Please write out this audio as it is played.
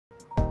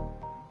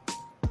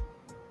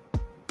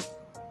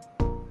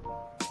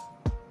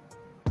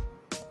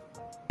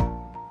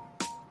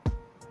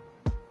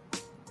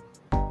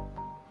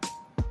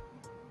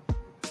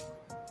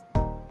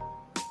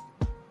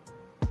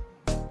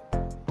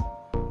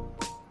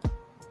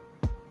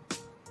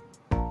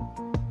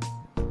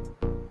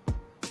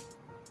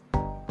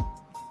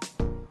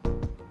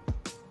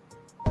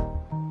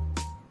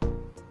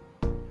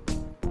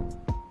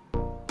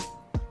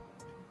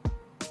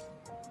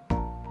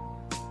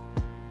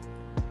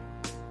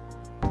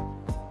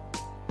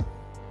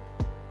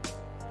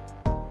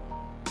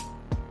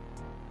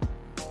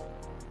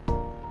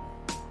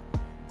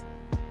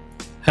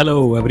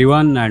Hello,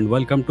 everyone, and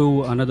welcome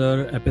to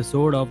another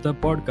episode of the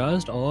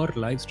podcast or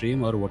live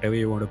stream or whatever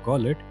you want to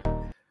call it.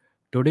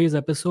 Today's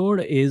episode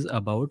is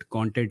about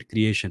content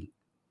creation.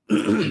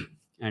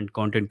 And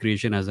content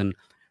creation, as in,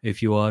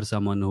 if you are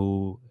someone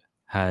who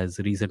has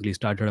recently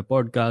started a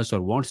podcast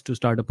or wants to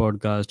start a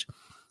podcast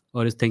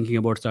or is thinking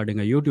about starting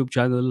a YouTube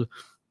channel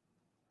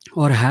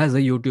or has a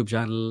YouTube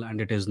channel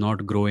and it is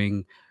not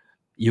growing,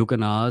 you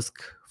can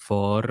ask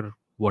for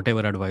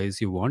whatever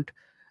advice you want.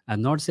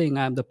 I'm not saying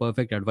I'm the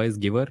perfect advice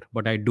giver,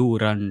 but I do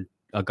run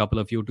a couple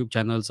of YouTube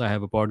channels. I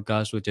have a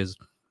podcast which is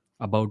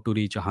about to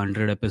reach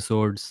 100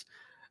 episodes.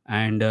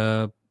 And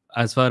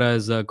as far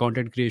as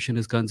content creation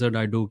is concerned,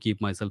 I do keep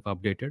myself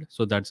updated.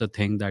 So that's a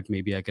thing that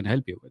maybe I can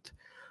help you with.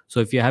 So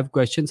if you have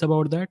questions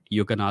about that,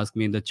 you can ask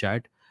me in the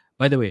chat.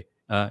 By the way,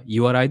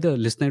 you are either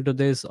listening to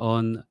this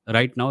on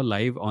right now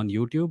live on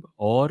YouTube,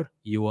 or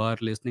you are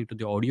listening to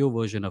the audio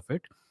version of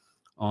it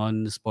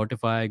on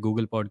Spotify,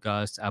 Google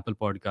Podcasts, Apple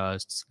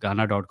Podcasts,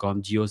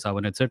 Ghana.com,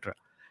 JioSavan, etc.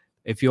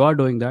 If you are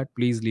doing that,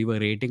 please leave a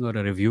rating or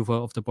a review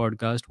of the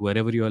podcast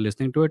wherever you are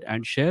listening to it,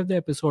 and share the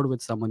episode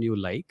with someone you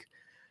like,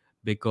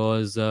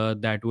 because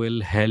that will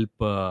help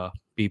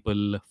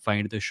people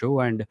find the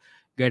show and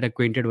get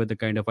acquainted with the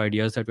kind of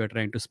ideas that we're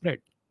trying to spread.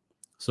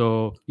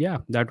 So yeah,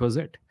 that was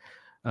it.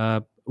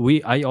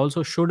 I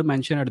also should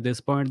mention at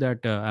this point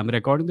that I'm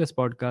recording this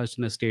podcast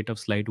in a state of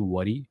slight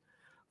worry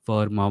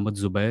for Mohammed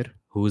Zubair,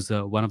 who's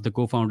one of the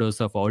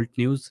co-founders of Alt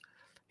News.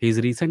 He's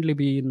recently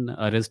been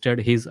arrested.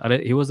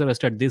 He was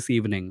arrested this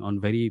evening on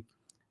very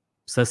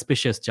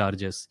suspicious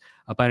charges.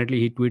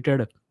 Apparently, he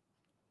tweeted.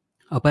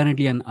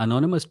 Apparently, an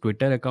anonymous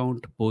Twitter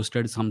account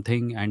posted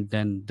something, and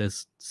then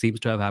this seems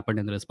to have happened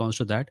in response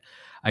to that.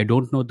 I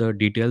don't know the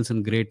details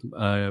in great.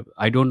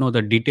 I don't know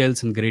the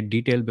details in great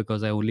detail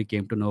because I only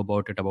came to know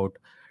about it about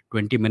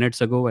 20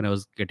 minutes ago when I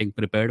was getting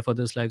prepared for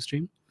this live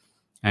stream.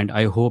 And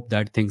I hope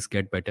that things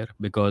get better,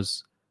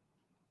 because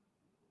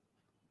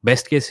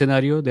best case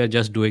scenario, they're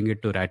just doing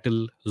it to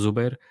rattle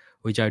Zubair,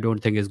 which I don't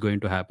think is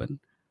going to happen.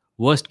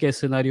 Worst case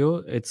scenario,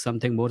 it's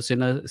something more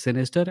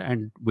sinister,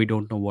 and we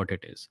don't know what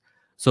it is.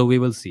 So we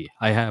will see.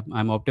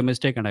 I'm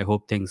optimistic, and I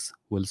hope things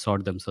will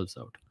sort themselves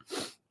out.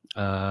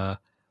 Uh,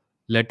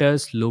 Let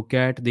us look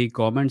at the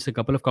comments. A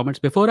couple of comments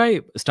before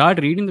I start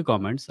reading the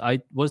comments.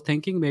 I was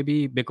thinking,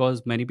 maybe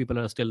because many people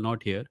are still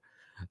not here,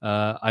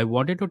 I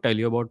wanted to tell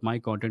you about my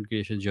content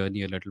creation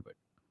journey a little bit.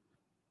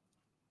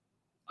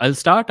 I'll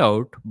start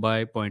out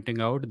by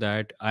pointing out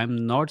that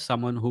I'm not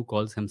someone who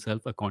calls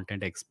himself a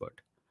content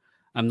expert.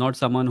 I'm not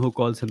someone who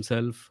calls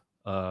himself,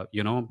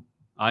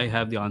 I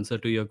have the answer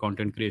to your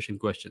content creation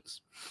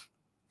questions.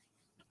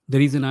 The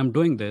reason I'm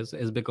doing this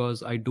is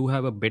because I do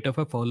have a bit of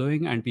a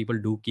following and people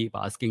do keep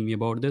asking me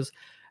about this.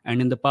 And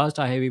in the past,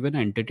 I have even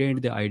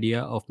entertained the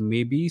idea of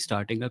maybe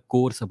starting a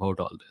course about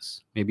all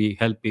this, maybe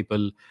help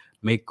people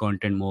make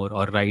content more,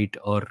 or write,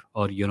 or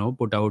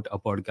put out a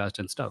podcast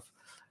and stuff.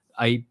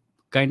 I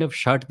kind of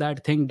shut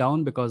that thing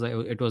down because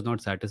it was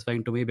not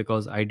satisfying to me,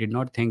 because I did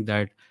not think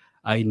that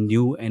I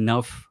knew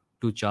enough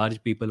to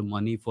charge people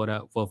money for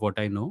what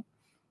I know.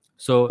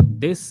 So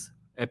this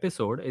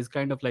episode is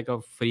kind of like a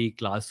free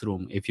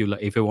classroom, if you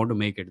want to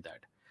make it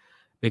that.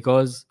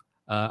 Because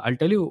I'll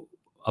tell you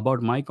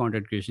about my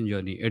content creation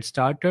journey. It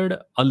started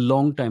a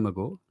long time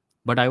ago,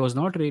 but I was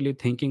not really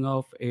thinking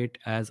of it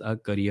as a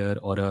career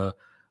or a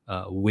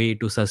way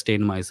to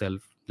sustain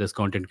myself, this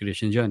content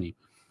creation journey.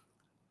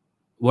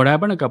 What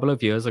happened a couple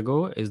of years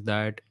ago is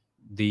that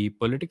the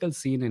political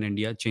scene in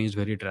India changed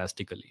very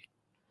drastically.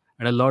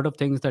 And a lot of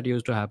things that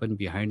used to happen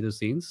behind the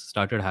scenes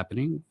started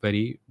happening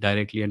very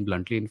directly and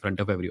bluntly in front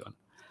of everyone.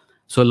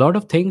 So a lot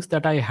of things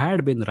that I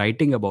had been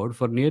writing about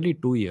for nearly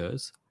 2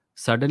 years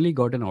suddenly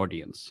got an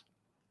audience.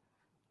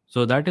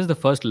 So that is the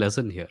first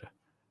lesson here.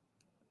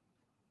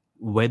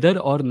 Whether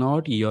or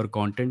not your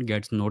content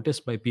gets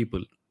noticed by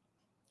people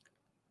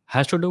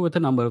has to do with a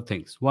number of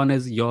things. One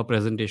is your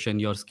presentation,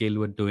 your skill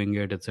with doing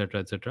it, etc.,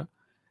 etc.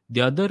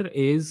 The other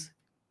is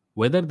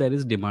whether there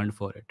is demand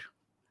for it.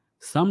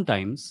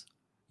 Sometimes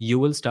you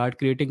will start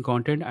creating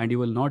content and you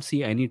will not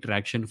see any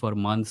traction for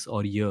months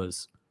or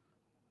years,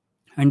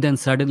 and then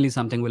suddenly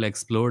something will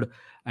explode,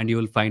 and you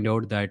will find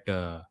out that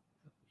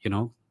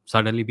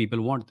suddenly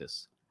people want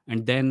this,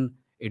 and then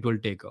it will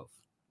take off.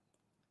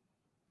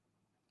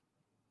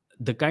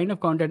 The kind of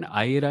content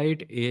I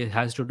write, it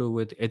has to do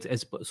with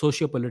it's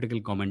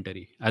socio-political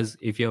commentary. As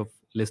if you've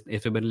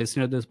been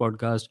listening to this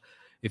podcast,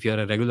 if you're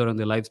a regular on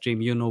the live stream,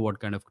 you know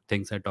what kind of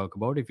things I talk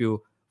about. If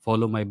you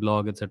follow my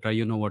blog, etc.,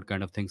 you know what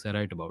kind of things I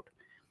write about.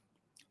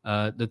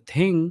 The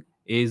thing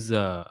is,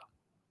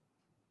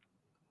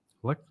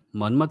 what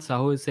Manmat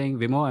Sahu is saying,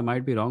 Vimo, I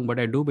might be wrong, but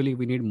I do believe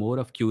we need more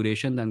of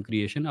curation than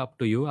creation. Up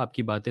to you.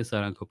 Aapki baatein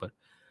sar aankhon par.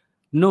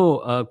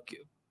 No,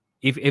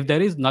 if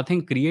there is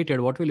nothing created,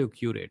 what will you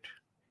curate?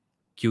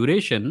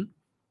 Curation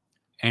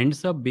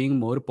ends up being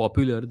more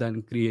popular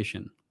than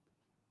creation.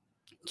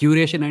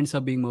 Curation ends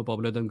up being more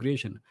popular than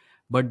creation.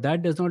 But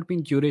that does not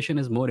mean curation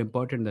is more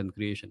important than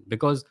creation.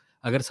 Because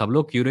अगर सब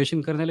लोग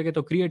curation करने लगे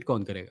तो create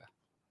कौन करेगा?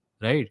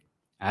 Right?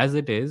 As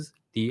it is,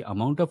 the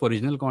amount of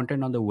original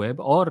content on the web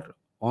or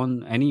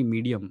on any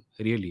medium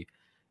really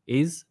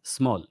is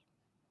small.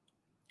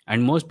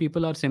 And most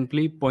people are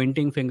simply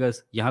pointing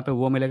fingers. यहाँ पे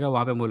वो मिलेगा,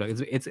 वहाँ पे वो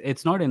मिलेगा.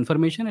 It's not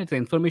information. It's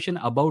information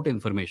about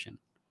information.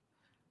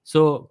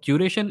 So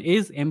curation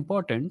is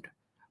important,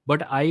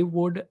 but I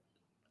would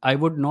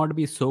not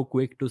be so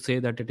quick to say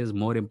that it is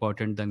more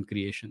important than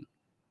creation,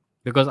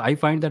 because I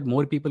find that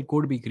more people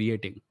could be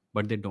creating,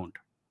 but they don't.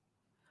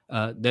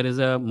 There is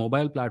a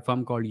mobile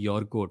platform called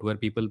Your Quote where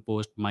people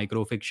post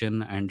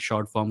microfiction and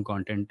short form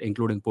content,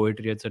 including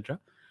poetry, etc.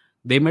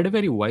 They made a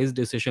very wise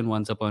decision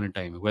once upon a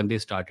time when they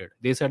started.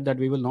 They said that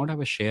we will not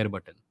have a share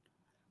button,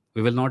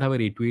 we will not have a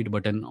retweet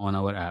button on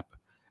our app.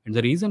 And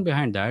the reason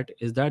behind that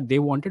is that they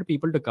wanted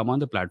people to come on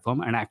the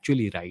platform and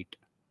actually write.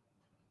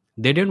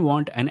 They didn't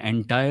want an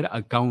entire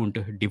account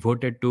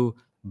devoted to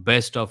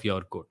best of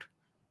your quote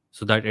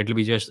so that it'll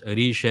be just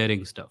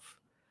resharing stuff.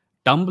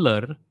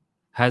 Tumblr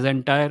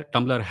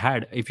Tumblr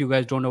had, if you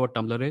guys don't know what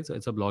Tumblr is,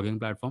 it's a blogging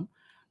platform.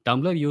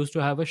 Tumblr used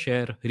to have a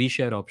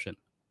reshare option.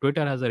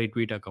 Twitter has a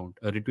retweet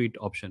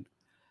option.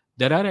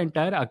 There are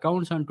entire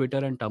accounts on Twitter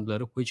and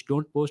Tumblr which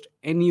don't post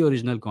any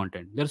original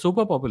content. They're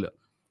super popular,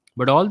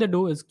 but all they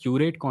do is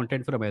curate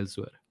content from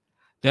elsewhere.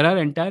 There are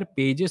entire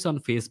pages on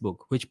Facebook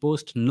which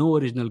post no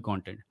original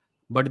content,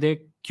 but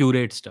they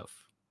curate stuff.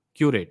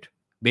 Curate.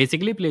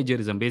 Basically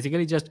plagiarism.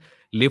 Basically just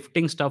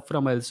lifting stuff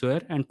from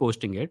elsewhere and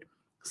posting it,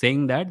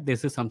 saying that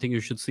this is something you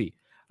should see.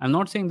 I'm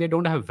not saying they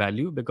don't have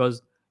value,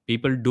 because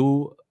people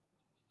do,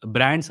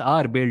 brands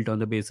are built on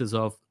the basis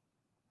of,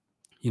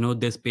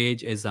 this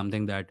page is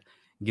something that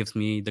gives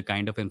me the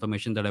kind of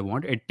information that I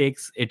want. It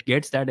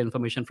gets that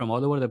information from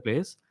all over the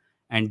place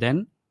and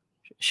then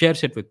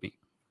shares it with me.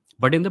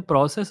 But in the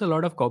process, a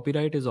lot of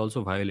copyright is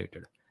also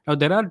violated. Now,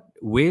 there are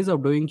ways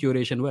of doing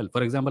curation well.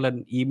 For example,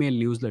 an email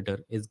newsletter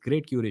is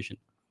great curation.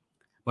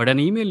 But an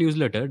email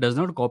newsletter does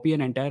not copy an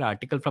entire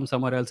article from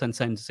somewhere else and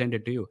send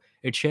it to you.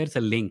 It shares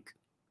a link.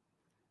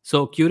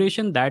 So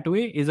curation that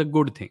way is a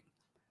good thing.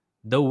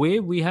 The way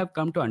we have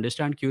come to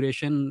understand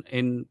curation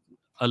in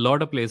a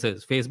lot of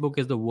places, Facebook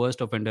is the worst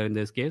offender in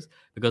this case,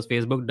 because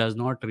Facebook does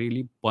not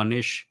really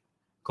punish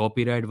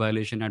copyright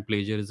violation and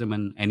plagiarism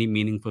in any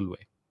meaningful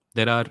way.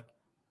 There are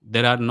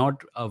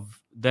not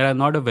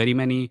a very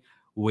many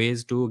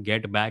ways to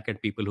get back at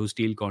people who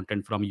steal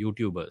content from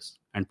YouTubers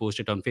and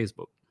post it on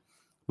Facebook.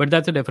 But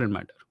that's a different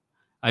matter.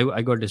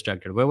 I got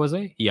distracted. Where was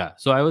I? Yeah.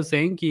 So I was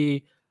saying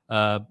ki,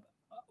 uh,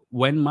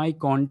 when my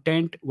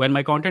content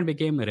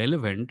became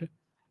relevant,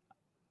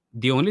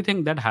 the only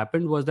thing that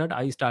happened was that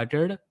I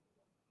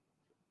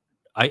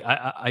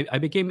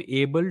became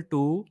able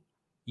to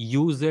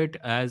use it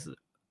as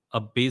a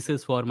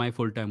basis for my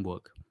full-time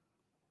work.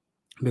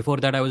 Before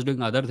that, I was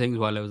doing other things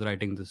while I was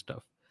writing this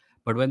stuff.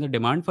 But when the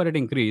demand for it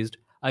increased,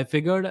 I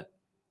figured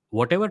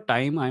whatever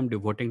time I'm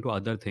devoting to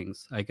other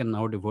things, I can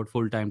now devote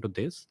full time to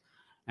this,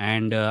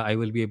 and I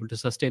will be able to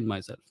sustain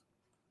myself.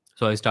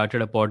 So I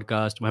started a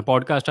podcast. My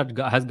podcast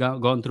has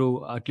gone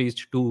through at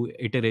least two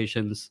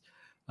iterations.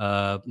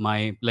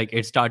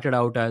 It started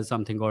out as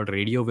something called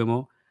Radio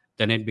Vimo,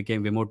 then it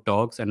became Vimo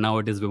Talks, and now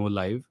it is Vimo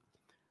Live.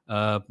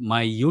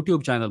 My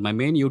YouTube channel, my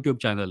main YouTube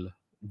channel,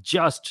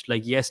 just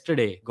like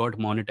yesterday got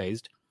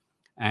monetized,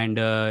 and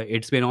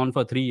it's been on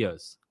for 3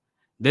 years.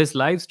 This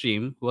live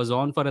stream was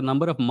on for a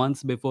number of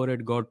months before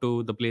it got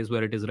to the place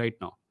where it is right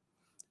now,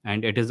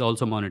 and it is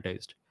also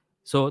monetized.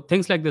 So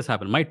things like this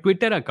happen. My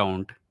Twitter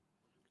account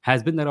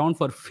has been around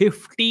for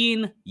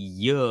 15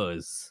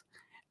 years,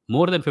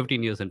 more than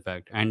 15 years, in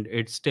fact, and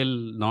it's still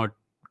not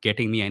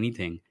getting me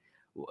anything.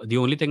 The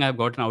only thing I've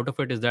gotten out of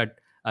it is that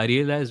I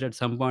realized at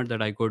some point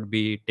that I could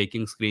be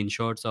taking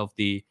screenshots of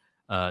the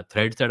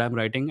threads that I'm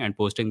writing and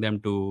posting them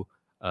to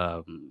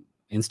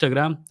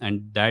Instagram,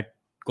 and that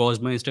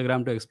caused my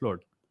Instagram to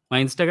explode.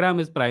 My Instagram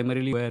is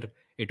primarily where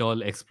it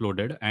all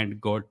exploded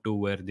and got to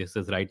where this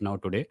is right now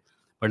today.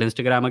 But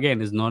Instagram again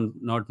is not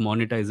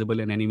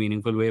monetizable in any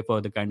meaningful way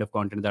for the kind of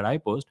content that I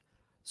post.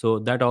 So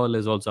that all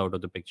is also out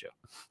of the picture.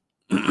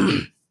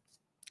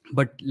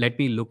 But let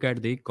me look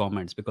at the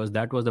comments, because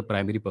that was the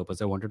primary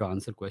purpose. I wanted to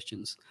answer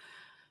questions.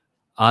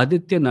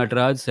 Aditya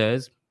Natraj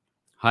says,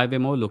 "Hi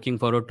Vimo, looking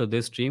forward to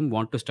this stream.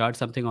 Want to start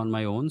something on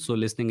my own, so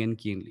listening in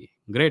keenly."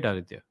 Great,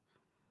 Aditya.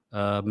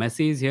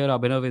 Messi is here,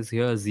 Abhinav is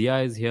here, Zia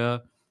is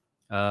here.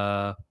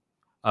 Uh,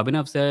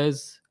 Abhinav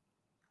says,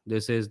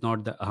 this is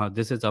not the,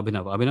 this is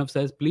Abhinav. Abhinav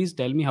says, "Please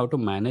tell me how to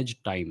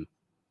manage time."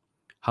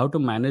 How to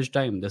manage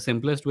time? The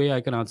simplest way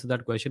I can answer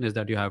that question is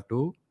that you have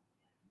to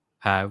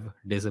have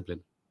discipline.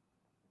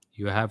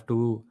 You have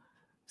to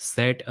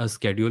set a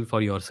schedule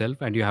for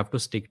yourself and you have to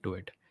stick to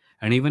it.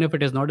 And even if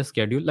it is not a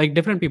schedule, like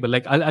different people,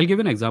 like I'll give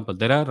you an example.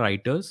 There are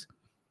writers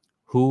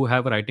who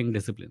have writing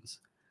disciplines.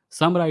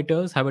 Some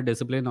writers have a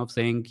discipline of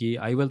saying, ki,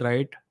 I will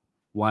write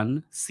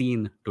one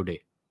scene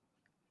today.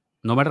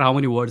 No matter how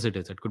many words it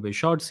is, it could be a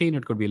short scene,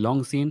 it could be a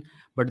long scene,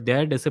 but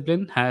their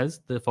discipline has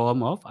the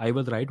form of, I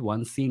will write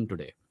one scene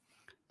today.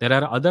 There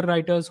are other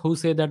writers who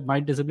say that my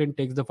discipline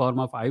takes the form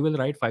of, I will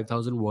write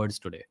 5,000 words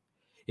today.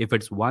 If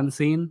it's one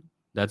scene,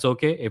 that's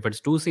okay. If it's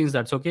 2 scenes,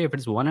 that's okay. If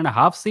it's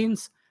 1.5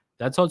 scenes,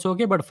 that's also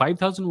okay. But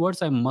 5,000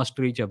 words I must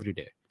reach every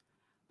day.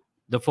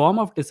 The form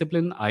of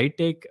discipline I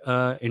take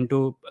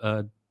into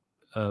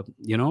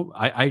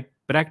I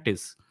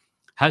practice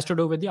has to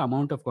do with the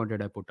amount of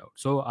content I put out.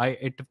 So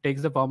it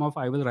takes the form of,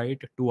 I will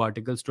write 2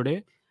 articles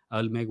today,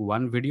 I'll make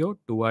one video,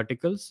 2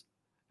 articles,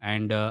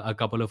 and a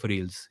couple of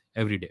reels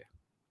every day.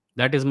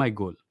 That is my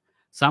goal.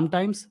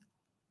 Sometimes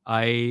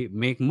I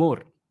make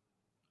more,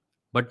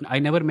 but I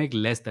never make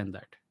less than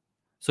that.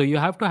 So you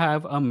have to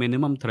have a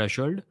minimum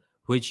threshold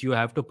which you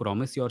have to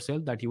promise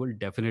yourself that you will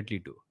definitely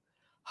do.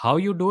 How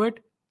you do it,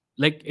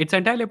 like it's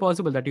entirely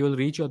possible that you will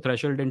reach your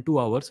threshold in 2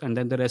 hours and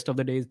then the rest of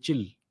the day is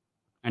chill,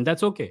 and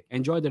that's okay,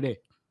 enjoy the day.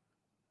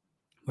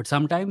 But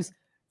sometimes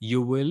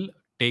you will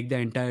take the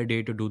entire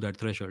day to do that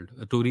threshold,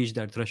 to reach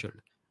that threshold,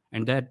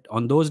 and that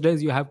on those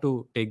days you have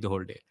to take the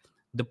whole day.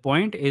 The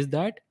point is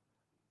that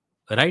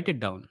write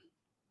it down,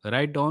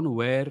 write down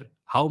where,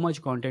 how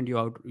much content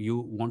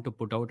you want to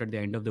put out at the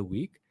end of the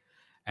week,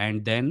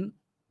 and then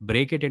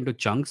break it into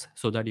chunks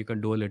so that you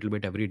can do a little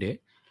bit every day,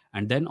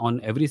 and then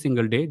on every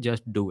single day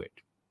just do it.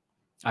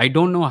 I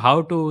don't know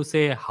how to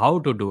say how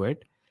to do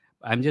it.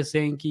 I'm just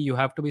saying ki you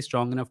have to be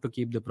strong enough to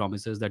keep the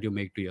promises that you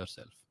make to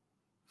yourself.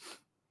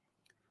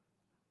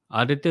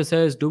 Aditya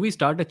says, do we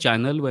start a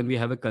channel when we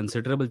have a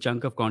considerable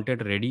chunk of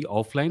content ready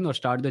offline, or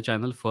start the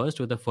channel first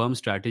with a firm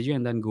strategy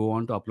and then go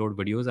on to upload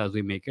videos as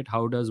we make it?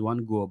 How does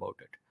one go about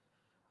it?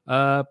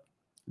 Uh,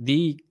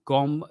 the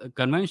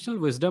conventional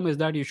wisdom is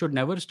that you should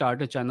never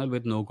start a channel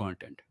with no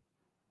content.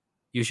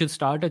 You should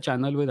start a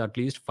channel with at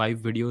least 5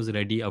 videos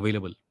ready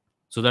available,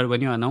 so that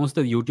when you announce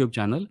the YouTube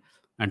channel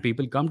and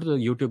people come to the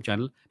YouTube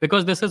channel,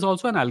 because this is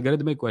also an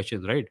algorithmic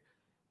question, right?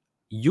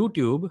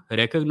 YouTube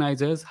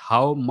recognizes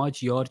how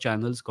much your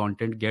channel's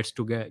content gets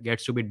to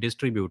be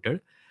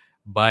distributed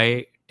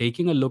by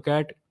taking a look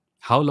at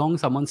how long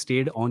someone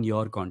stayed on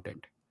your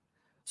content.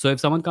 So if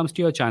someone comes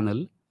to your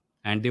channel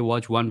and they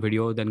watch one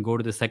video, then go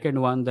to the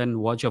second one, then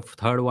watch a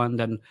third one,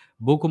 then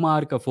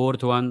bookmark a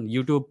fourth one,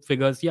 YouTube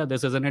figures, yeah,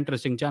 this is an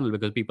interesting channel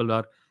because people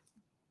are,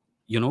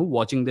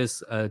 watching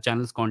this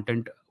channel's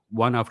content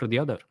one after the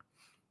other.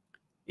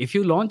 If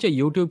you launch a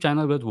YouTube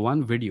channel with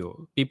one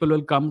video, people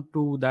will come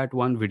to that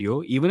one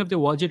video. Even if they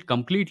watch it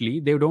completely,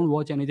 they don't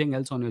watch anything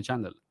else on your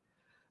channel.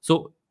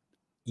 So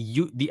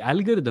the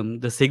algorithm,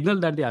 the signal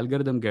that the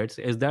algorithm gets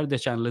is that the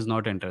channel is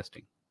not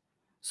interesting.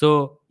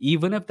 So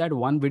even if that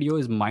one video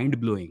is mind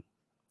blowing,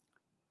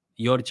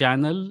 your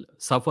channel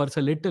suffers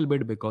a little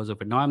bit because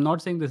of it. Now, I'm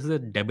not saying this is a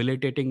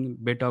debilitating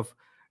bit of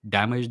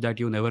damage that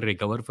you never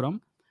recover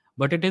from,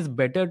 but it is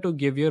better to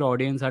give your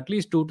audience at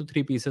least 2 to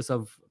 3 pieces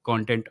of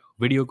content,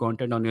 video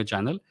content on your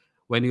channel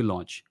when you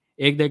launch.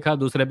 एक देखा,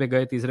 दूसरे पे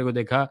गए, तीसरे को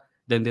देखा,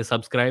 then they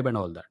subscribe and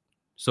all that.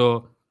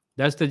 So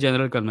that's the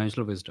general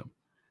conventional wisdom.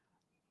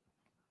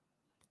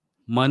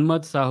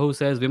 Manmat Sahu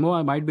says, Vimo,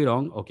 I might be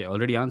wrong. Okay,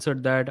 already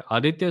answered that.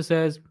 Aditya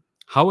says,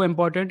 how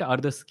important are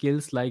the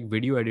skills like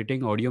video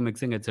editing, audio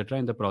mixing, etc.,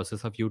 in the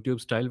process of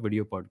YouTube style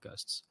video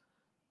podcasts?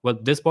 Well,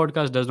 this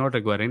podcast does not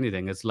require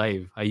anything. It's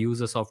live. I use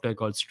a software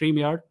called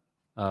StreamYard,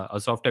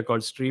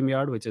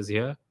 which is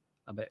here.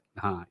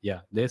 Yeah,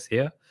 this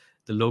here.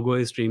 The logo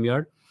is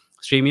StreamYard.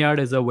 StreamYard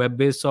is a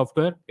web-based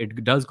software.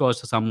 It does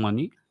cost some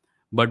money,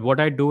 but what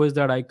I do is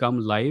that I come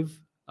live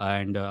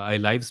and I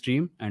live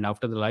stream. And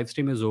after the live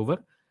stream is over,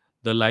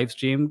 the live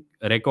stream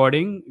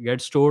recording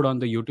gets stored on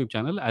the YouTube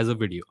channel as a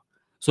video.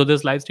 So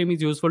this live stream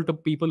is useful to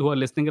people who are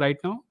listening right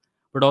now,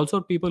 but also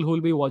people who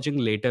will be watching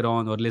later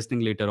on or listening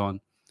later on.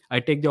 I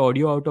take the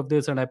audio out of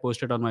this and I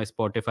post it on my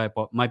Spotify,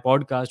 my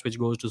podcast, which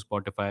goes to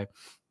Spotify.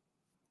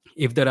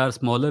 If there are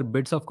smaller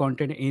bits of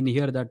content in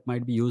here that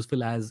might be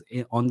useful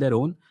on their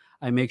own,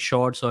 I make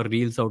shorts or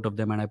reels out of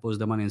them and I post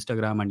them on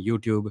Instagram and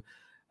YouTube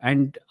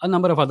and a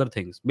number of other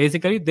things.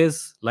 Basically,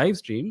 this live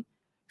stream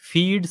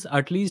feeds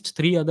at least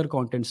 3 other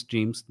content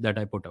streams that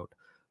I put out.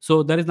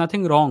 So there is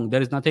nothing wrong.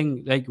 There is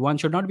nothing, like, one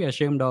should not be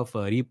ashamed of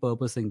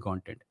repurposing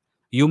content.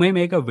 You may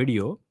make a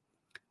video,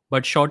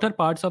 but shorter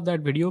parts of that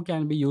video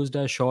can be used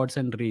as shorts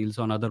and reels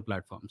on other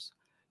platforms.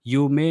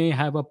 You may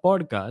have a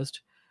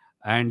podcast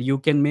and you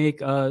can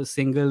make a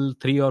single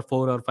 3 or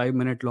 4 or 5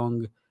 minute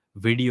long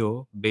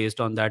video based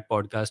on that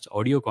podcast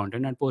audio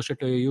content and post it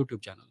to your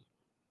YouTube channel.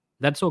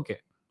 That's okay.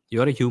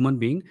 You're a human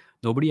being.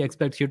 Nobody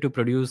expects you to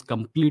produce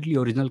completely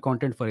original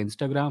content for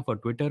Instagram, for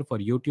Twitter, for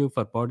YouTube,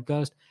 for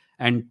podcast,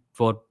 and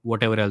for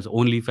whatever else,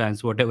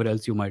 OnlyFans, whatever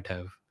else you might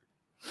have.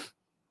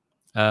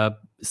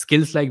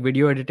 Skills like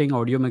video editing,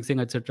 audio mixing,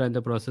 etc. in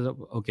the process of,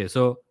 okay,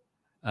 so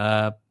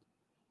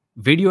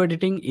video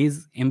editing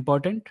is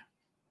important.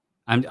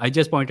 I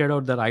just pointed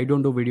out that I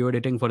don't do video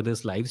editing for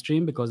this live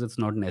stream because it's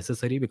not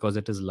necessary, because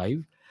it is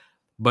live.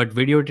 But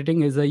video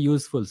editing is a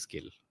useful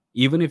skill.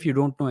 Even if you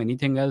don't know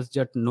anything else,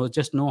 just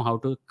know how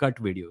to cut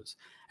videos.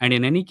 And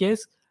in any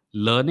case,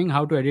 learning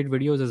how to edit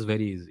videos is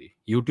very easy.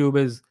 YouTube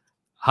is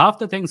half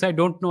the things I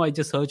don't know. I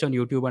just search on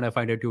YouTube and I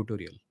find a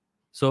tutorial.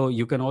 So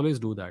you can always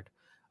do that.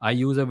 I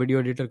use a video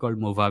editor called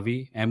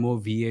Movavi,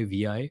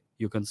 Movavi.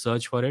 You can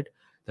search for it.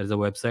 There's a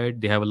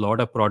website. They have a lot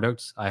of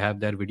products. I have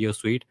their video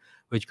suite,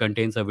 which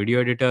contains a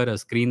video editor, a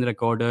screen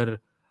recorder,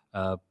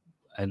 uh,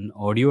 an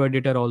audio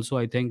editor also,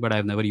 I think, but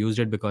I've never used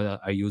it because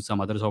I use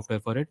some other software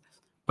for it.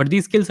 But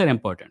these skills are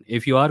important.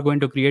 If you are going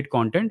to create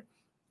content,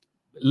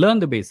 learn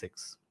the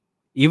basics.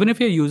 Even if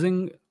you're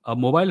using a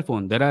mobile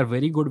phone, there are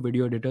very good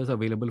video editors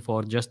available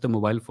for just the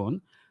mobile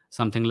phone.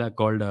 Something like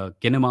called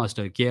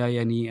KineMaster,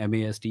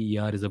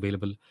 KineMaster is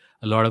available.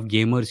 A lot of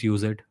gamers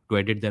use it to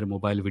edit their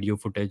mobile video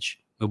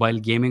footage, mobile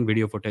gaming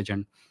video footage,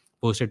 and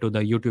post it to the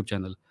YouTube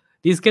channel.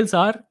 These skills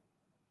are,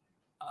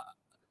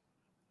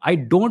 I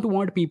don't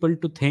want people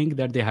to think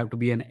that they have to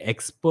be an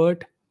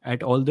expert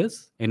at all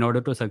this in order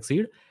to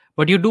succeed,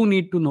 but you do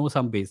need to know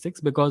some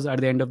basics, because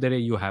at the end of the day,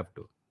 you have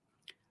to.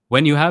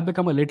 When you have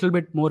become a little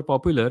bit more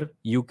popular,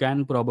 you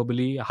can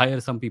probably hire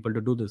some people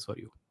to do this for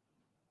you.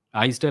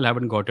 I still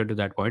haven't gotten to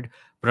that point.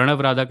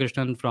 Pranav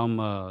Radhakrishnan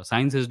from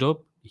Science is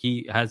Dope,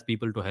 he has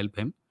people to help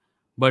him.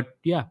 But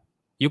yeah,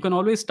 you can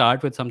always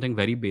start with something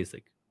very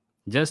basic.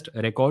 Just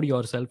record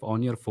yourself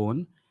on your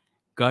phone,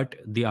 cut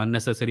the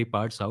unnecessary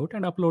parts out,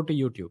 and upload to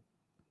YouTube.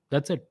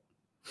 That's it.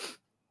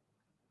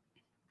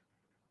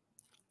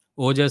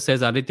 Ojas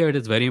says, Aditya, it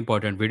is very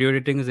important. Video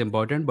editing is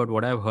important, but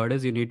what I've heard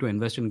is you need to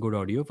invest in good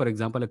audio. For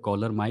example, a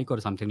collar mic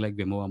or something like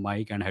Vimova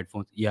mic and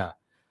headphones. Yeah.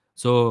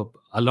 So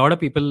a lot of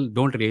people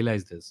don't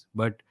realize this.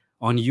 But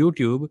on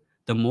YouTube,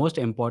 the most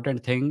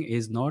important thing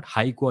is not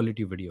high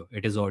quality video,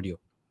 it is audio.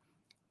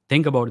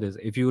 Think about this.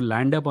 If you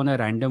land up on a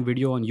random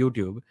video on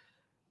YouTube,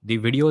 the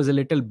video is a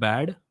little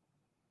bad,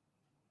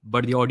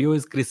 but the audio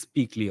is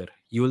crispy clear.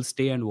 You will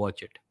stay and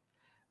watch it.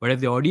 But if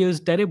the audio is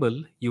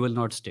terrible, you will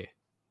not stay.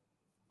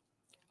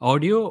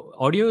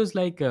 Audio is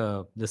like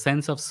the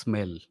sense of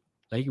smell.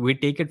 Like we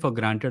take it for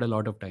granted a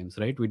lot of times,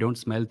 right? We don't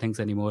smell things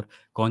anymore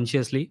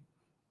consciously,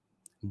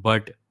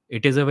 but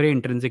it is a very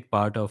intrinsic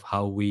part of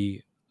how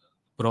we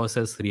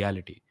process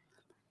reality.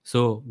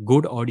 So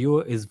good audio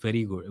is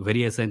very good,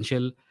 very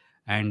essential.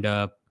 And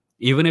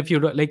even if you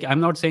do, like,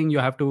 I'm not saying you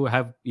have to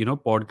have,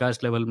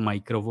 podcast level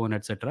microphone,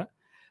 etc.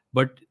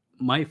 But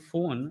my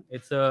phone,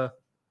 it's a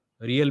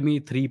Realme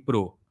 3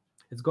 Pro.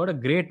 It's got a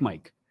great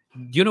mic.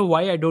 You know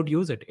why I don't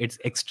use it? It's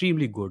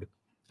extremely good.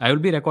 I will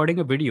be recording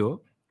a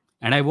video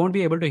and I won't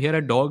be able to hear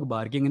a dog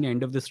barking in the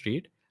end of the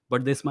street,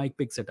 but this mic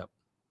picks it up.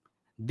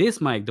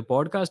 This mic, the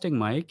podcasting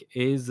mic,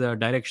 is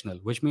directional,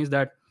 which means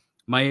that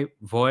my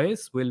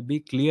voice will be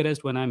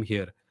clearest when I'm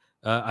here.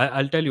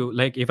 I'll tell you,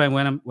 like, if I'm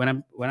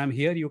when I'm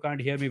here, you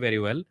can't hear me very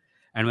well,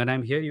 and when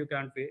I'm here, you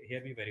can't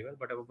hear me very well.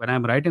 But when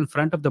I'm right in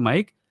front of the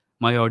mic,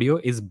 my audio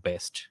is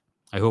best.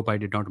 I hope I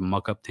did not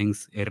muck up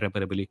things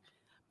irreparably.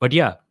 But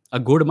yeah, a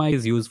good mic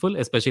is useful,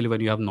 especially when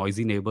you have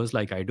noisy neighbors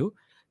like I do.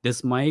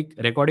 This mic,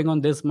 recording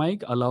on this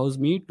mic allows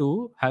me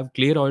to have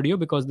clear audio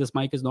because this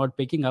mic is not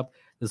picking up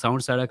the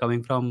sounds that are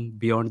coming from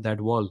beyond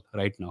that wall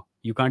right now.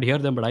 You can't hear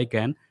them, but I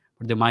can,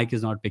 but the mic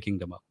is not picking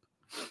them up.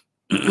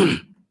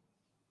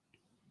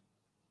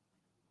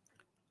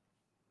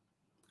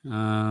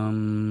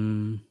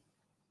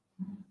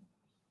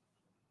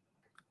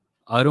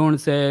 Arun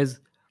says,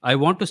 I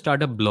want to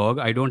start a blog.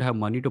 I don't have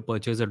money to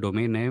purchase a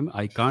domain name.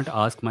 I can't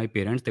ask my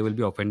parents. They will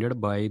be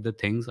offended by the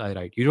things I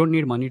write. You don't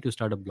need money to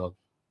start a blog.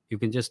 You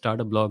can just start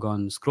a blog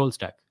on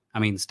Scrollstack. I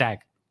mean,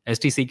 Stack,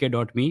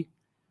 stck.me.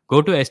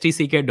 Go to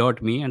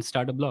stck.me and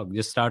start a blog.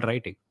 Just start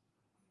writing.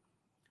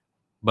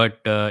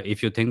 But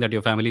if you think that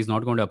your family is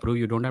not going to approve,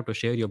 you don't have to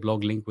share your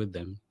blog link with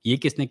them. ये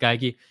किसने कहा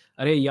कि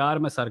अरे यार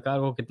मैं सरकार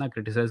को कितना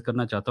क्रिटिसाइज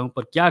करना चाहता हूँ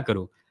पर क्या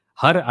करूँ,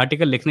 हर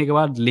आर्टिकल लिखने के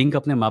बाद लिंक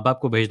अपने माँ बाप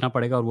को भेजना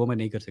पड़ेगा और वो मैं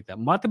नहीं कर सकता.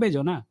 मत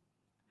भेजो ना,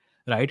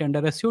 राइट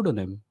अंडर अ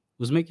स्यूडोनिम,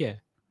 उसमें क्या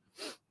है.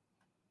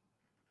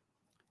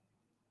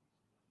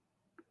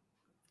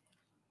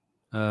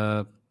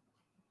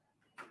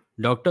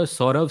 Dr.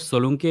 Saurav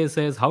Solunke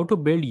says, how to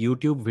build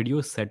YouTube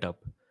video setup.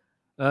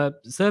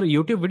 Sir,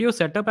 YouTube video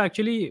setup,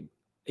 actually,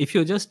 if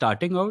you're just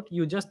starting out,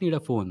 you just need a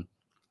phone.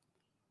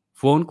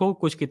 Phone को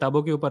कुछ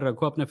किताबों के ऊपर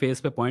रखो, अपने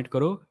फेस पे पॉइंट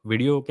करो,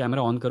 वीडियो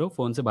कैमरा ऑन करो,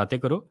 फ़ोन से बातें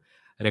करो,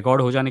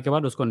 रिकॉर्ड हो जाने के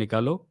बाद उसको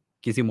निकालो,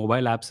 किसी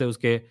मोबाइल ऐप से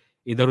उसके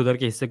इधर-उधर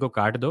के हिस्से को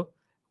काट दो,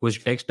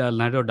 कुछ टेक्स्ट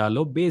डालना है तो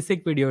डालो,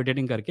 बेसिक वीडियो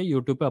एडिटिंग करके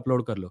यूट्यूब पे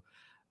अपलोड कर लो.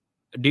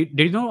 Did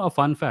you know a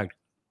fun fact?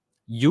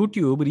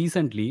 YouTube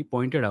recently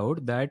pointed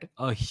out that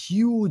a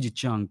huge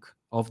chunk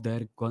of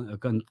their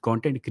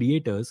content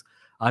creators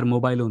are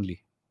mobile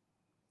only.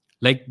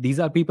 Like these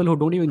are people who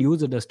don't even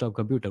use a desktop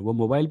computer. वो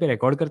mobile पे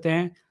record करते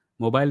हैं,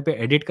 mobile पे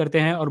edit करते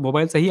हैं और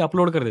mobile से ही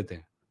upload कर देते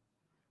हैं.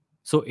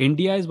 So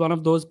India is one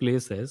of those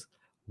places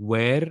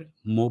where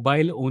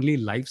mobile only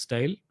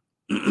lifestyle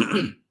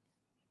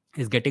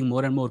is getting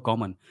more and more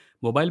common.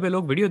 Mobile पे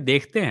लोग वीडियो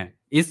देखते हैं.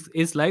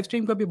 इस लाइव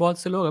स्ट्रीम को भी बहुत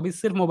से लोग अभी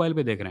सिर्फ मोबाइल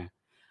पे देख रहे हैं.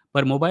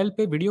 पर मोबाइल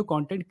पे वीडियो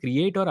कंटेंट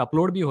क्रिएट और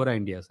अपलोड भी हो रहा है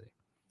इंडिया से.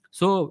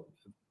 सो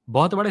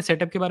बहुत बड़े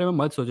सेटअप के बारे में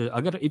मत सोचो.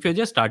 अगर if you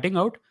just starting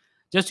out,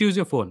 just use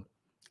your phone.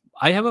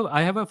 I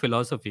have a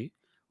philosophy,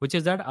 which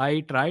is that I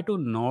try to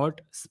not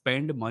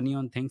spend money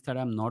on things that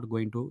I'm not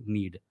going to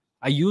need.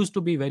 I used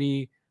to be very,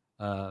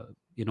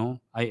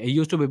 I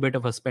used to be a bit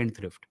of a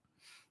spendthrift,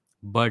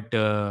 but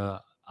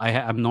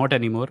I'm not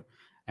anymore.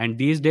 And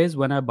these days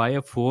when I buy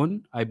a phone,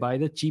 I buy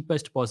the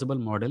cheapest possible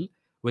model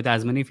with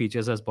as many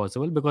features as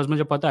possible, because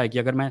मुझे पता है कि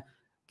अगर मैं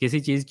किसी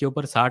चीज़ के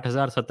ऊपर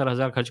 60,000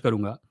 70,000 खर्च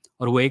करूँगा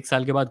और वो 1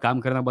 साल के बाद काम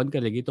करना बंद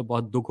कर देगी तो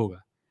बहुत दुःख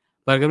होगा।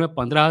 पर अगर मैं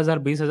 15,000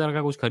 20,000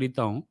 का कुछ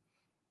खरीदता हूँ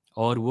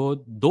और वो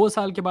 2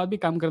 साल के बाद भी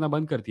काम करना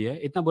बंद करती है,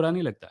 इतना बुरा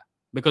नहीं लगता,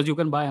 because you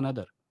can by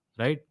another,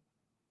 right?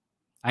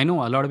 I know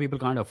a lot of people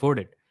can't afford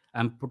it.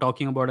 I'm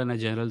talking about in a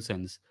general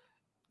sense.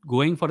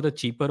 Going for the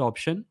cheaper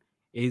option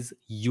is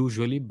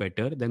usually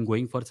better than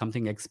going for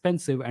something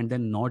expensive and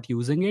then not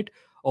using it,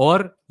 or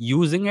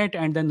using it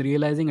and then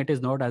realizing it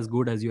is not as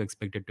good as you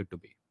expected it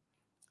to be.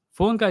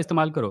 Phone का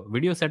इस्तेमाल करो,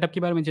 video setup के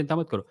बारे में चिंता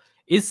मत करो।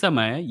 इस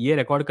समय ये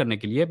रिकॉर्ड करने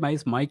के लिए मैं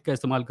इस माइक का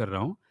इस्तेमाल कर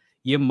रहा हूँ।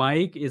 ये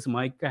माइक, इस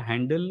माइक का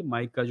हैंडल,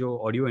 माइक का जो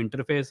ऑडियो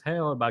इंटरफ़ेस है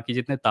और बाकी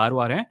जितने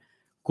तार-वार हैं,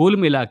 कुल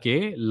मिला के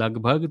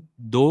लगभग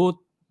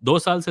 2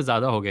 साल से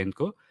ज़्यादा हो गए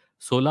इनको।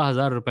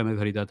 ₹16,000 में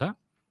खरीदा था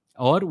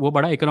और वो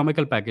बड़ा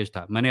इकोनॉमिकल पैकेज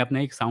था। मैंने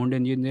अपने एक साउंड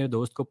इंजीनियर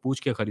दोस्त को पूछ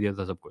के खरीदा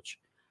था सब कुछ,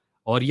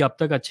 और ये अब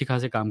तक अच्छी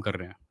खासे काम कर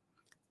रहे हैं।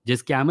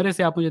 जिस कैमरे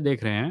से आप मुझे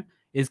देख रहे हैं,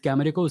 इस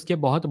कैमरे को उसके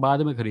बहुत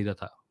बाद में खरीदा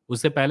था।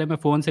 उससे पहले मैं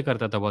फ़ोन से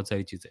करता था बहुत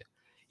सारी चीज़ें।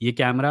 ये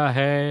कैमरा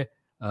है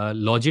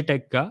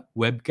लॉजिटेक का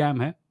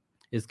वेबकैम है।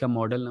 इसका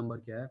मॉडल नंबर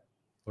क्या है?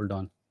 Hold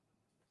on,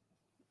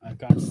 I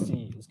can't see.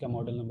 इसका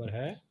मॉडल नंबर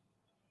है,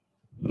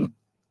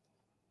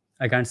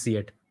 I can't see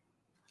it.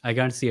 I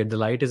can't see it. The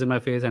light is in my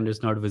face and it's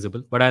not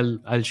visible. But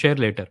I'll share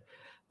later.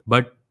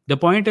 But the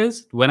point is,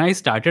 when I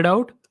started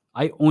out,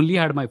 I only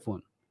had my phone.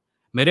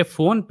 मेरे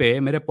phone पे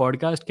मेरे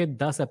podcast के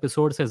 10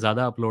 episode से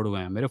ज़्यादा upload हुए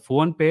हैं। मेरे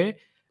phone पे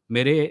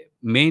मेरे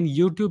मेन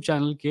यूट्यूब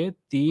चैनल के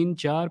 3,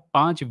 4,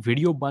 5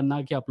 वीडियो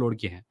बना के अपलोड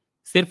किए हैं,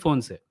 सिर्फ़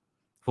फ़ोन से।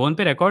 फ़ोन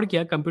पे रिकॉर्ड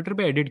किया, कंप्यूटर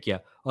पे एडिट किया,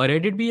 और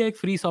एडिट भी एक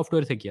फ्री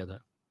सॉफ्टवेयर से किया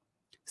था।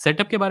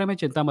 सेटअप के बारे में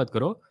चिंता मत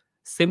करो,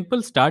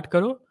 सिंपल स्टार्ट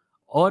करो,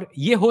 और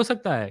ये हो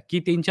सकता है कि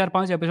 3, 4,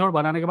 5 एपिसोड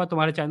बनाने के बाद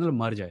तुम्हारा चैनल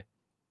मर जाए।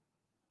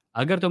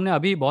 अगर तुमने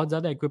अभी बहुत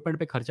ज़्यादा इक्विपमेंट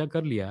पे खर्चा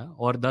कर लिया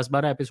और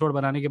 10-12 एपिसोड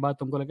बनाने के बाद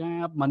तुमको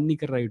लगा अब मन नहीं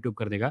कर रहा यूट्यूब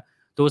करने का,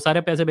 तो वो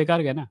सारे पैसे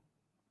बेकार गए ना।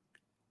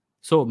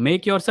 So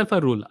make yourself a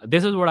rule,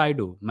 this is what I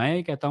do. मैं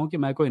ये कहता हूँ कि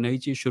मैं कोई नई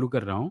चीज़ शुरू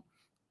कर रहा हूँ,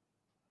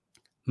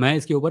 मैं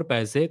इसके ऊपर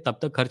पैसे तब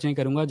तक खर्च नहीं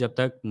करूँगा जब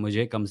तक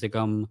मुझे कम से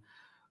कम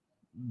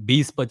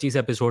 20-25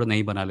 एपिसोड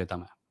नहीं बना लेता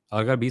मैं।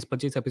 और अगर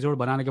 20-25 एपिसोड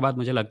बनाने के बाद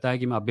मुझे लगता है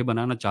कि मैं अब भी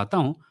बनाना चाहता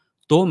हूँ,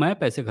 तो मैं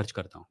पैसे खर्च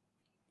करता हूँ।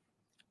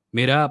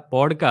 मेरा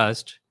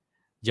पॉडकास्ट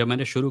जब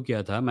मैंने शुरू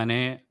किया था,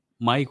 मैंने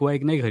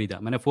माइक-वाइक नहीं खरीदा,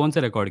 मैंने फ़ोन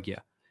से रिकॉर्ड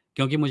किया,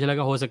 क्योंकि मुझे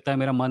लगा हो सकता है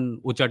मेरा मन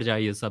उचट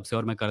जाए इस सब से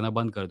और मैं करना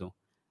बंद कर दूँ।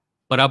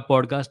 पर अब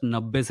पॉडकास्ट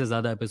 90 से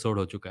ज़्यादा एपिसोड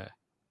हो चुका है,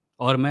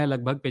 और मैं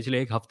लगभग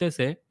पिछले 1 हफ्ते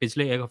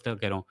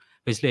कह रहा हूँ,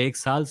 पिछले 1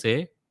 साल से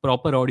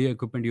प्रॉपर ऑडियो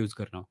इक्विपमेंट यूज़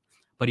कर रहा हूँ।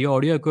 पर ये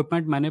ऑडियो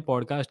इक्विपमेंट मैंने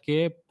पॉडकास्ट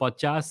के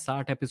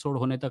 50-60 एपिसोड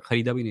होने तक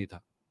खरीदा भी नहीं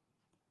था।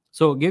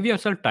 So give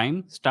yourself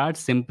time, start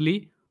simply,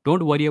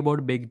 don't worry about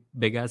big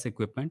big S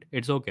equipment,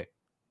 it's okay.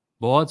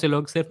 बहुत से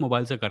लोग सिर्फ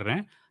मोबाइल से कर रहे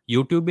हैं।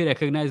 यूट्यूब भी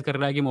रिकॉग्नाइज़ कर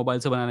रहा है कि मोबाइल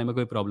से बनाने में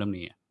कोई प्रॉब्लम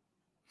नहीं है।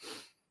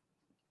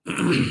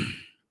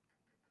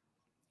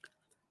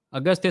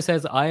 Agastya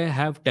says, I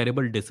have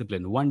terrible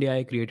discipline. One day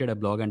I created a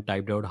blog and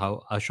typed out how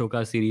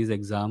Ashoka series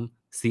exam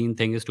scene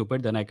thing is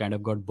stupid. Then I kind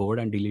of got bored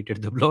and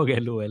deleted the blog.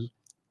 LOL.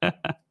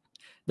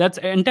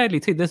 That's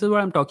entirely, see, this is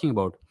what I'm talking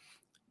about.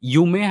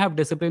 You may have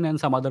discipline in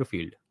some other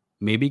field.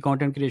 Maybe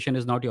content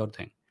creation is not your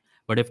thing.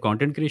 But if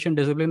content creation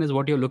discipline is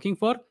what you're looking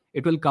for,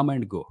 it will come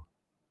and go.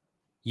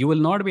 You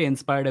will not be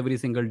inspired every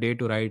single day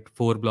to write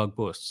 4 blog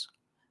posts.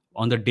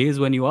 On the days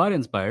when you are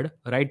inspired,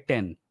 write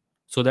 10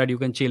 so that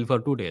you can chill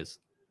for 2 days.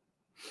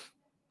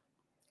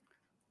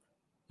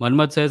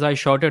 Manmat says, I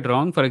shot it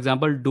wrong. For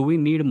example, do we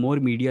need more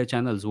media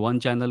channels? One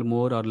channel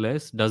more or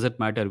less? Does it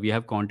matter? We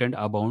have content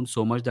abound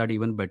so much that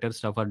even better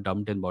stuff are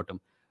dumped in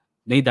bottom.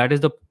 Nahi, that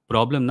is the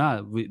problem, na?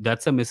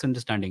 That's a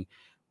misunderstanding.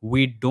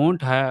 We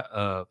don't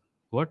have,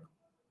 what?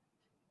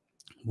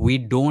 We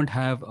don't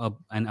have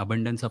an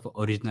abundance of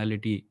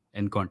originality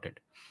in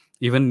content.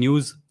 Even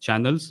news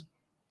channels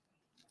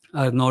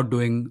are not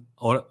doing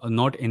or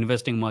not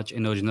investing much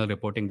in original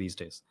reporting these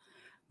days.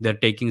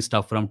 They're taking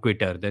stuff from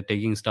Twitter. They're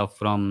taking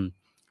stuff from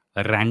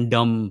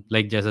random,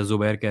 like जैसे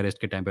जुबैर के arrest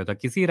के time पे था,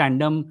 किसी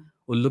random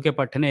उल्लू के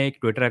पट्टे ने एक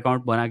ट्विटर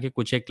अकाउंट बना के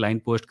कुछ एक लाइन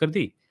पोस्ट कर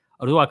दी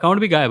और वो अकाउंट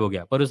भी गायब हो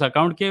गया, पर उस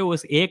अकाउंट के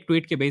उस एक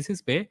ट्वीट के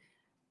बेसिस पे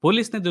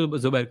पुलिस ने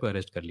जुबैर को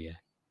अरेस्ट कर लिया है।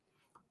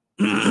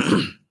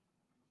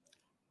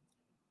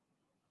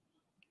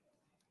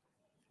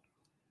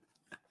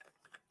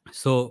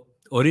 सो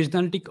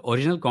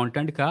ओरिजिनल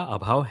कंटेंट का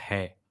अभाव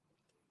है।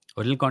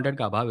 ओरिजिनल कंटेंट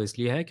का अभाव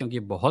इसलिए है क्योंकि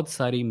बहुत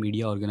सारी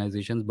मीडिया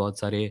ऑर्गेनाइजेशंस,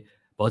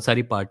 बहुत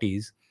सारी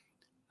पार्टीज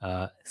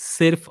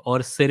सिर्फ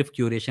और सिर्फ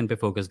क्यूरेशन पे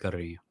फोकस कर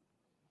रही हैं,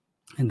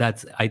 and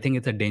that's, I think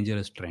it's a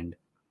dangerous trend.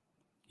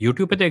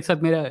 YouTube पे तो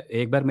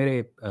एक बार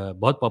मेरे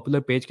बहुत पॉपुलर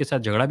पेज के साथ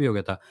झगड़ा भी हो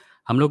गया था।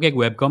 हम लोग एक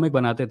वेब कॉमिक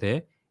बनाते थे,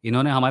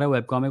 इन्होंने हमारा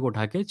वेब कॉमिक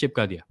उठा के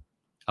चिपका दिया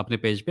अपने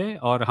पेज पे,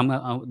 और हम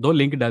 2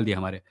 लिंक डाल दिए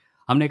हमारे।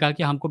 हमने कहा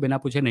कि हमको बिना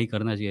पूछे नहीं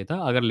करना चाहिए था,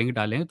 अगर लिंक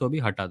डाले हैं तो भी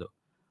हटा दो।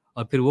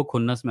 और फिर वो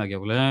खुन्नस में आ गया,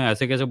 बोले, "हैं,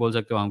 ऐसे कैसे बोल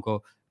सकते हो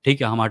हमको?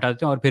 ठीक है, हम हटा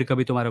देते हैं और फिर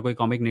कभी तुम्हारा कोई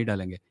कॉमिक नहीं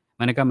डालेंगे।"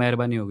 मैंने कहा,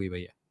 "मेहरबानी हो गई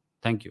भैया।"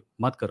 थैंक यू,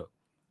 मत करो।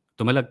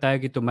 तुम्हें लगता है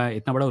कि मैं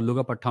इतना बड़ा उल्लू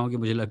का पट्टा हूँ कि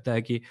मुझे लगता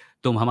है कि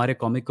तुम हमारे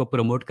कॉमिक को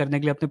प्रमोट करने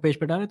के लिए अपने पेज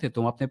पे डाल रहे थे,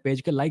 तुम अपने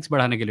पेज के लाइक्स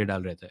बढ़ाने के लिए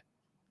डाल रहे थे।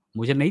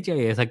 मुझे नहीं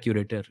चाहिए ऐसा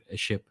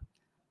क्यूरेटरशिप।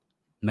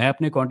 मैं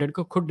अपने कंटेंट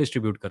को खुद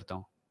डिस्ट्रीब्यूट करता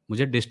हूँ।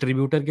 मुझे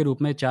डिस्ट्रीब्यूटर के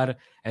रूप में 4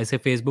 ऐसे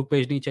फेसबुक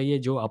पेज नहीं चाहिए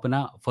जो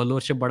अपना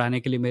फॉलोअरशिप बढ़ाने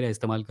के लिए मेरा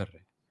इस्तेमाल कर रहे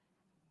हैं।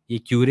 ये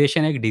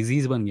क्यूरेशन एक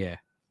डिज़ीज़ बन गया है।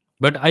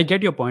 But I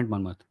get your point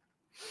Manmath.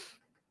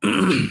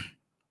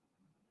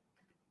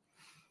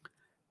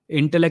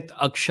 Intellect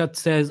Akshat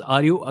says,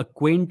 "Are you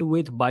acquainted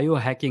with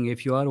biohacking? If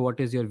you are, what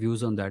is your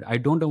views on that?" I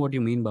don't know what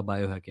you mean by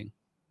biohacking.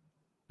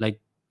 Like,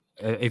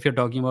 if you're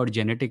talking about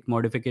genetic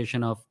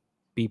modification of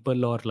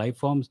people or life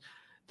forms,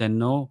 then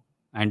no.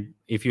 And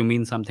if you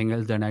mean something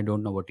else, then I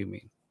don't know what you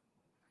mean.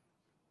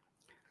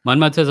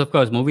 Manmat says, "Of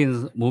course,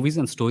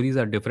 movies and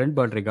stories are different,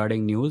 but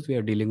regarding news,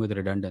 we are dealing with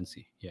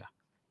redundancy." Yeah.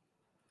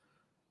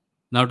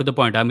 Now to the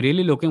point, I'm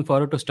really looking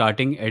forward to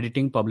starting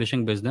editing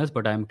publishing business,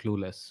 but I'm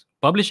clueless.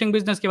 Publishing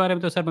business के बारे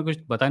में तो sir मैं कुछ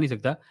बता नहीं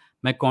सकता।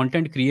 मैं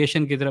कंटेंट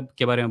क्रिएशन की तरफ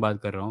के बारे में बात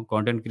कर रहा हूँ।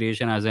 Content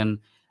creation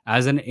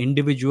as an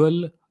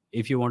individual,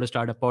 if you want to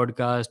start a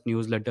podcast,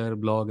 newsletter,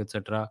 blog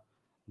etcetera,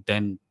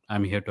 then I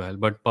am here to help.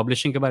 But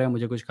publishing के बारे में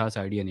मुझे कुछ खास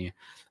आइडिया नहीं है।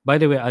 By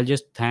the way, I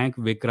just thank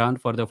Vikrant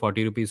for the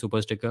 40 rupees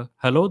super sticker.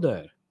 Hello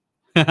there.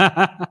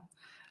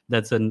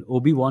 That's an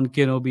Obi-Wan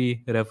Kenobi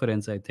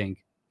reference, I think.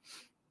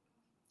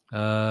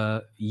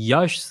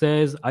 Yash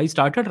says, I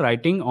started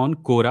writing on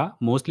Quora,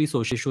 mostly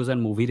social issues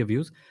and movie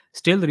reviews.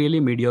 Still really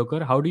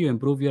mediocre. How do you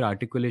improve your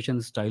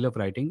articulation style of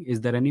writing?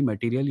 Is there any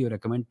material you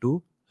recommend to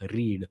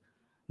read?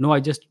 No, I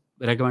just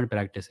recommend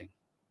practicing.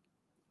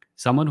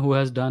 Someone who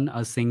has done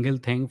a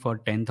single thing for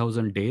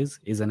 10,000 days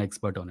is an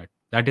expert on it.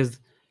 That is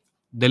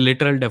the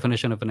literal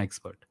definition of an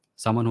expert.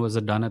 Someone who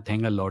has done a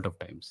thing a lot of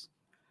times.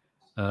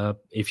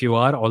 If you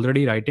are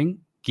already writing,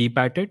 keep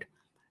at it.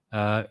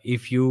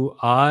 If you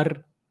are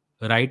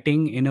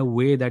writing in a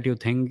way that you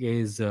think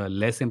is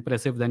less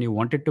impressive than you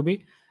want it to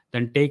be,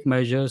 then take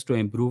measures to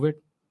improve it.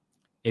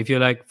 If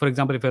you're like, for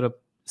example, if you're a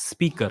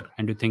speaker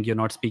and you think you're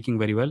not speaking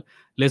very well,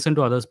 listen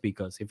to other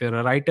speakers. If you're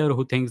a writer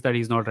who thinks that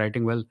he's not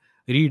writing well,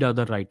 read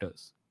other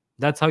writers.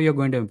 That's how you're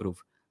going to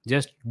improve.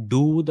 Just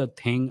do the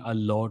thing a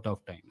lot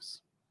of times.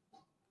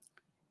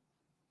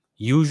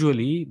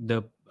 Usually,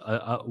 the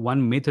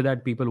one myth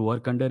that people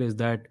work under is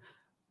that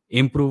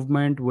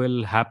improvement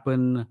will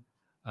happen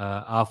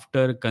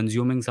after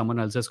consuming someone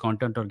else's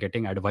content or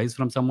getting advice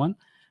from someone.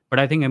 But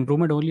I think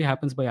improvement only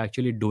happens by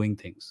actually doing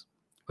things,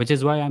 which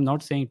is why I'm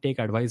not saying take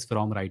advice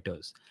from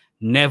writers.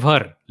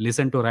 Never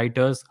listen to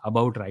writers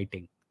about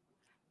writing.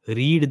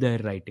 Read their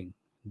writing.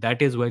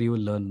 That is where you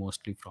will learn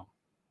mostly from.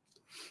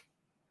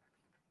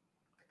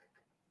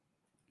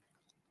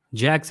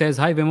 Jack says,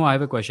 "Hi Vimo, I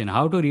have a question.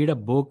 How to read a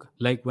book?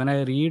 Like when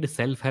I read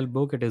self-help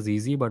book, it is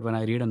easy, but when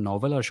I read a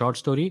novel or short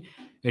story,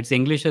 its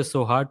English is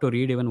so hard to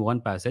read even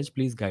one passage.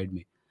 Please guide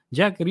me."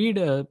 Jack, read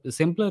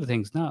simpler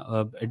things.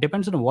 Na? It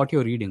depends on what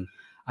you're reading.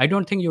 I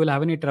don't think you will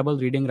have any trouble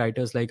reading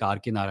writers like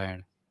R.K.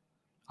 Narayan.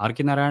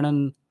 R.K.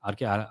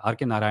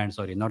 Narayan,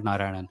 sorry, not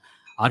Narayanan.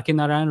 R.K.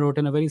 Narayan wrote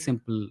in a very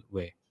simple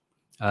way.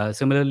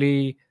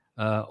 Similarly,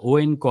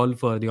 Owen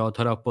Colfer, the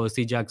author of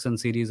Percy Jackson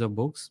series of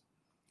books,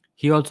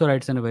 he also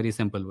writes in a very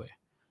simple way.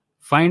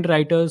 Find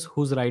writers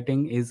whose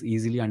writing is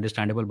easily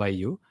understandable by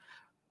you.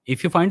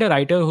 If you find a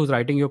writer whose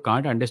writing you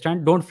can't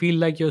understand, don't feel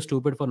like you're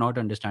stupid for not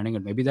understanding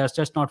it. Maybe that's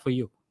just not for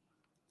you.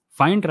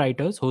 Find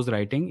writers whose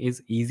writing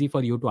is easy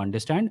for you to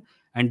understand,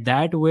 and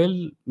that will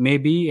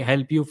maybe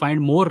help you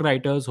find more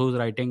writers whose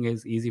writing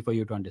is easy for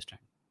you to understand.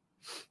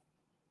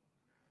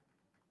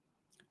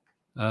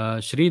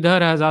 Sridhar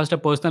has asked a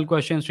personal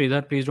question.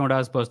 Sridhar, please don't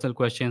ask personal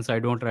questions. I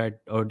don't write,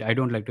 or I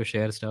don't like to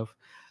share stuff.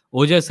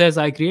 Oja says,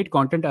 I create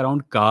content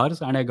around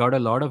cars and I got a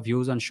lot of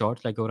views on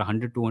shorts, like over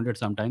 100, 200,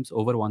 sometimes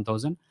over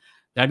 1000.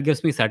 That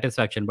gives me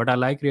satisfaction. But I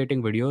like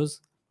creating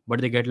videos,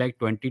 but they get like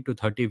 20 to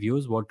 30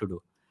 views. What to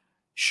do?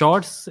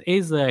 Shorts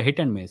is hit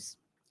and miss.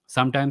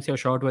 Sometimes your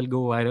short will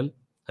go viral,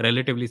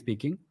 relatively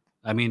speaking.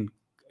 I mean,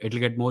 it'll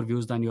get more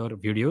views than your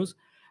videos,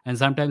 and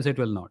sometimes it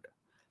will not.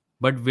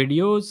 But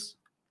videos,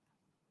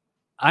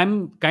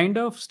 I'm kind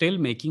of still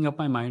making up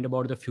my mind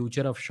about the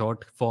future of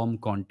short form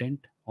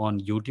content on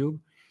YouTube.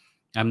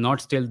 I'm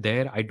not still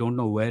there. I don't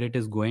know where it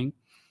is going.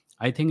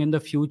 I think in the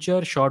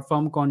future, short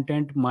form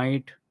content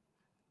might,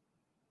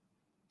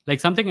 like,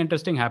 something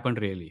interesting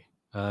happened really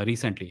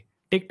recently.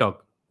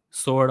 TikTok,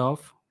 sort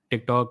of.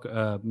 TikTok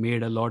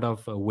made a lot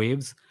of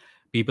waves.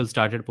 People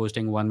started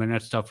posting 1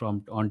 minute stuff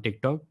from on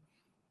TikTok,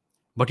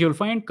 but you'll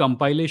find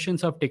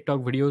compilations of TikTok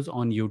videos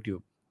on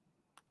YouTube.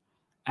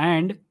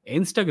 And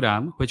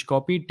Instagram, which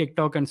copied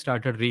TikTok and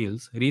started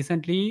Reels,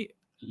 recently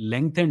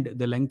lengthened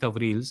the length of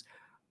Reels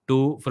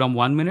to from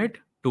 1 minute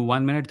to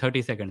 1 minute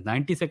 30 seconds.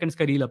 90 seconds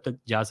का reel अब तक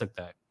जा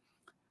सकता है.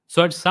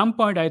 So at some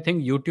point, I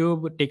think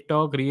YouTube,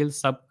 TikTok,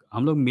 Reels, सब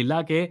हम लोग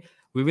मिला के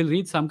we will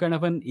reach some kind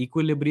of an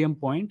equilibrium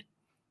point,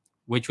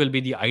 which will be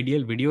the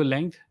ideal video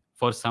length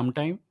for some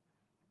time.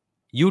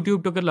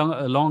 YouTube took a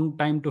long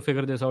time to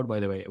figure this out, by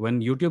the way. When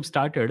YouTube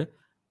started,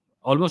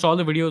 almost all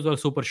the videos were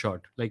super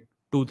short, like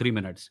 2-3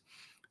 minutes.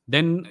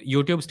 Then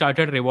YouTube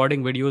started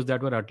rewarding videos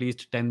that were at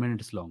least 10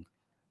 minutes long.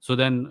 So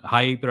then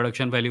high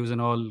production values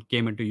and all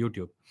came into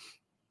YouTube.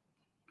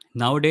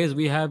 Nowadays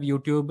we have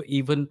YouTube.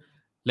 Even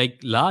like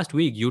last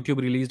week YouTube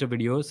released a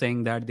video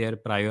saying that they're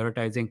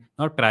prioritizing,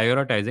 not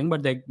prioritizing,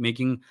 but they're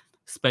making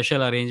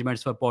special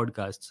arrangements for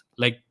podcasts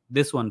like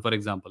this one, for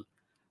example.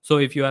 So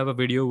if you have a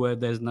video where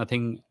there's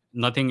nothing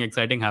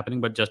exciting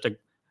happening, but just a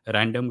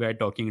random guy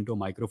talking into a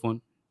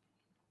microphone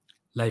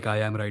like I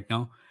am right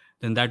now,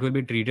 then that will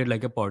be treated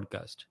like a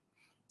podcast.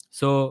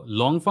 So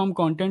long form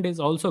content is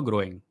also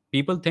growing.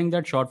 People think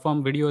that short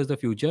form video is the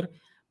future,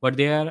 but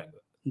they are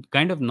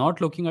kind of not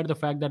looking at the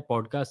fact that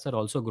podcasts are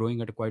also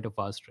growing at quite a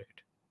fast rate.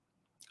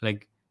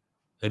 Like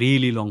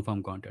really long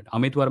form content.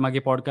 Amit Verma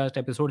के podcast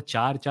episode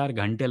 4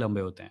 घंटे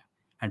लंबे होते हैं,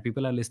 and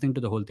people are listening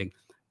to the whole thing.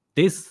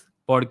 This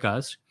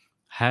podcast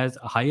has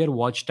a higher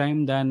watch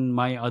time than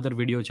my other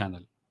video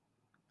channel.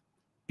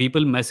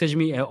 People message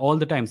me all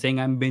the time saying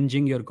I'm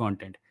binging your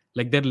content.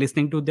 Like they're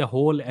listening to the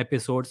whole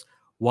episodes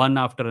one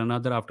after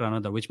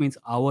another, which means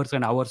hours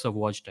and hours of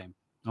watch time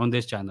on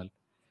this channel.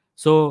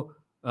 So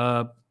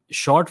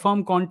short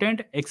form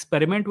content,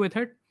 experiment with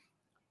it.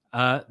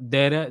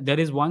 There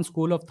is one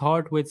school of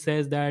thought which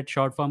says that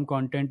short form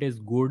content is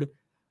good,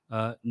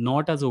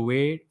 not as a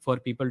way for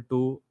people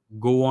to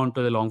go on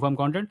to the long form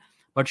content,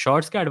 but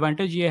shorts का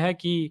advantage ये है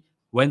कि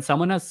when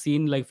someone has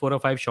seen like 4 or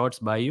 5 shorts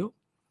by you,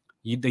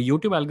 the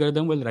YouTube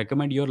algorithm will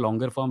recommend your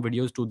longer form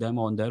videos to them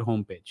on their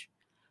homepage.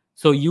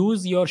 So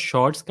use your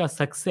shorts ka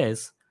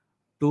success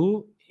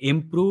to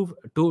improve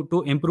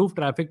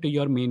traffic to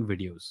your main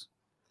videos.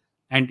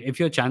 And if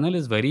your channel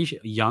is very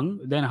young,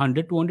 then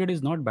 100 200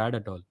 is not bad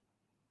at all.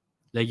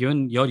 Like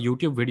even your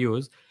YouTube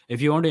videos,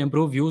 if you want to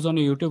improve views on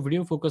your YouTube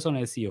video, focus on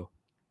SEO.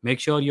 Make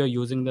sure you're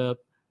using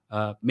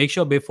make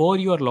sure before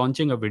you are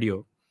launching a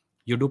video,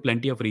 you do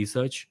plenty of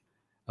research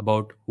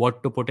about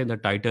what to put in the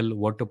title,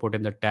 what to put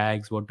in the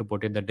tags, what to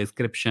put in the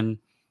description,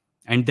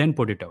 and then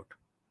put it out.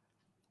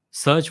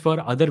 Search for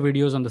other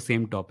videos on the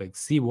same topic.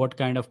 See what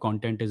kind of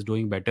content is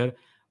doing better.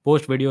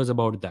 Post videos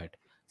about that.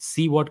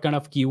 See what kind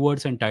of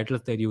keywords and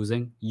titles they're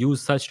using.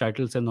 Use such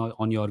titles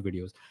on your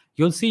videos.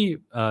 You'll see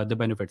the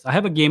benefits. I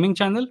have a gaming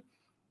channel.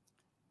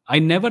 I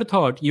never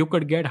thought you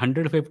could get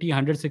 150,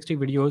 160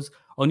 videos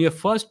on your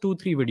first 2,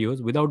 3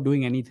 videos without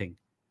doing anything.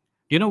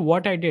 You know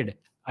what I did?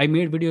 I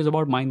made videos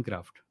about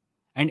Minecraft.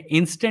 And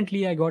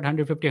instantly I got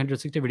 150,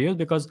 160 videos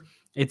because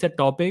it's a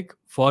topic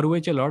for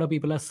which a lot of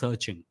people are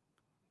searching.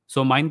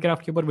 So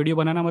Minecraft के ऊपर video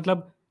बनाना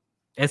मतलब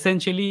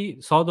essentially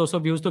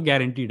 100-200 views तो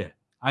guaranteed है,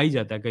 आ ही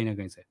जाता है कहीं ना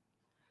कहीं से.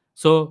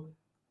 So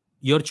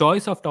your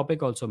choice of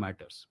topic also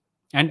matters.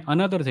 And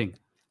another thing,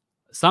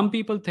 some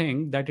people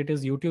think that it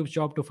is YouTube's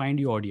job to find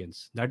you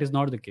audience. That is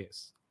not the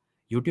case.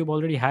 YouTube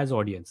already has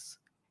audience.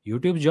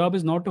 YouTube's job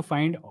is not to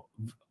find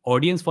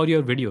audience for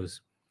your videos.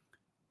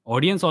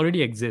 Audience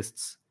already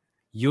exists.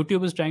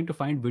 YouTube is trying to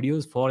find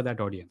videos for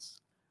that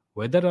audience.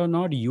 Whether or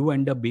not you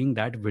end up being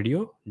that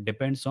video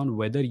depends on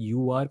whether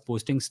you are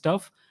posting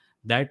stuff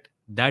that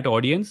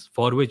audience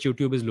for which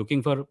YouTube is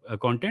looking for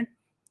content,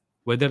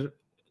 whether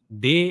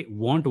they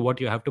want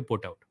what you have to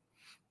put out.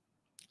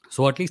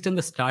 So at least in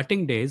the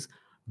starting days,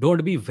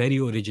 don't be very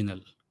original.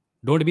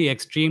 Don't be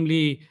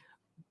extremely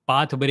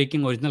path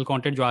breaking original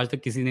content जो आज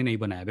तक किसी ने नहीं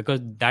बनाया,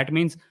 because that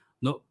means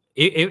no,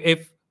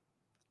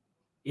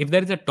 if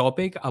there is a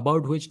topic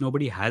about which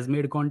nobody has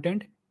made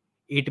content,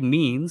 it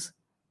means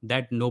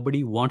that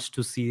nobody wants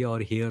to see or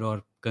hear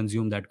or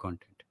consume that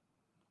content.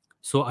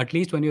 So at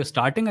least when you're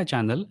starting a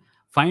channel,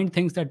 find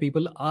things that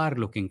people are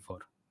looking for.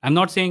 I'm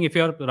not saying if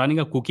you're running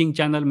a cooking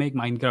channel, make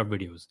Minecraft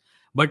videos,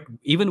 but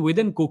even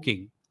within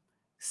cooking,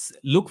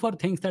 look for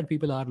things that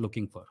people are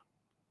looking for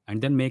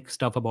and then make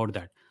stuff about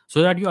that,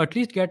 so that you at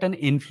least get an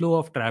inflow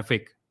of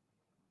traffic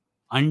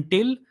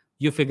until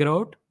you figure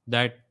out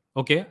that,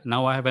 okay,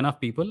 now I have enough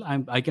people,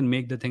 I can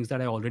make the things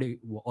that I already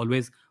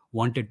always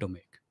wanted to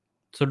make.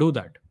 So do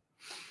that.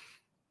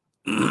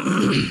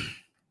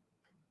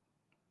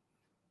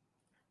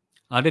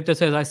 Aditya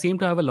says, I seem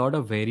to have a lot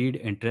of varied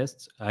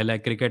interests. I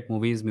like cricket,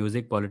 movies,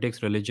 music,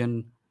 politics,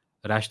 religion,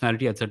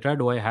 rationality, etc.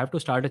 Do I have to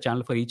start a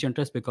channel for each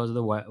interest because of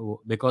the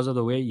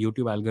way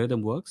YouTube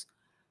algorithm works?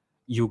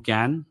 You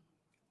can,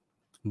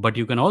 but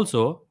you can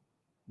also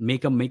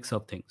make a mix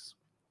of things.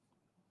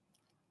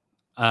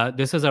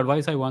 This is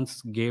advice I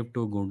once gave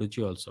to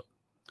Gunduchi also.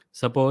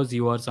 Suppose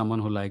you are someone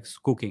who likes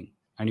cooking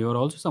and you are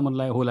also someone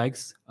who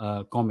likes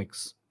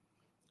comics.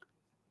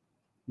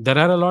 There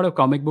are a lot of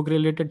comic book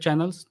related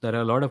channels. There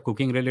are a lot of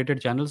cooking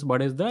related channels.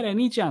 But is there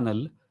any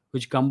channel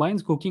which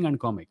combines cooking and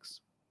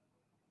comics?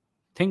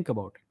 Think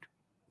about it.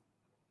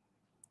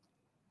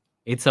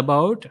 It's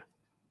about,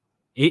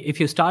 if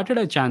you started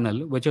a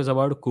channel which is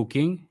about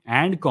cooking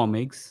and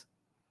comics,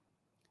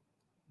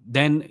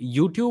 then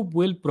YouTube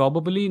will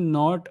probably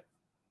not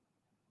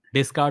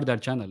discard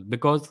that channel,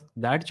 because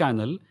that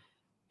channel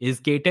is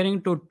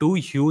catering to 2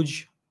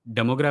 huge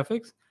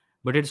demographics,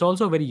 but it's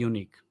also very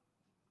unique.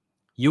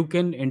 You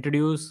can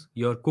introduce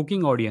your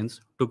cooking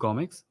audience to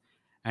comics,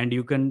 and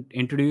you can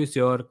introduce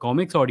your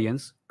comics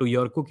audience to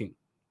your cooking.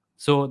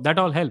 So that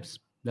all helps.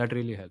 That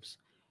really helps.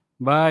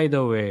 By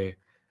the way,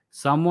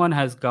 someone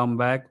has come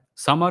back.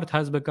 Samarth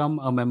has become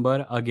a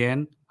member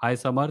again. Hi,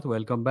 Samarth.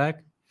 Welcome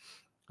back.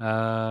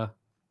 Uh,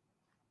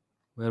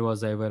 where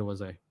was I? Where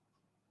was I?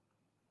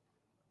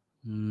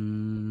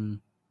 Hmm.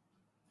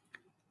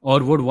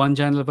 Or would one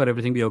channel for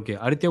everything be okay?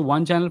 Aditya,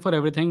 one channel for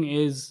everything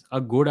is a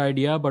good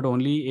idea, but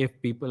only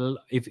if people,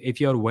 if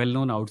you're well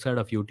known outside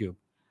of YouTube.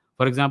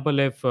 For example,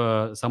 if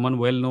someone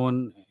well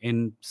known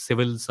in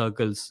civil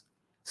circles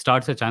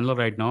starts a channel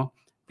right now,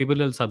 people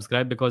will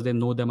subscribe because they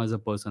know them as a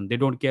person. They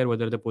don't care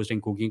whether they're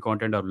posting cooking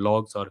content or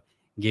vlogs or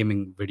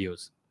gaming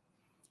videos.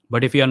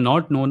 But if you are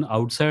not known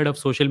outside of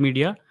social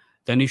media,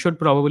 then you should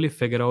probably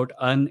figure out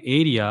an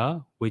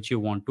area which you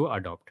want to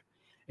adopt.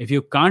 If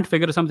you can't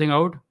figure something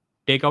out,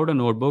 take out a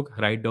notebook,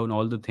 write down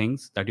all the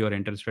things that you are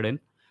interested in,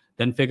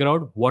 then figure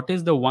out what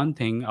is the one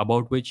thing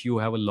about which you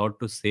have a lot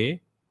to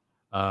say,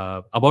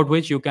 about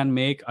which you can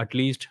make at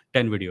least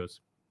 10 videos,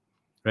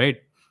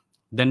 right?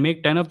 Then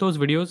make 10 of those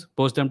videos,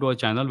 post them to a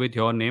channel with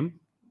your name,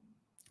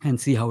 and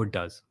see how it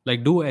does.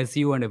 Like do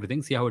SEO and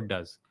everything, see how it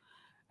does.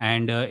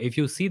 And if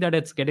you see that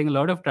it's getting a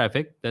lot of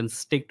traffic, then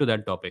stick to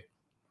that topic.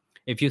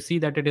 If you see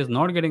that it is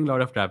not getting a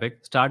lot of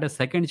traffic, start a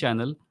second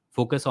channel,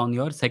 focus on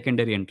your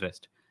secondary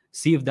interest.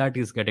 See if that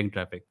is getting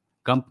traffic.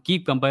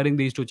 Keep comparing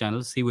these two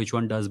channels, see which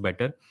one does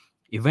better.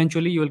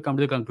 Eventually, you will come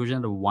to the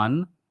conclusion that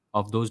one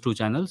of those two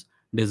channels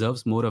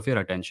deserves more of your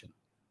attention.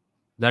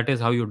 That is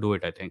how you do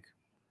it, I think.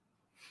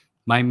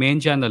 My main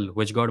channel,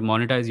 which got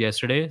monetized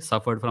yesterday,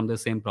 suffered from the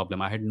same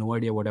problem. I had no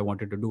idea what I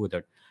wanted to do with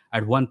it.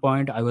 At one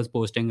point, I was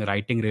posting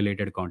writing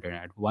related content.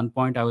 At one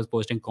point, I was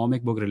posting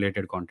comic book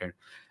related content.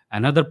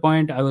 Another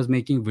point, I was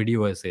making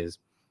video essays.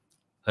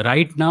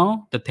 Right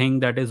now, the thing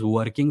that is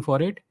working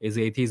for it is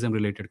atheism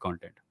related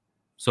content.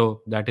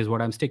 So that is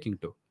what I'm sticking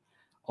to.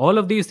 All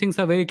of these things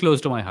are very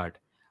close to my heart,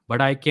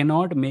 but I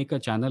cannot make a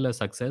channel a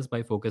success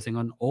by focusing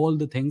on all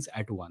the things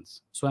at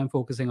once. So I'm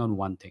focusing on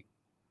one thing.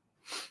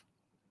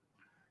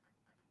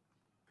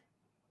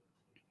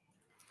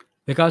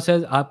 विकास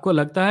है, आपको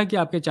लगता है कि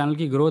आपके channel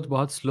की growth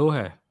बहुत slow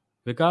है?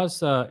 विकास,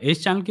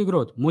 इस चैनल की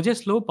ग्रोथ मुझे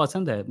स्लो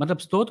पसंद है, मतलब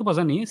स्लो तो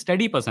पसंद नहीं,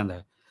 स्टेडी पसंद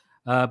है।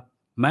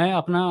 मैं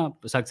अपना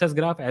सक्सेस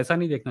ग्राफ ऐसा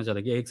नहीं देखना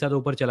चाहता कि एक साथ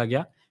ऊपर चला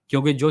गया,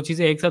 क्योंकि जो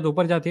चीज़ें एक साथ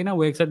ऊपर जाती है ना,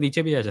 वो एक साथ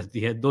नीचे भी आ जाती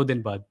है 2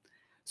 दिन बाद।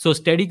 सो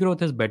steady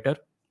growth is better.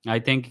 I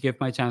think if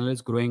my channel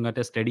is growing at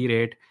a steady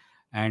rate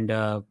and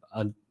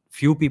a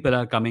few people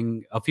are coming,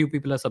 a few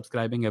people are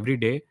subscribing every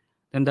day,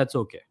 then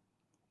that's okay.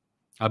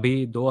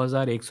 अभी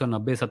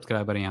 2190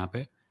 subscriber हैं यहाँ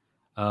पे।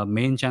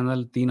 Main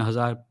channel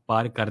 3000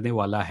 पार करने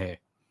वाला है,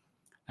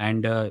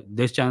 and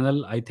this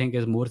channel I think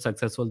is more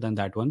successful then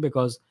that one,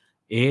 because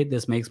A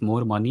this makes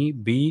more money,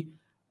 B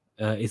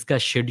इसका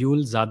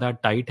schedule ज़्यादा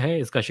tight है,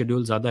 इसका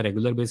शेड्यूल ज़्यादा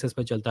रेगुलर बेसिस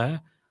पे चलता है।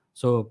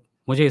 सो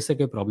मुझे इससे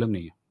कोई प्रॉब्लम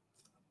नहीं है।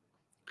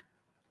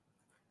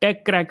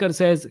 Tech Cracker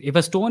says, if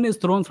a stone is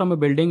thrown from a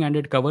building and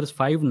it covers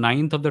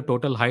 5/9 of the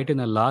total height in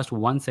the last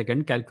 1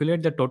 second,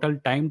 calculate the total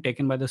time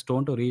taken by the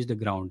stone to reach the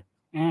ground.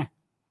 Eh.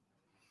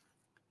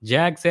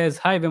 Jack says,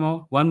 hi Vimo,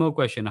 one more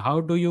question. How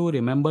do you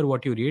remember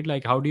what you read?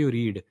 Like, how do you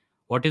read?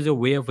 What is your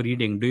way of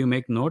reading? Do you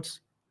make notes?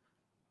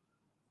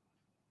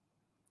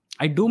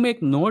 I do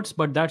make notes,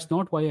 but that's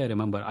not why I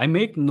remember. I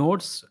make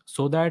notes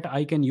so that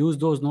I can use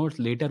those notes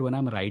later when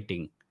I'm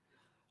writing.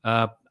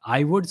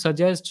 I would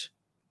suggest,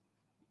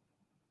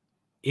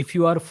 if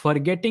you are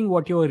forgetting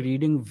what you are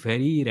reading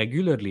very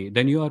regularly,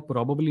 then you are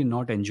probably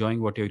not enjoying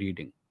what you're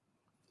reading.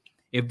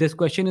 If this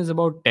question is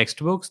about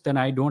textbooks, then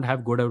I don't have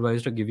good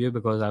advice to give you,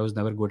 because I was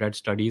never good at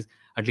studies,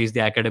 at least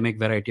the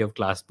academic variety of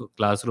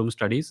classroom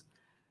studies.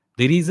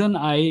 The reason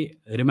I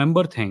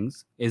remember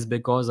things is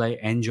because I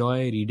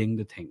enjoy reading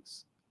the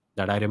things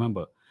that I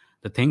remember.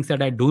 The things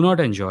that I do not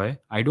enjoy,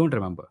 I don't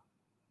remember.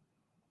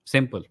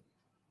 Simple.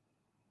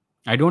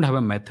 I don't have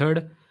a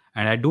method,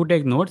 and I do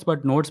take notes,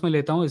 but notes में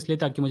लेता हूँ इसलिए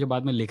ताकि मुझे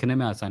बाद में लिखने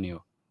में आसानी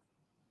हो.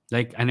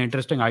 Like an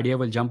interesting idea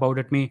will jump out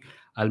at me,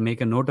 I'll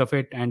make a note of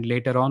it, and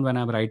later on when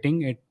I'm writing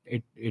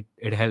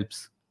it helps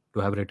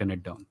to have written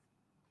it down.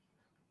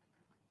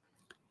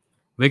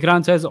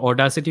 Vikrant says,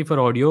 Audacity for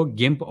audio,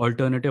 GIMP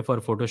alternative for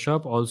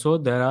Photoshop. Also,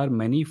 there are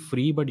many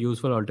free but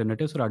useful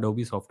alternatives for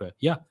Adobe software.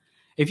 Yeah.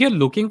 If you're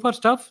looking for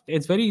stuff,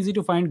 it's very easy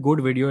to find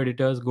good video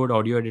editors, good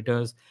audio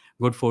editors,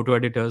 good photo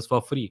editors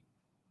for free.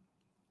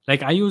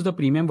 Like, I use the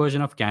premium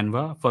version of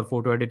Canva for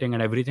photo editing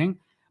and everything,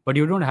 but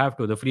you don't have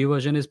to. The free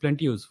version is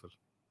plenty useful.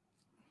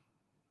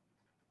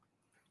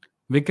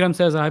 Vikram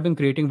says, I have been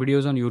creating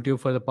videos on YouTube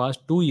for the past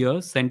 2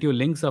 years. Sent you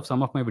links of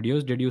some of my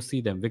videos. Did you see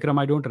them? Vikram,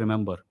 I don't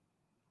remember.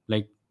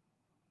 Like,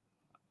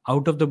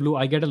 out of the blue,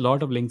 I get a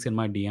lot of links in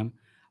my DM.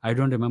 I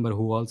don't remember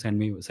who all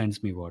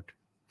sends me what.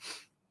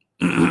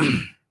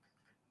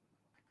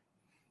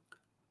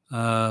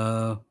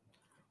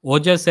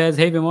 Oja says,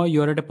 hey Vimo,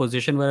 you're at a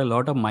position where a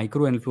lot of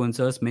micro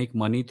influencers make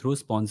money through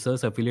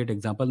sponsors, affiliate,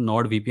 example,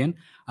 NordVPN.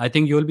 I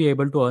think you'll be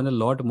able to earn a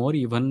lot more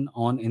even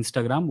on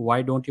Instagram.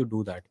 Why don't you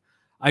do that?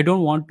 I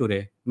don't want to,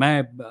 Ray.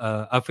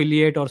 मैं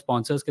affiliate or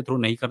sponsors के through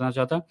नहीं करना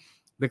चाहता,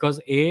 because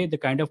A, the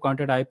kind of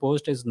content I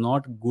post is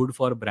not good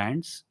for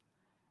brands,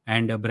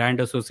 and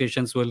brand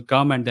associations will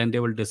come and then they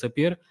will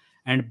disappear.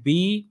 And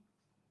B,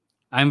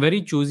 I'm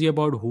very choosy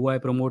about who I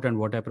promote and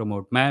what I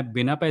promote. मैं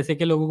बिना पैसे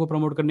के लोगों को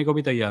promote करने को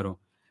भी तैयार हूँ.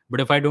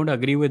 But if I don't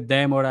agree with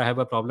them or I have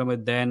a problem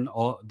with them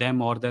or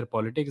their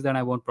politics, then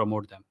I won't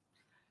promote them.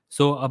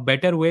 So a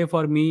better way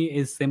for me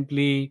is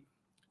simply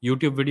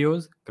YouTube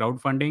videos,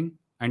 crowdfunding,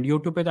 and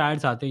YouTube पे तो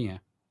ads आते ही हैं.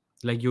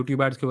 Like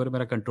YouTube ads के ऊपर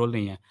मेरा control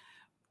नहीं है.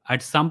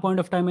 At some point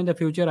of time in the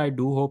future, I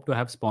do hope to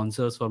have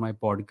sponsors for my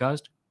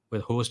podcast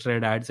with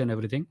host-read ads and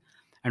everything.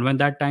 And when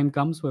that time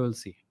comes, we will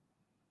see.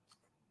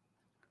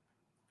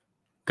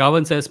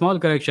 Kavan says, small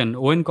correction.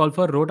 Owen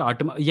Colfer wrote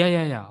Artemis.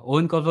 Yeah.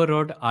 Owen Colfer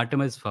wrote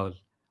Artemis Fowl.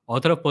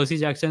 Author of Percy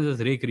Jackson is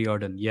Rick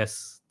Riordan.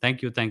 Yes.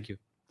 Thank you. Thank you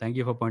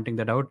for pointing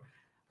that out.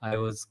 I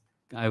was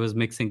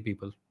mixing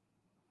people.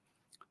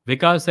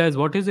 Vikas says,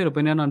 what is your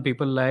opinion on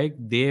people like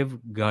Dev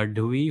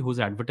Gadhvi, whose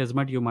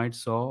advertisement you might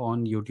saw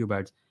on YouTube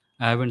ads?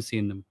 I haven't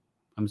seen them.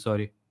 I'm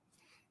sorry.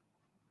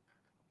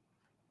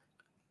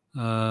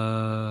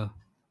 Samad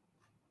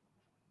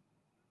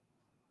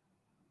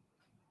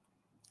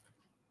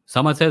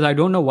says, I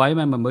don't know why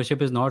my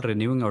membership is not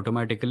renewing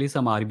automatically.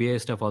 Some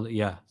RBI stuff all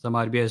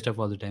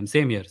the time.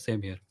 Same here.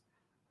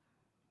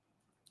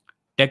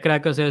 Tech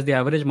Cracker says the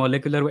average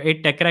molecular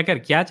weight. Tech Cracker,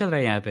 क्या चल रहा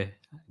है यहाँ पे?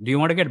 Do you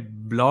want to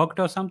get blocked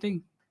or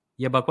something?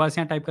 ये बकवास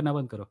यहाँ type करना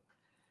बंद करो.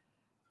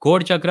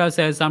 Code Chakra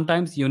says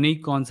sometimes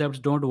unique concepts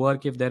don't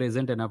work if there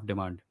isn't enough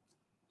demand.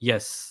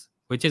 Yes,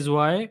 which is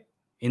why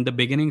in the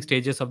beginning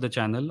stages of the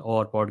channel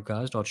or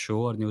podcast or show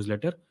or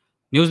newsletter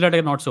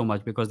not so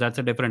much, because that's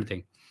a different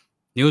thing.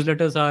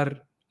 Newsletters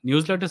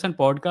and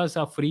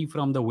podcasts are free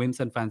from the whims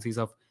and fancies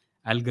of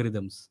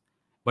algorithms.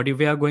 But if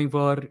we are going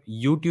for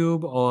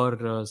YouTube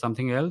or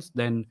something else,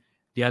 then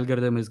the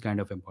algorithm is kind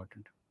of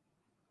important.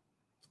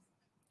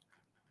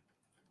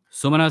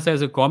 Sumana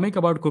says a comic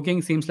about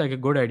cooking seems like a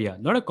good idea.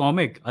 Not a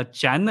comic, a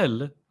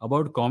channel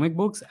about comic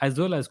books as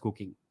well as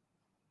cooking.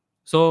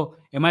 So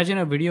imagine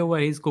a video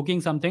where he's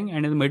cooking something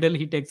and in the middle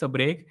he takes a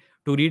break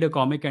to read a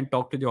comic and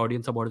talk to the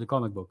audience about the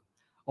comic book.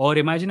 Or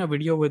imagine a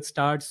video which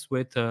starts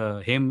with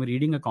him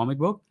reading a comic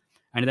book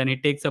and then he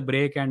takes a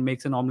break and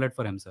makes an omelette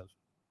for himself.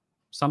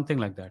 Something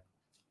like that.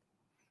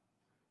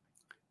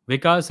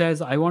 Vikas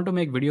says, I want to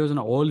make videos on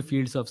all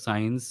fields of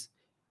science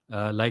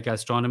like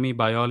astronomy,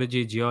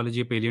 biology,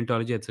 geology,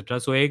 paleontology, etc.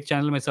 So एक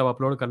channel में सब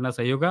upload करना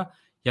सही होगा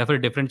या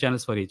फिर different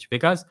channels for each?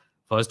 Because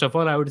first of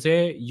all, I would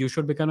say you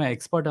should become an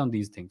expert on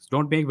these things.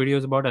 Don't make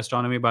videos about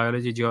astronomy,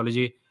 biology,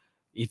 geology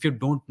if you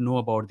don't know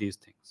about these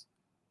things.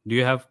 Do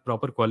you have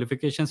proper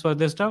qualifications for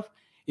this stuff?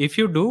 If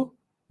you do,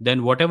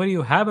 then whatever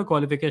you have a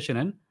qualification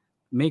in,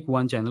 make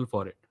one channel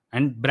for it.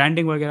 And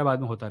branding वगैरह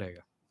बाद में होता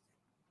रहेगा.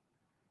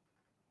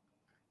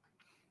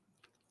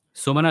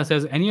 Sumana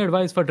says, any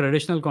advice for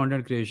traditional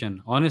content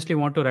creation? Honestly,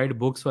 want to write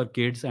books for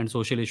kids and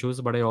social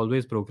issues, but I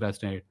always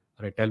procrastinate.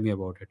 All right, tell me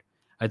about it.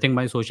 I think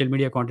my social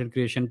media content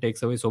creation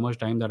takes away so much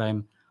time that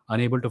I'm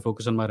unable to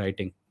focus on my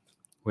writing.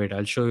 Wait,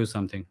 I'll show you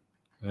something.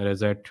 Where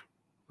is it?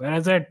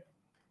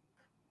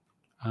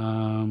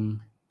 On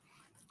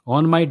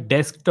my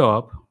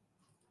desktop,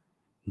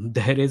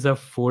 there is a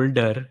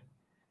folder.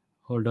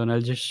 Hold on,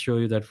 I'll just show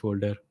you that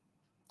folder.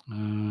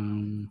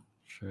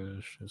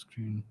 Share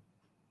screen.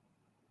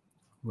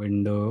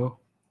 Window.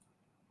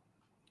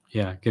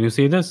 Yeah, can you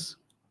see this?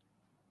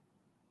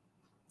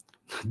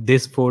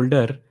 This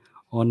folder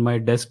on my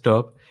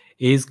desktop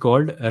is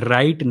called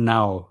Right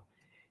Now.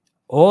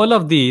 All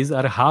of these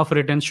are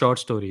half-written short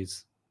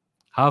stories.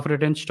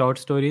 Half-written short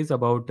stories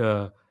about,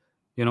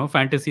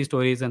 fantasy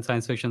stories and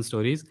science fiction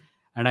stories.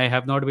 And I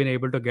have not been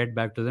able to get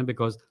back to them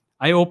because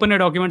I open a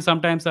document.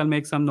 Sometimes I'll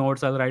make some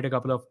notes. I'll write a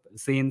couple of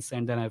scenes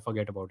and then I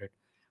forget about it.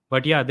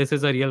 But yeah, this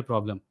is a real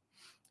problem.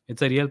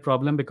 It's a real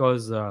problem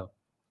because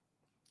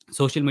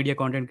social media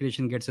content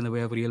creation gets in the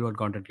way of real world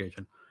content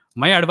creation.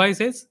 My advice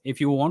is, if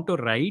you want to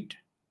write,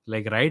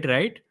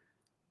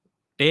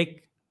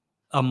 take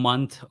a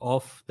month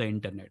off the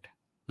internet.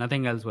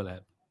 Nothing else will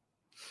help.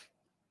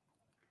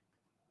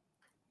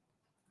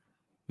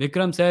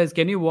 Vikram says,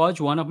 can you watch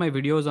one of my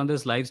videos on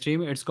this live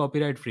stream? It's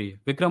copyright free.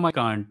 Vikram, I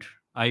can't.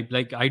 I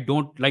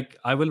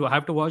will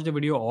have to watch the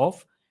video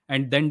off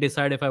and then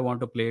decide if I want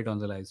to play it on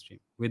the live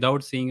stream.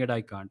 Without seeing it, I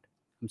can't.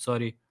 I'm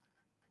sorry.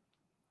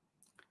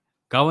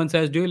 Kavan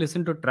says, do you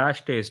listen to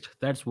Trash Taste?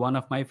 That's one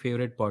of my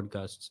favorite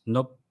podcasts.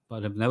 Nope,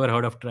 but I've never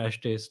heard of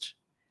Trash Taste.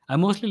 I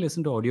mostly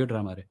listen to audio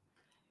drama.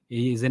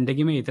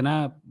 जिंदगी में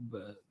इतना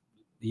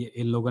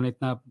इन लोगों ने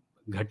इतना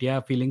घटिया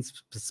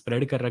feelings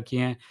spread कर रखी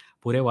हैं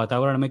पूरे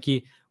वातावरण में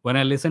कि when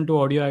I listen to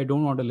audio, I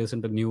don't want to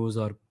listen to news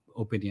or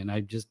opinion.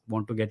 I just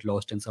want to get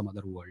lost in some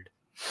other world.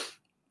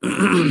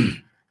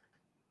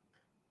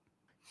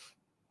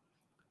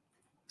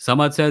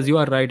 Samad says, you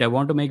are right. I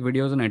want to make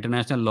videos on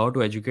international law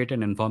to educate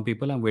and inform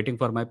people. I'm waiting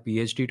for my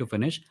PhD to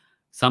finish.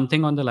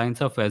 Something on the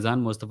lines of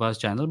Faizan Mustafa's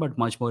channel, but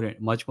much more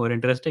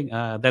interesting.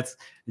 That's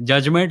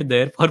judgment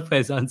there for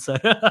Faizan sir.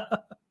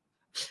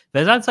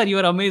 Faizan sir, you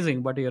are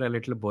amazing, but you're a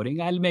little boring.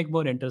 I'll make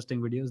more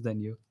interesting videos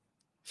than you.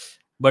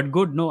 But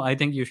good. No, I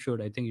think you should.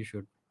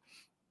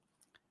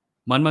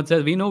 Manmat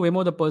says, we know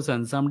Wemo the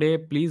person. Someday,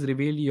 please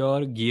reveal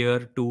your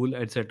gear, tool,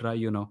 etc.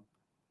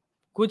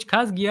 कुछ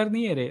खास gear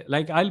नहीं है रे.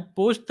 Like I'll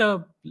post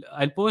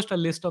a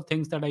list of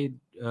things that I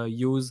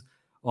use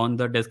on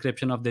the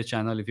description of this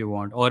channel if you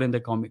want, or in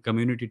the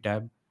community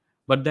tab.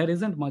 But there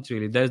isn't much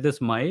really. There's this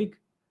mic.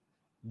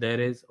 There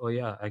is, oh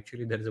yeah,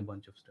 actually there is a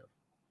bunch of stuff.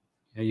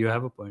 Yeah, you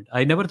have a point.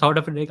 I never thought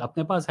of it. Like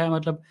अपने पास है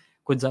मतलब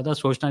कुछ ज़्यादा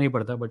सोचना नहीं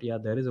पड़ता. But yeah,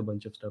 there is a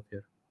bunch of stuff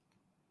here.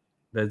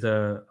 There's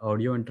a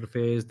audio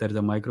interface. There's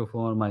a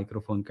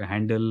microphone का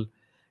handle,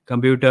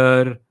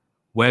 computer,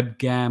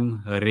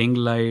 webcam, a ring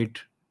light,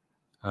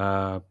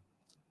 uh,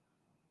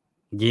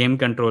 game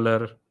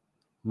controller,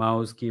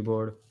 mouse,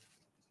 keyboard.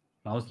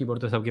 Mouse keyboard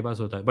तो सबके पास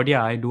होता है. But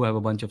yeah, I do have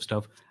a bunch of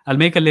stuff. I'll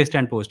make a list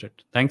and post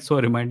it. Thanks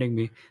for reminding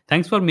me.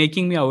 Thanks for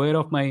making me aware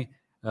of my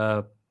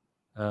uh,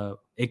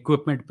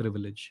 equipment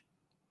privilege.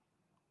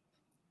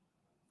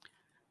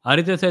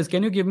 Aditya says,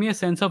 can you give me a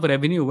sense of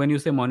revenue when you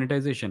say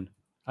monetization?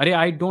 Arey,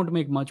 I don't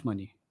make much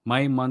money.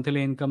 My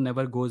monthly income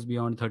never goes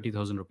beyond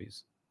 30,000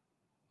 rupees.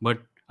 But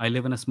I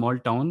live in a small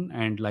town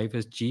and life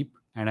is cheap,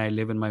 and I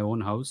live in my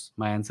own house,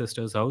 my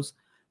ancestors' house,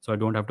 so I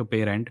don't have to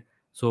pay rent.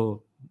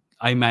 So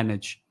I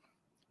manage.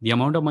 The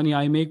amount of money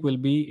I make will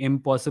be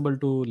impossible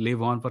to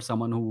live on for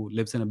someone who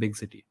lives in a big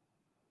city.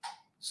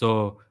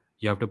 So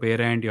you have to pay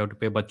rent, you have to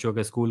pay बच्चों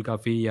के school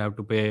का fee, you have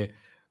to pay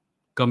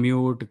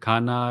commute,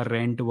 खाना,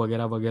 rent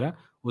वगैरह वगैरह.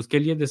 उसके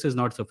लिए this is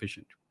not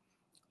sufficient.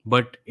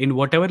 But in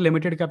whatever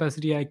limited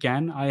capacity I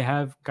can, I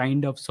have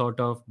kind of sort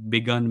of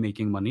begun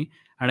making money,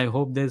 and I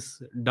hope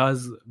this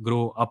does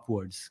grow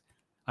upwards.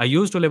 I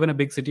used to live in a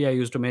big city. I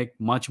used to make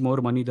much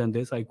more money than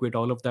this. I quit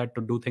all of that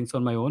to do things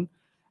on my own,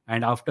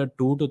 and after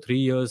 2 to 3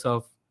 years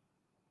of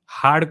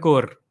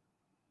hardcore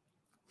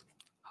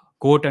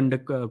quote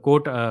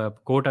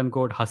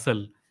unquote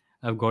hustle,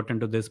 I've gotten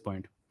to this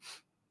point.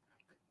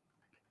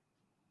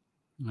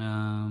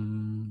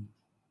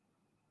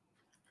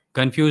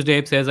 Confused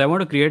Ape says, I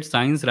want to create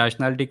science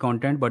rationality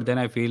content, but then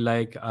I feel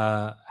like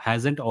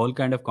hasn't all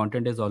kind of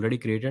content is already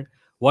created?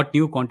 What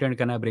new content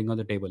can I bring on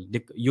the table?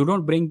 You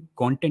don't bring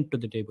content to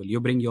the table. You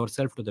bring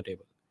yourself to the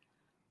table.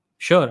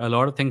 Sure, a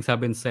lot of things have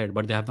been said,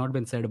 but they have not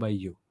been said by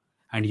you.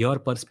 And your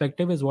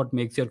perspective is what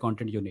makes your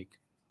content unique.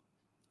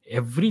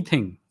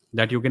 Everything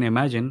that you can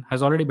imagine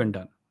has already been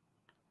done.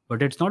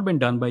 But it's not been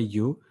done by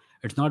you.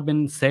 It's not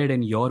been said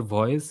in your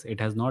voice. It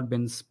has not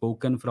been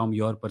spoken from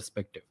your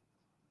perspective.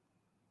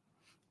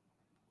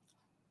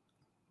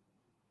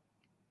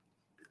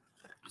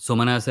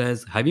 Somana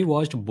says, have you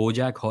watched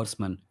BoJack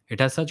Horseman?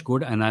 It has such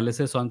good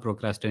analysis on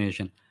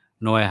procrastination.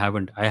 No, I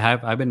haven't.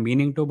 I've been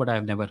meaning to, but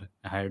I've never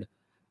had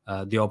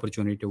the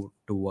opportunity to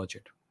watch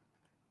it.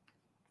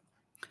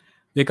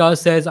 Vikas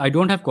says, I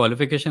don't have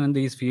qualification in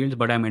these fields,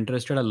 but I'm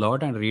interested a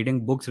lot and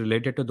reading books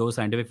related to those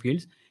scientific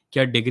fields.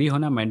 क्या degree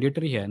होना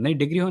mandatory है? नहीं,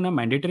 degree होना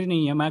mandatory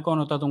नहीं है. मैं कौन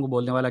होता तुमको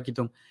बोलने वाला कि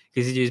तुम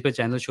किसी चीज़ पे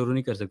चैनल शुरू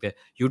नहीं कर सकते?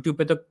 यूट्यूब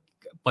पे तो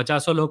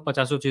 50 लोग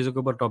 50 चीज़ों के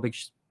ऊपर टॉपिक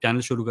चैनल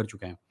शुरू कर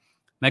चुके हैं.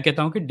 मैं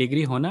कहता हूँ कि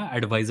डिग्री होना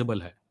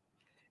एडवाइजेबल है,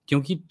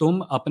 क्योंकि तुम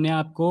अपने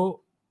आप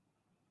को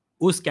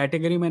उस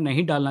कैटेगरी में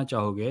नहीं डालना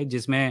चाहोगे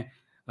जिसमें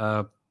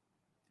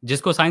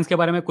जिसको साइंस के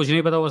बारे में कुछ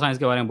नहीं पता वो साइंस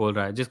के बारे में बोल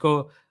रहा है,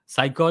 जिसको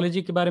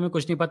साइकोलॉजी के बारे में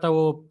कुछ नहीं पता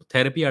वो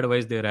थेरेपी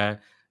एडवाइस दे रहा है,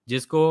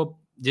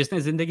 जिसने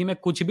ज़िंदगी में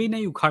कुछ भी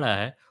नहीं उखाड़ा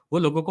है वो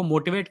लोगों को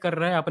मोटिवेट कर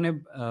रहा है अपने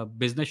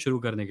बिजनेस शुरू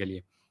करने के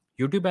लिए.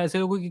 यूट्यूब ऐसे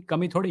लोगों की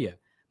कमी थोड़ी है.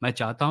 मैं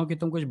चाहता हूँ कि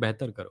तुम कुछ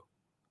बेहतर करो.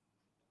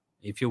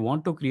 If you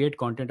want to create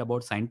content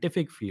about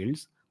scientific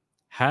fields,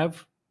 have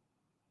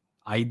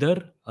either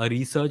a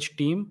research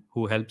team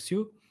who helps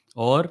you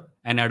or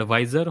an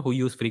advisor who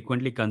you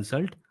frequently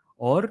consult,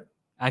 or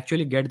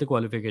actually get the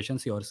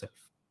qualifications yourself.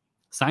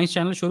 Science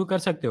channel शुरू कर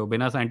सकते हो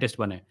बिना scientist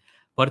बने,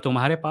 पर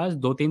तुम्हारे पास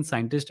 2-3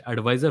 scientist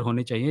adviser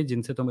होने चाहिए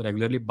जिनसे तुम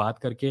रेगुलरली बात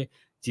करके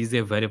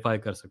चीज़ें वेरीफाई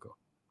कर सको.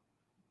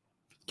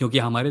 क्योंकि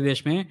हमारे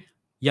देश में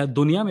या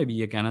दुनिया में भी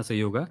ये कहना सही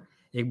होगा,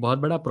 एक बहुत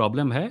बड़ा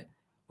प्रॉब्लम है,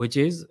 which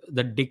is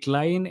the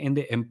decline in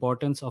the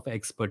importance of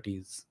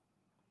expertise.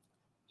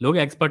 लोग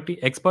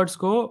एक्सपर्ट्स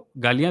को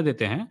गालियां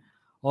देते हैं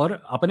और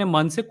अपने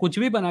मन से कुछ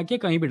भी बना के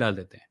कहीं भी डाल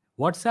देते हैं.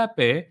 व्हाट्सएप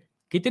पे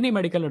कितनी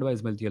मेडिकल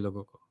एडवाइस मिलती है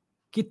लोगों को,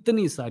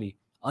 कितनी सारी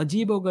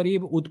अजीब और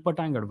गरीब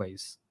उतपटांग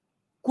एडवाइस.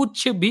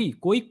 कुछ भी,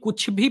 कोई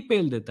कुछ भी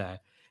पेल देता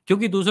है,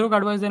 क्योंकि दूसरों को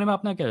एडवाइस देने में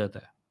अपना क्या जाता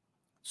है.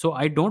 सो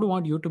I don't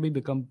want you to be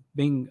become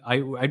being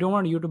I don't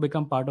want you to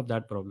become part of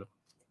that problem.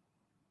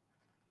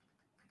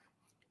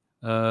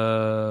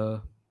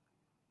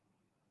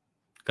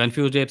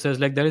 Confused Ape says,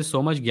 like, there is so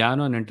much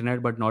gyan on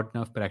internet, but not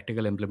enough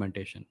practical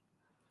implementation.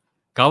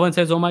 Kavan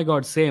says, oh my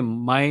God, same.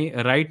 My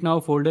right now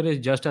folder is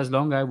just as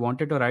long. I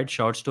wanted to write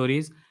short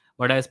stories,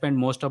 but I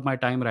spend most of my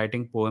time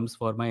writing poems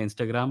for my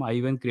Instagram. I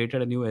even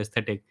created a new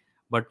aesthetic,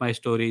 but my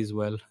story is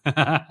well.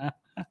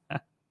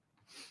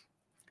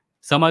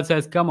 Samad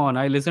says, come on,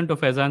 I listen to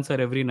Faizan sir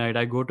every night.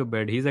 I go to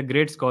bed. He's a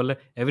great scholar.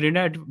 Every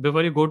night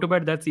before you go to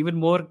bed, that's even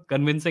more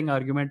convincing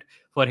argument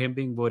for him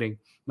being boring.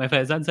 मैं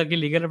Faizan sir की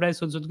legal advice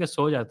सुन के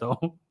सो जाता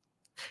हूँ.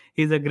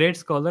 He's a great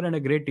scholar and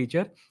a great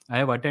teacher. I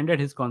have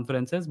attended his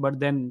conferences, but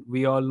then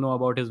we all know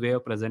about his way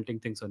of presenting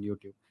things on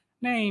YouTube.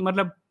 नहीं,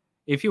 मतलब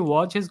If you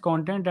watch his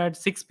content at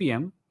 6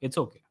 p.m., it's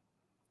okay.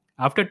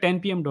 After 10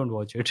 p.m., don't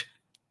watch it.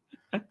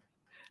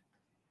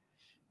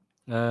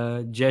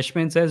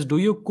 Jashmin says, "Do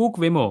you cook,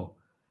 Vimo?"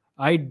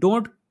 I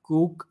don't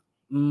cook.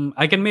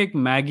 I can make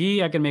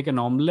Maggie. I can make an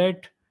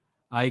omelette.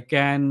 I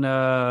can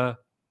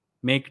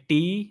make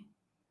tea.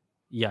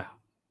 Yeah,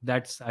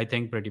 that's I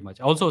think pretty much.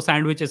 Also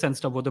sandwiches and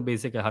stuff. वो तो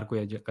basic है, हर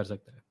कोई कर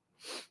सकता है.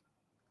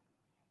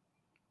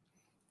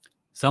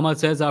 Samal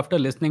says, after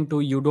listening to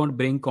you don't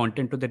bring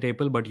content to the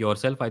table but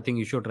yourself, I think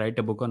you should write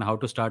a book on how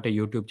to start a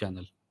YouTube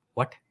channel.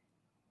 What?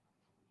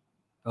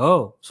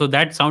 Oh, so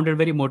that sounded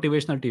very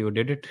motivational to you,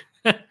 did it?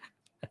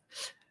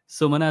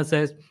 Sumana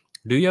says,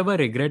 do you ever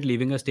regret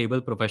leaving a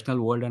stable professional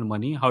world and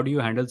money? How do you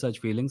handle such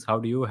feelings? How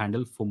do you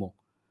handle FOMO?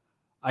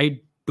 I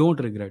don't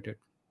regret it.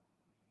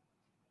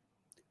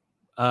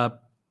 Uh,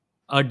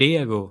 a day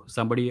ago,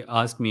 somebody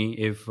asked me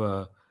if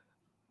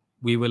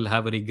we will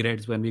have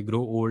regrets when we grow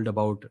old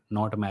about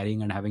not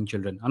marrying and having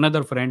children.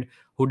 Another friend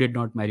who did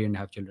not marry and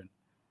have children.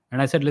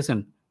 And I said,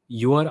 listen,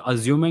 you are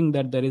assuming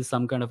that there is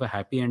some kind of a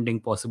happy ending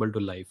possible to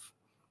life.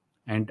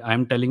 And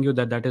I'm telling you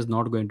that that is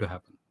not going to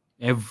happen.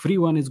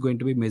 Everyone is going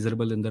to be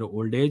miserable in their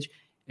old age.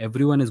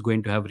 Everyone is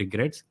going to have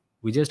regrets.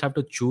 We just have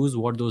to choose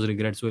what those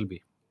regrets will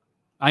be.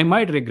 I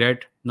might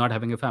regret not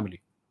having a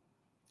family,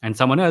 and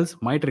someone else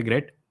might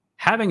regret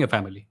having a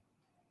family.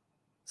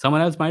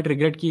 Someone else might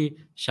regret कि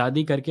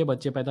शादी करके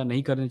बच्चे पैदा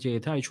नहीं करने चाहिए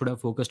था. I should have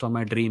focused on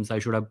my dreams. I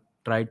should have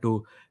tried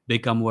to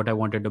become what I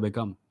wanted to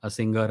become. A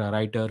singer, a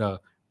writer, a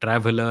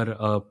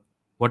traveler,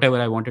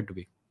 whatever I wanted to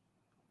be.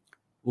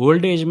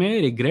 Old age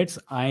में regrets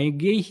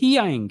आएंगे ही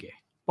आएंगे,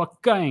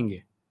 पक्का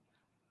आएंगे.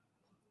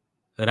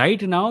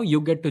 Right now,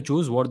 you get to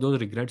choose what those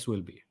regrets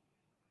will be.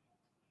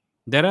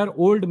 There are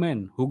old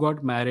men who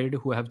got married,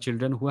 who have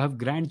children, who have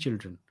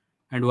grandchildren,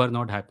 and who are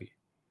not happy.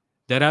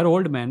 There are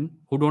old men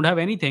who don't have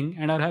anything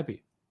and are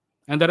happy.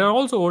 And there are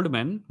also old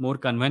men, more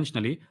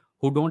conventionally,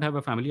 who don't have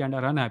a family and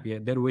are unhappy.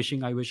 They're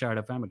wishing, I wish I had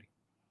a family.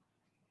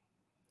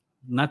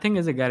 Nothing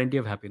is a guarantee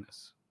of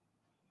happiness.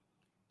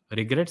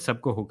 Regret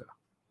sabko hoga.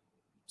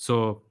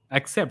 So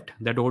accept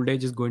that old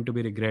age is going to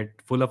be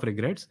full of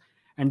regrets,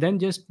 and then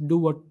just do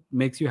what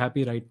makes you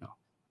happy right now.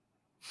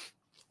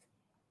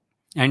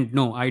 And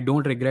no, I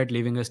don't regret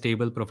leaving a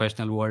stable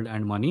professional world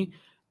and money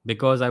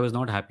because I was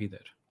not happy there.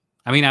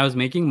 I mean, I was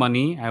making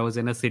money, I was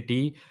in a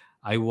city,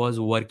 I was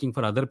working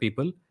for other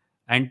people.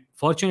 And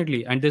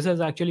fortunately, and this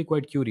is actually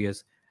quite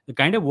curious, the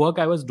kind of work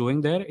I was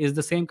doing there is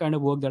the same kind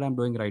of work that I'm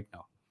doing right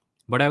now.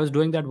 But I was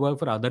doing that work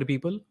for other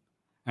people,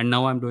 and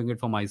now I'm doing it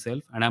for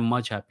myself, and I'm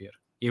much happier,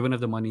 even if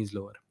the money is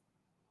lower.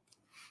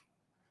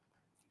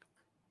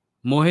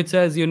 Mohit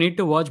says, you need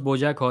to watch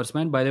Bojack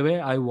Horseman. By the way,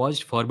 I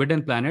watched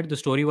Forbidden Planet. The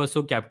story was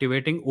so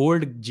captivating.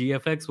 Old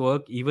GFX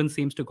work even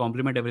seems to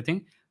complement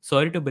everything.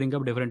 Sorry to bring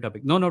up different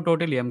topic. No,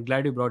 totally. I'm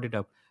glad you brought it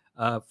up.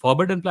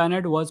 Forbidden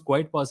Planet was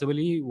quite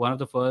possibly one of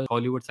the first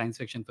Hollywood science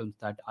fiction films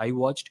that I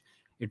watched.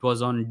 It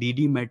was on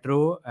DD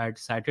Metro at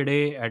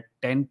Saturday at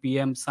 10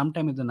 p.m.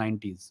 sometime in the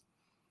 90s.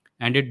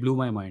 And it blew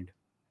my mind.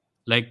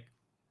 Like,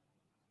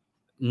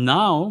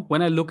 now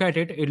when I look at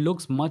it, it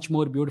looks much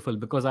more beautiful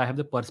because I have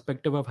the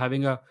perspective of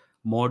having a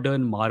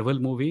modern Marvel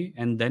movie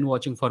and then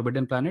watching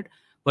Forbidden Planet.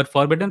 But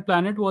Forbidden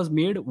Planet was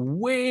made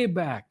way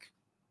back.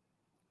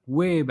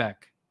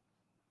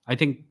 I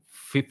think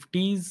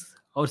 50s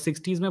or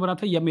 60s में बना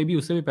था या maybe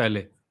उससे भी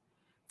पहले.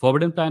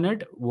 Forbidden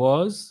Planet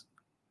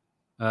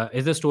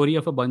is the story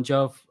of a bunch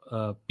of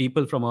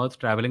people from Earth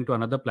traveling to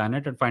another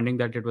planet and finding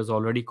that it was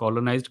already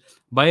colonized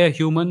by a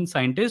human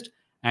scientist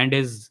and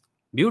his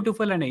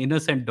beautiful and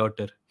innocent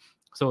daughter.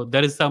 So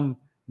there is some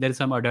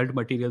adult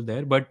material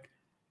there, but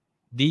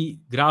the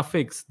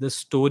graphics, the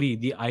story,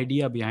 the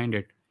idea behind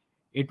it,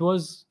 it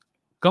was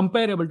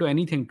comparable to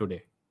anything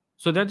today.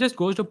 So that just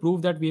goes to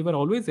prove that we were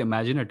always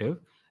imaginative.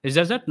 It's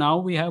just that now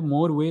we have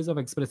more ways of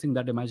expressing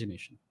that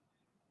imagination.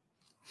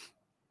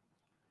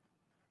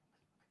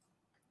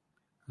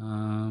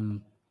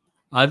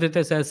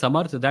 Aditya says,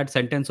 Samarth, that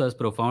sentence was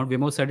profound.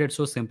 Vimo said it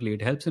so simply.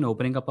 It helps in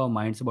opening up our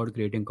minds about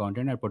creating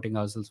content and putting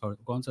ourselves for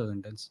a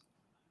sentence.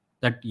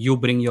 That you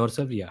bring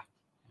yourself, yeah.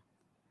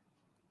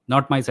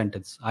 Not my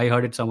sentence. I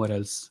heard it somewhere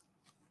else.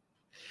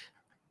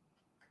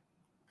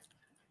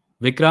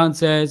 Vikrant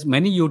says,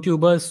 many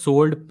YouTubers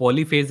sold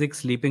polyphasic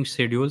sleeping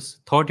schedules,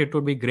 thought it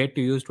would be great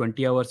to use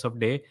 20 hours of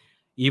day,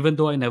 even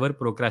though I never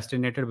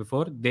procrastinated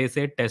before. They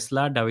say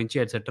Tesla, Da Vinci,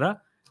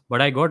 etc.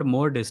 But I got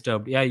more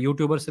disturbed. Yeah,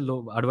 YouTubers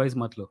se advice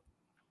mat lo.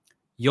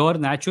 Your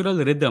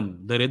natural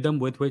rhythm, the rhythm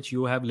with which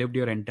you have lived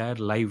your entire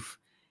life,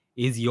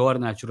 is your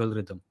natural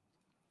rhythm.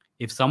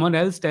 If someone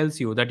else tells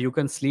you that you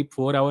can sleep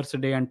 4 hours a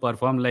day and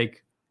perform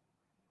like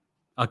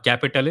a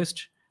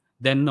capitalist,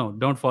 then no,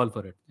 don't fall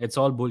for it. It's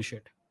all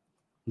bullshit.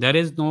 There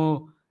is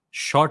no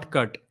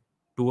shortcut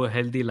to a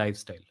healthy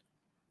lifestyle.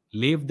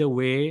 Live the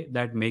way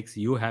that makes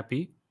you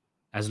happy,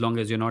 as long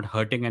as you're not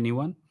hurting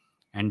anyone,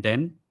 and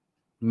then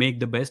make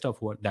the best of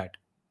that.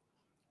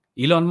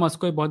 Elon Musk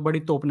कोई बहुत बड़ी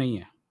तोप नहीं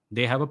है.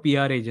 They have a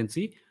PR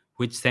agency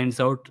which sends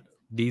out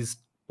these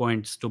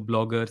points to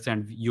bloggers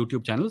and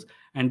YouTube channels,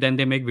 and then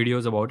they make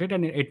videos about it,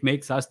 and it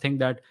makes us think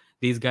that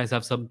these guys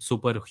have some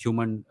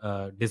superhuman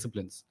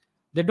disciplines.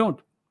 They don't.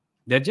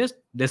 They're just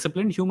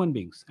disciplined human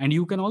beings, and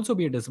you can also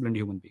be a disciplined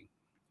human being.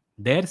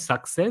 Their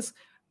success,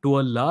 to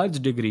a large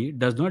degree,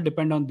 does not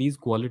depend on these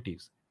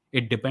qualities.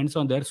 It depends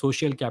on their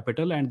social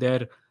capital and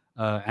their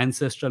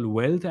ancestral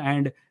wealth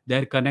and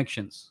their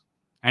connections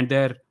and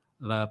their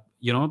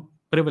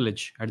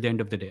privilege at the end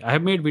of the day. I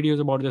have made videos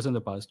about this in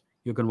the past.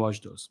 You can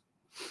watch those.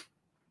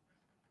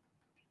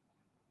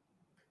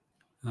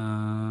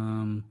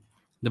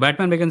 The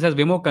Batman Begins says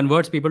Vimo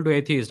converts people to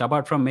atheist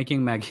apart from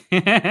making Maggie.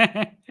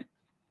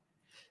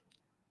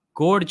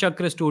 Code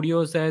Chakra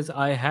Studio says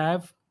I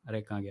have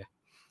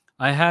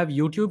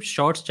YouTube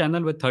Shorts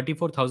channel with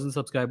 34,000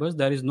 subscribers.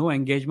 There is no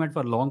engagement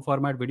for long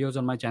format videos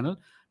on my channel.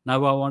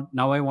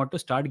 Now I want to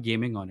start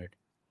gaming on it.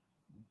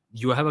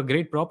 You have a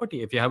great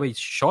property. If you have a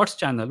Shorts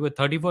channel with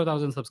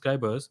 34,000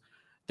 subscribers,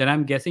 then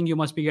I'm guessing you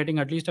must be getting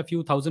at least a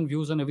few thousand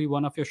views on every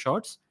one of your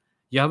shorts.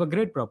 You have a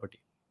great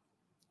property.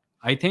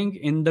 I think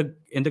in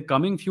the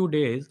coming few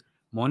days,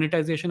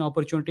 monetization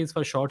opportunities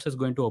for shorts is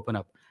going to open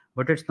up,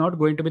 but it's not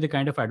going to be the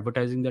kind of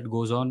advertising that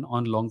goes on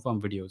long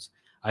form videos.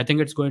 I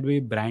think it's going to be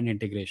brand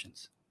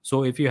integrations.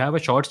 So if you have a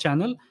shorts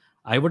channel,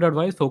 I would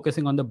advise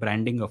focusing on the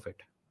branding of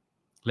it.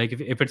 Like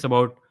if it's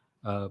about,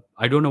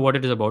 I don't know what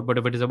it is about, but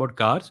if it is about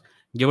cars,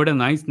 give it a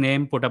nice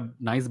name, put a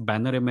nice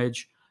banner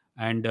image,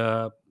 and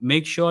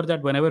make sure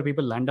that whenever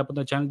people land up on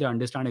the channel, they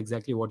understand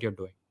exactly what you're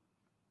doing.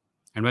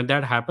 And when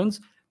that happens,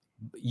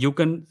 you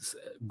can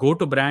go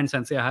to brands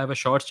and say, I have a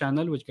shorts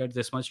channel which gets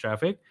this much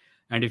traffic,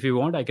 and if you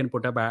want, I can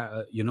put up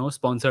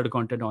sponsored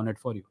content on it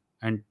for you,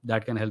 and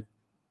that can help.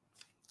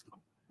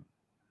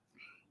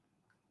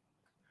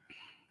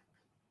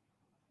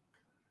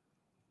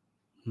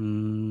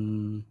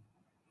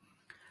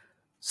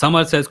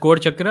 Samar says,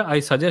 Code Chakra, I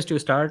suggest you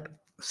start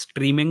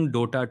streaming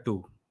Dota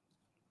 2.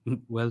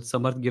 Well,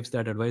 Samar gives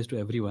that advice to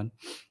everyone,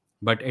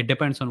 but it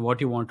depends on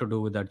what you want to do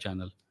with that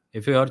channel.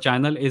 If your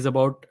channel is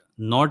about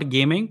not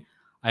gaming,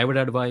 I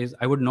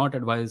would not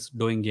advise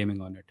doing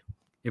gaming on it.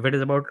 If it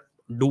is about,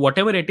 do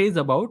whatever it is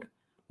about,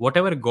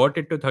 whatever got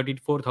it to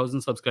 34,000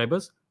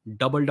 subscribers,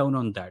 double down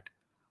on that.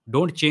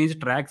 Don't change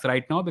tracks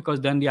right now, because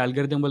then the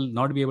algorithm will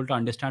not be able to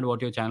understand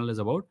what your channel is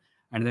about,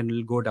 and then it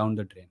will go down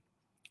the drain.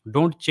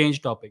 Don't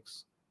change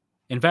topics.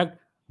 In fact,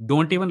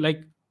 don't even,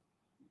 like,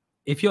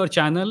 if your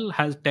channel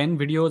has 10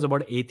 videos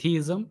about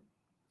atheism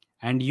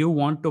and you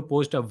want to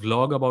post a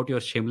vlog about your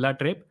Shimla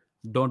trip,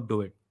 don't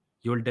do it.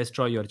 You will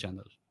destroy your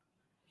channel.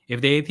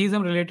 If the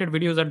atheism related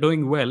videos are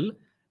doing well,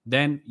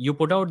 then you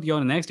put out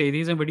your next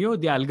atheism video,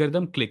 the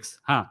algorithm clicks.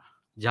 हाँ,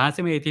 जहाँ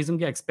से मैं atheism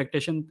की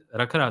expectation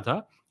रख रहा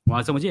था,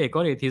 वहाँ से मुझे एक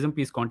और atheism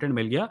piece content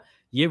मिल गया.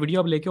 ये वीडियो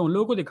अब लेके उन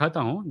लोगों को दिखाता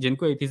हूँ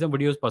जिनको atheism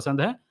videos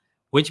पसंद है,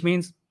 which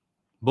means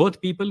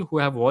both people who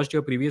have watched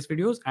your previous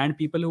videos and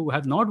people who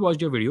have not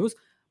watched your videos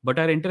but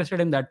are interested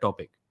in that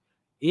topic.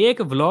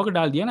 एक vlog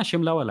डाल दिया ना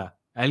शिमला वाला,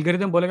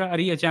 algorithm बोलेगा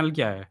अरे ये channel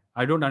क्या है?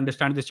 I don't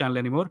understand this channel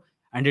anymore,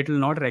 and it will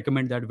not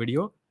recommend that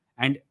video.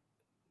 And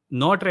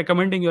not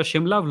recommending your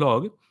Shimla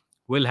vlog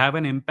will have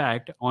an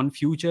impact on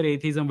future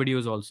atheism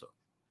videos also.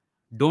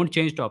 Don't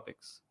change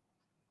topics.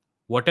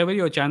 Whatever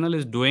your channel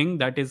is doing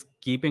that is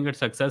keeping it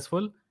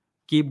successful,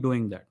 keep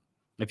doing that.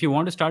 If you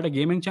want to start a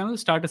gaming channel,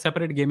 start a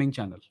separate gaming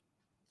channel.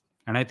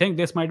 And I think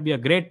this might be a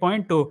great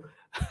point to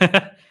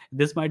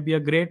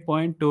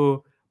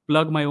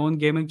plug my own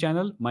gaming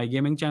channel. My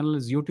gaming channel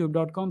is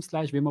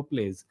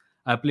youtube.com/VimoPlays.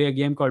 I play a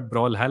game called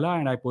Brawlhalla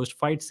and I post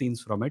fight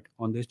scenes from it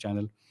on this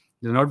channel.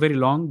 They're not very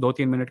long,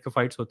 2-3 minute के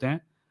fights होते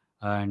हैं,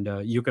 and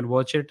you can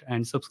watch it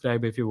and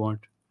subscribe if you want.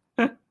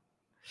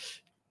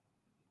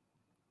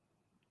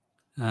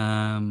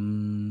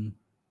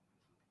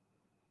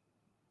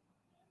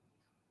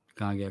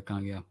 कहाँ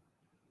गया?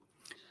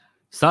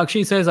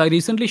 Sakshi says, I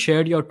recently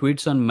shared your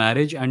tweets on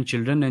marriage and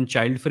children in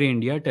Child Free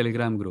India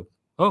Telegram group.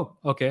 Oh,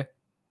 okay.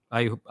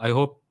 I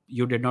hope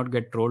you did not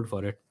get trolled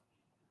for it.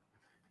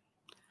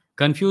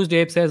 Confused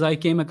Ape says, I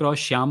came across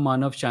Shyam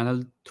Manav's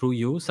channel through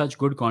you. Such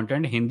good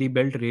content. Hindi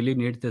belt really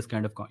needs this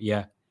kind of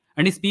yeah.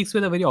 And he speaks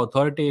with a very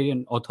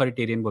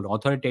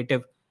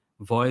authoritative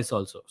voice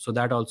also. So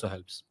that also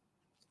helps.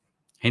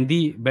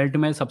 Hindi belt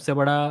में सबसे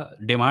बड़ा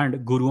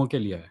demand गुरुओं के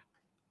लिए है.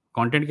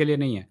 Content के लिए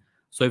नहीं है.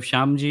 So if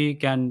Shyamji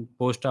can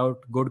post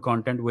out good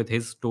content with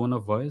his tone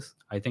of voice,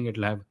 I think it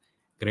will have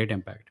great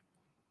impact.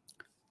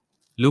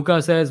 Luca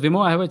says,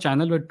 Vimo, I have a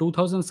channel with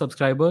 2,000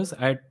 subscribers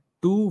at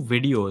 2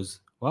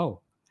 videos.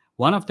 Wow.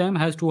 One of them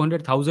has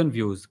 200,000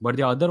 views, but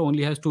the other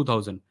only has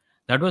 2,000.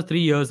 That was 3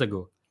 years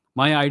ago.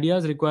 My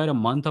ideas require a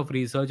month of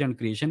research and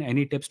creation.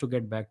 Any tips to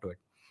get back to it?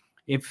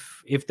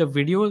 If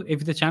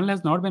the channel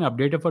has not been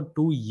updated for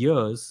 3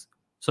 years,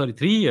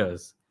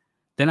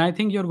 then I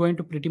think you're going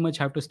to pretty much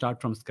have to start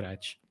from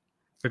scratch,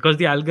 because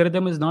the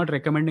algorithm is not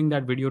recommending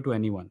that video to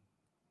anyone.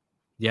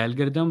 The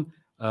algorithm,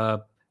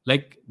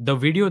 like the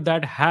video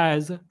that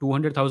has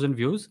 200,000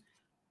 views,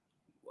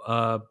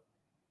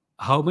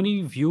 how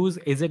many views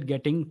is it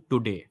getting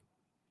today?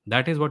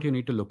 That is what you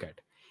need to look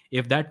at.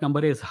 If that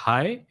number is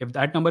high, if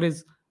that number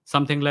is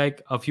something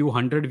like a few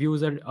hundred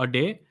views a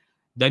day,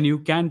 then you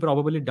can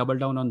probably double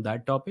down on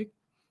that topic.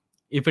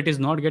 If it is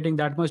not getting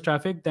that much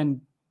traffic,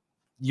 then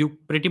you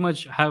pretty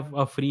much have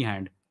a free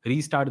hand.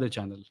 Restart the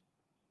channel,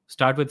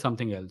 start with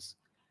something else.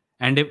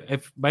 And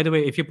if by the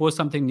way, if you post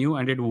something new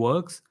and it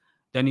works,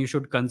 then you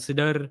should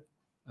consider,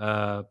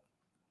 uh,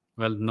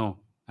 well, no,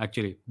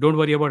 actually don't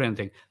worry about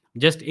anything.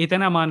 Just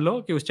इतना मान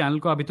लो कि उस channel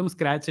को अभी तुम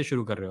scratch से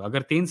शुरू कर रहे हो.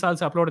 अगर 3 साल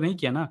से अपलोड नहीं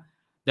किया ना,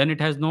 then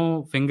it has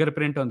no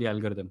fingerprint on the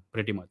algorithm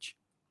pretty much.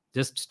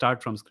 Just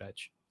start from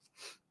scratch.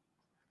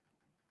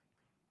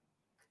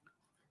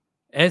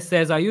 S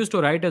says, I used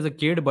to write as a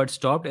kid but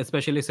stopped,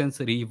 especially since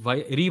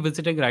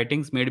revisiting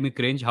writings made me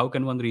cringe. How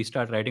can one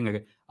restart writing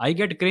again? I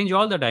get cringe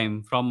all the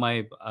time from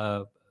my,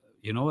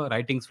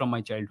 writings from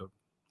my childhood.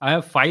 I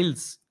have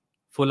files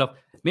full of.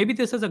 Maybe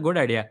this is a good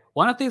idea.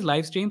 One of these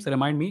live streams,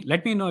 remind me,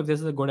 let me know if this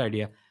is a good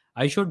idea.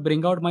 I should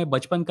bring out my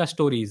Bachpan ka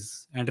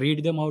stories and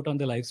read them out on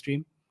the live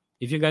stream.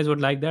 If you guys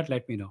would like that,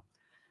 let me know.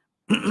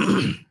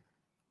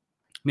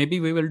 Maybe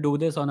we will do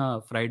this on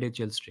a Friday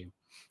chill stream.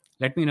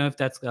 Let me know if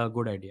that's a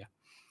good idea.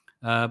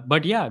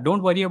 But yeah,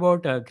 don't worry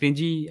about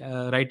cringy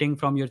writing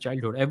from your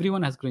childhood.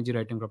 Everyone has cringy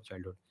writing from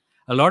childhood.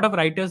 A lot of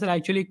writers are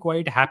actually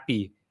quite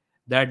happy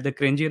that the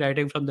cringy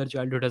writing from their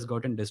childhood has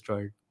gotten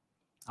destroyed.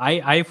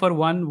 I for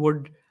one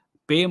would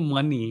pay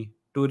money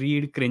to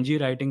read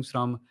cringy writings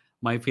from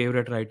my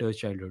favorite writers'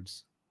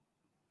 childhoods.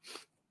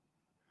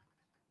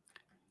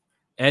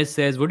 S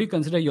says, would you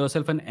consider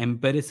yourself an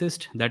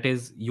empiricist? That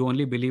is, you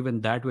only believe in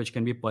that which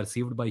can be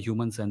perceived by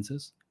human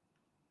senses.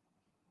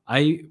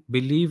 I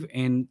believe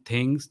in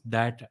things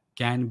that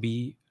can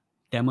be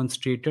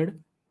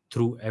demonstrated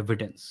through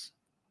evidence.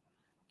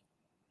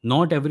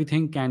 Not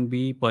everything can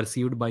be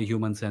perceived by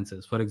human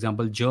senses. For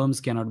example,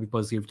 germs cannot be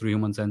perceived through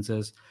human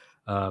senses.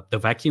 The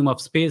vacuum of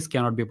space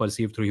cannot be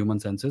perceived through human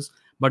senses.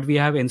 But we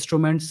have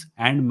instruments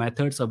and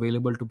methods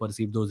available to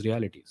perceive those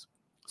realities.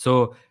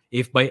 So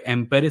if by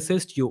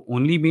empiricist you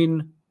only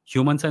mean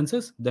human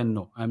senses, then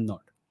no, I'm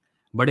not.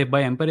 But if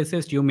by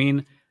empiricist you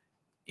mean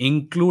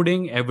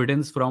including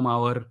evidence from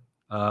our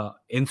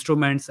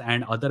instruments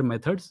and other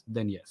methods,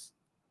 then yes.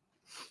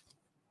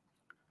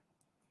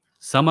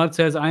 Samarth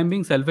says, I'm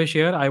being selfish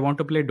here. I want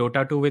to play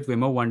Dota 2 with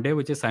Vimo one day,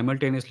 which is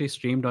simultaneously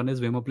streamed on his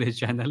Vimo Plays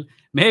channel.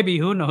 Maybe,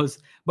 who knows?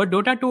 But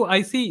Dota 2,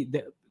 I see.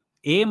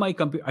 My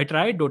computer. I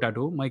tried Dota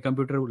 2. My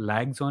computer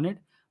lags on it.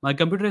 My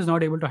computer is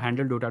not able to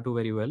handle Dota 2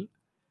 very well.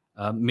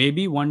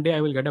 Maybe one day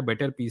I will get a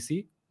better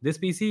PC. This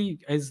PC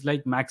is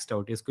like maxed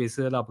out. इसको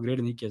इससे ज़्यादा upgrade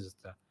नहीं किया जा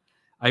सकता.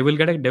 I will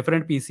get a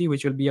different PC,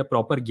 which will be a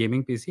proper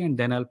gaming PC, and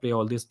then I'll play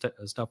all this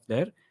stuff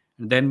there.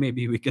 And then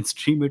maybe we can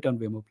stream it on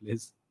Vimo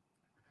Plays.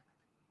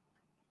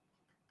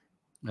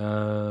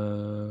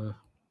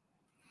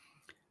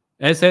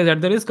 As says, at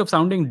the risk of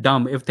sounding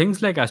dumb, if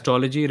things like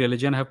astrology,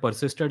 religion have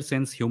persisted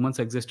since humans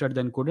existed,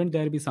 then couldn't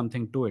there be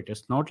something to it?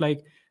 It's not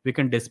like we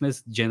can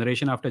dismiss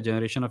generation after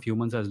generation of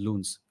humans as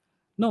loons.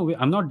 No,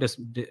 I'm not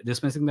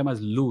dismissing them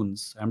as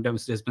loons. I'm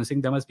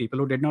dismissing them as people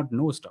who did not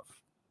know stuff.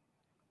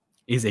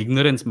 Is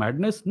ignorance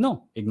madness?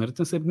 No, ignorance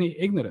is simply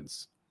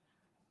ignorance.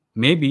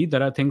 Maybe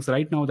there are things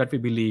right now that we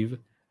believe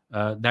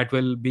that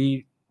will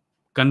be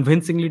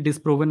convincingly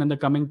disproven in the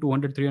coming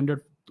 200,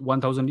 300,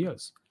 1000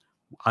 years.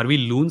 Are we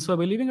loons for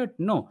believing it?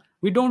 No,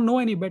 we don't know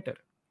any better.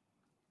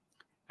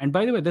 And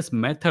by the way, this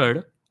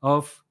method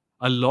of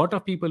a lot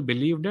of people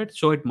believed it,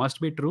 so it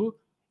must be true.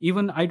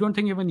 Even I don't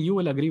think even you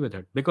will agree with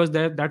it, because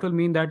that will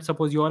mean that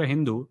suppose you are a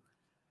Hindu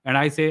and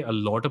I say a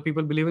lot of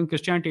people believe in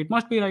Christianity, it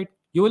must be right.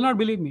 You will not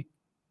believe me.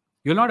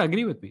 You will not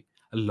agree with me.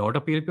 A lot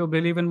of people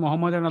believe in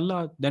Muhammad and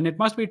Allah, then it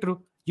must be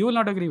true. You will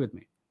not agree with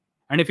me.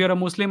 And if you're a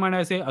Muslim and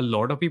I say a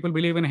lot of people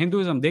believe in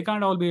Hinduism, they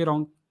can't all be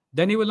wrong,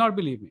 then you will not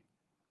believe me.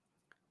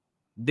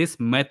 This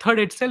method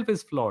itself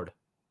is flawed.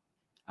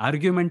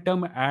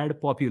 Argumentum ad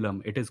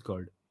populum, it is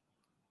called.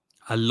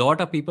 A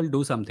lot of people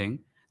do something,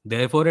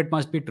 therefore it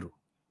must be true.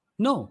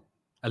 No,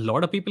 a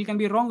lot of people can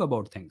be wrong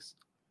about things.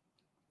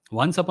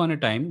 Once upon a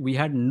time, we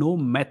had no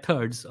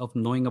methods of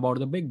knowing about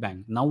the Big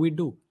Bang. Now we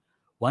do.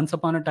 Once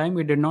upon a time,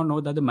 we did not know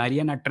that the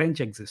Mariana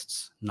Trench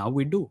exists. Now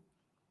we do.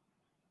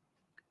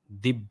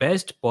 The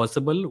best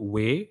possible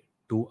way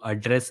to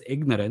address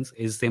ignorance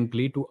is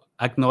simply to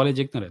acknowledge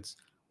ignorance.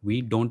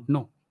 We don't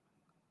know.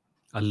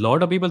 A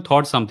lot of people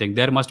thought something.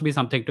 There must be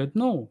something to it.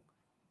 No.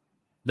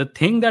 The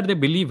thing that they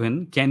believe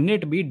in, can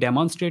it be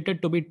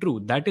demonstrated to be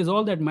true? That is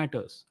all that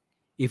matters.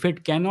 If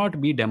it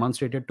cannot be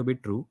demonstrated to be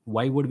true,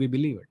 why would we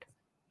believe it?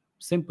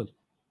 Simple.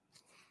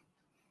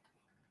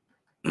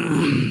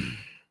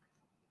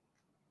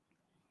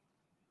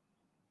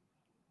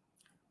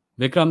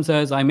 Vikram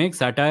says, I make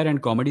satire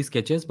and comedy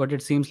sketches, but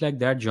it seems like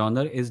that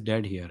genre is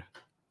dead here.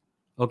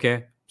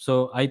 Okay,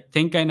 so I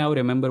think I now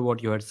remember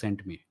what you had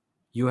sent me.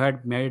 You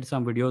had made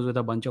some videos with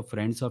a bunch of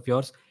friends of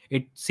yours.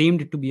 It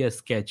seemed to be a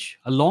sketch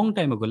a long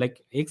time ago,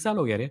 like ek saal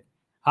ho gaya re.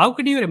 How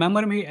could you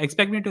remember me,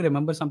 expect me to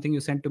remember something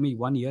you sent to me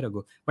 1 year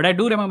ago? But I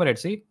do remember it,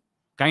 see?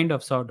 Kind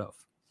of, sort of.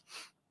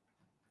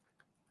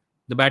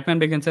 The Batman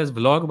begins says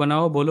vlog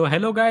बनाओ, बोलो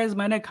hello guys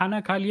मैंने खाना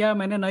खा लिया,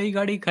 मैंने नई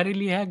गाड़ी खरीद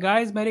ली है,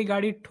 गाइस मेरी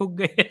गाड़ी ठुक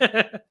गई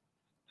है।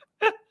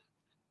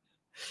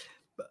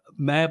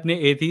 मैं अपने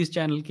एथीस्ट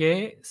चैनल के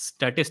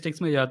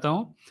स्टैटिस्टिक्स में जाता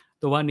हूँ,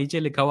 तो वहाँ नीचे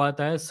लिखा हुआ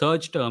आता है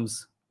search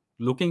terms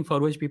looking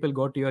for which people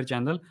go to your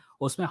channel,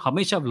 उसमें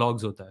हमेशा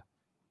व्लॉग्स होता है।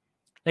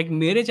 लाइक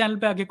मेरे चैनल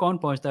पे आके कौन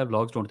पहुँचता है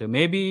व्लॉग्स ढूँढते?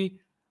 Maybe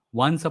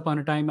once upon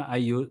a time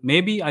I use,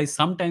 maybe I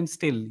sometimes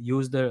still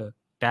use the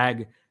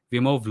tag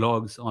विमो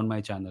vlogs on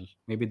my channel,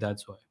 maybe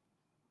that's why.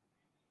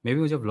 Maybe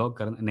मुझे व्लॉग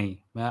करना नहीं,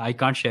 मैं I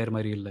can't share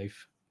my real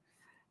life.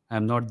 I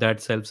am not that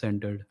self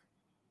centred.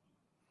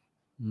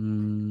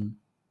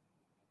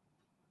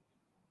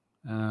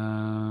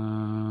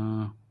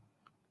 Hmm.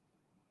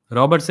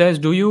 Robert says,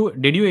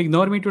 did you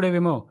ignore me today,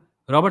 Vimo?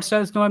 Robert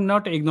says, no, I'm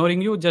not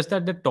ignoring you. Just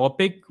that the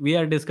topic we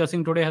are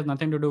discussing today has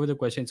nothing to do with the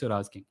questions you're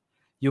asking.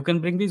 You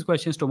can bring these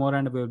questions tomorrow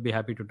and we'll be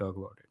happy to talk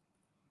about it.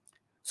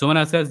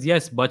 Sumana says,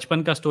 yes,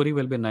 Bachpan ka story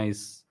will be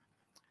nice.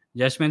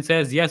 Yashmin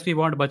says, yes, we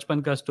want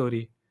Bachpan ka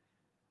story.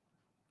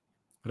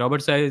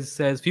 Robert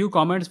says few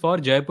comments for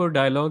Jaipur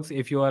dialogues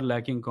if you are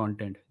lacking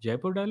content.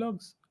 Jaipur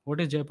dialogues? What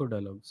is Jaipur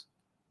dialogues?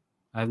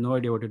 I have no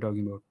idea what you're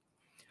talking about.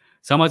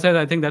 Someone says,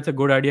 I think that's a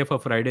good idea for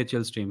Friday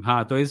chill stream.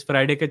 हाँ, तो इस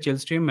Friday के chill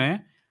stream में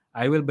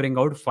I will bring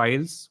out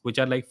files which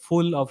are like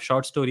full of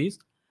short stories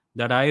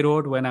that I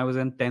wrote when I was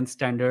in 10th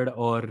standard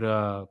or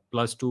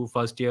 +2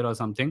 first year or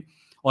something,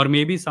 or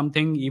maybe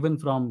something even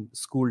from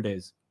school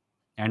days.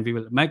 And we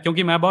will, मैं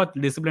क्योंकि मैं बहुत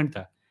discipline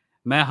था,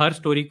 मैं हर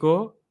story को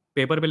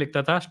paper पे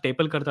लिखता था,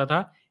 स्टेपल करता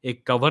था,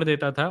 एक कवर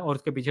देता था और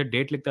उसके पीछे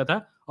डेट लिखता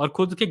था और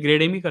खुद के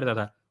ग्रेडिंग भी करता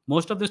था.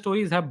 Most of the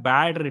stories have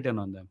bad written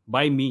on them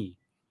by me.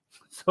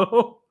 So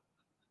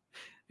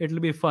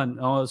it'll be fun.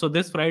 So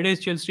this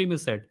Friday's chill stream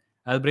is set.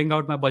 I'll bring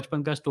out my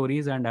Bachpan ka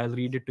stories and I'll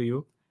read it to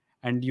you,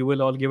 and you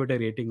will all give it a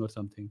rating or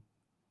something.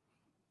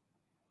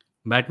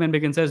 Batman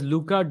Begins says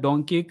Luka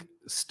Doncic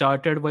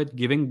started with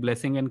giving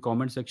blessing in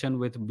comment section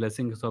with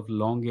blessings of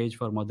long age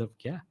for mother.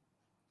 Kya?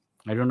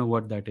 I don't know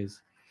what that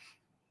is.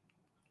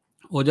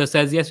 Oja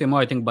says yes,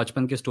 Vimo. I think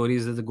Bachpan ki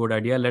stories is a good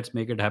idea. Let's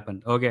make it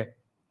happen. Okay.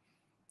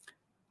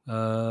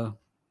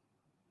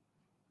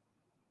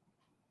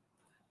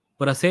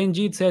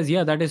 Prasenjit says,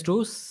 yeah, that is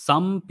true.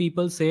 Some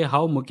people say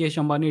how Mukesh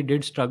Ambani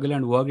did struggle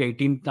and worked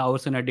 18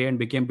 hours in a day and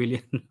became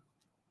billionaire.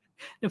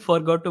 They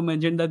forgot to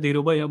mention that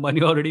Dhirubhai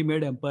Ambani already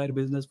made empire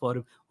business for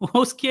him.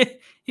 Uske,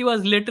 he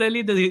was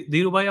literally the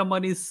Dhirubhai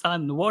Ambani's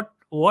son.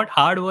 What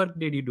hard work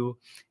did he do?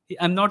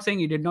 I'm not saying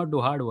he did not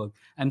do hard work.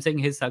 I'm saying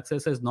his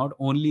success is not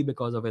only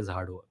because of his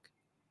hard work.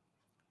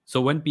 So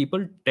when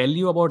people tell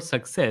you about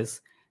success,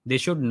 they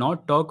should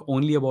not talk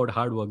only about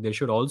hard work. They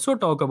should also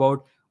talk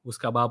about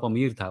उसका बाप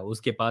अमीर था,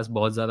 उसके पास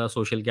बहुत ज़्यादा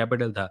social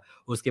capital था,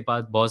 उसके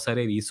पास बहुत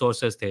सारे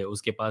रिसोर्सेज थे,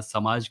 उसके पास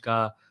समाज का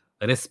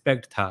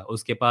रिस्पेक्ट था,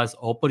 उसके पास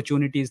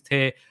अपॉर्चुनिटीज़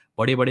थे,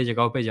 बड़ी-बड़ी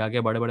जगहों पे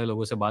जाके बड़े-बड़े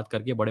लोगों से बात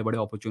करके बड़े-बड़े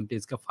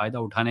अपॉर्चुनिटीज़ का फ़ायदा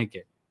उठाने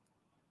के.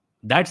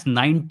 That's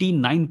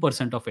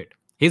 99% of it.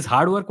 His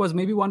hard work was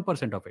maybe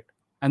 1% of it.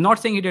 I'm not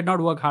saying he did not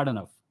work hard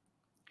enough.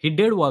 He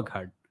did work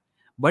hard.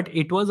 But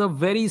it was a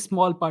very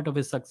small part of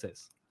his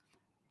success.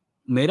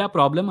 मेरा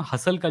problem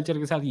hustle culture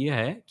के साथ ये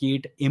है कि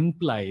it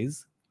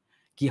implies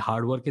कि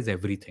hard work is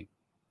everything,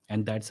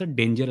 and that's a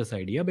dangerous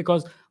idea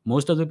because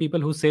most of the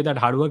people who say that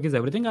hard work is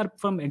everything are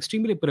from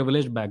extremely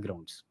privileged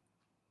backgrounds.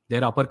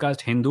 They're upper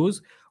caste Hindus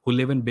who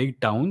live in big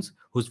towns,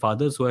 whose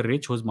fathers were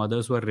rich, whose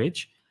mothers were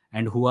rich,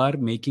 and who are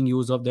making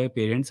use of their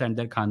parents and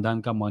their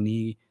khandan ka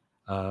money,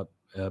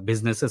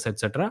 businesses,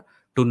 etc.,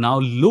 to now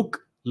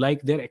look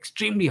like they're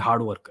extremely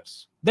hard workers.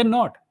 They're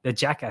not.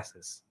 They're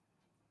jackasses.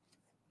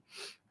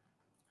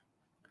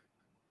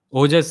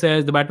 Ojas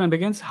says, the Batman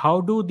Begins,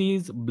 how do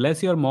these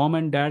bless your mom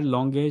and dad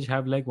long age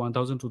have like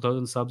 1000,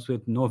 2000 subs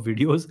with no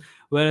videos,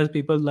 whereas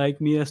people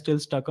like me are still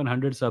stuck on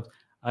 100 subs?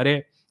 अरे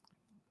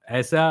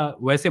ऐसा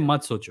वैसे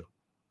मत सोचो.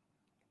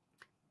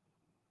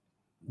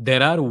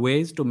 There are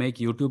ways to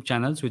make YouTube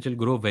channels which will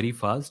grow very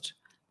fast.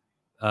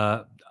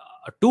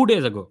 2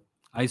 days ago,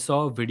 I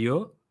saw a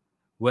video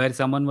where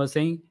someone was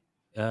saying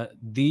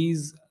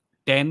these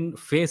 10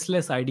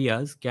 faceless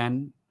ideas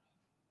can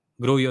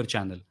grow your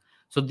channel.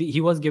 So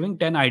he was giving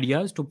 10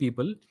 ideas to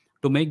people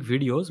to make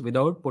videos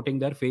without putting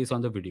their face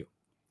on the video.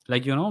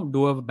 Like,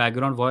 do a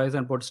background voice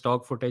and put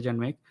stock footage and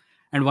make.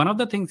 And one of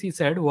the things he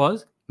said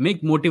was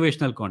make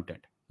motivational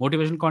content.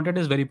 Motivational content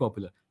is very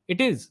popular.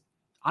 It is.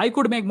 I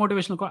could make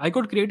motivational content. I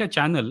could create a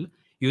channel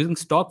using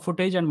stock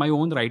footage and my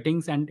own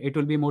writings and it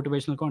will be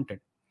motivational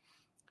content.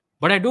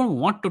 But I don't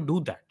want to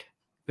do that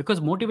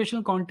because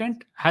motivational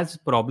content has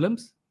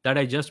problems that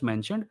I just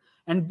mentioned.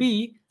 And B,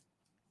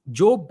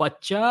 जो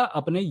बच्चा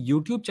अपने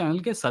YouTube channel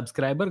के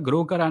subscriber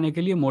grow कराने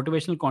के लिए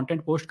motivational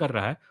content post कर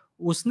रहा है,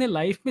 उसने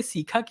लाइफ में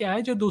सीखा क्या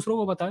है जो दूसरों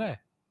को बता रहा है?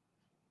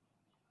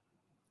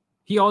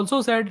 He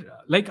also said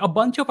like a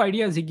bunch of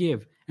ideas he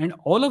gave, and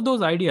all of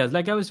those ideas,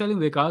 like I was telling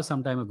Vikas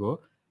some time ago,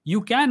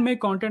 you can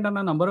make content on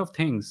a number of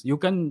things. You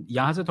can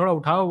यहाँ से थोड़ा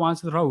उठाओ, वहाँ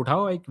से थोड़ा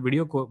उठाओ, एक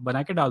video को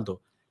बना के डाल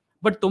दो.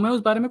 बट तुम्हें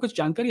उस बारे में कुछ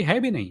जानकारी है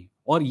भी नहीं,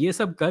 और ये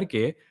सब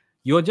करके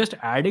you are just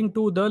adding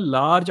to the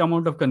large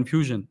amount of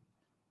confusion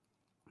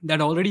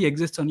that already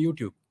exists on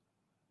YouTube,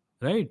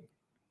 right?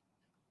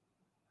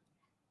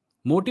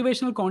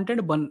 Motivational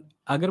content बन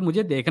अगर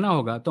मुझे देखना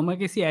होगा तो मैं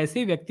किसी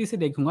ऐसे व्यक्ति से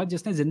देखूंगा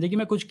जिसने ज़िंदगी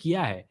में कुछ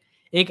किया है।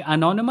 एक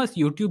एनोनिमस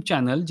यूट्यूब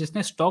चैनल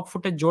जिसने स्टॉक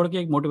फुटेज जोड़ के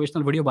एक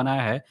मोटिवेशनल वीडियो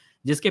बनाया है,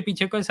 जिसके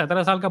पीछे कोई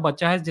 17 साल का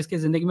बच्चा है, जिसकी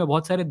ज़िंदगी में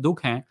बहुत सारे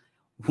दुःख हैं,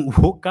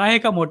 वो काहे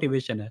का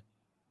मोटिवेशन है?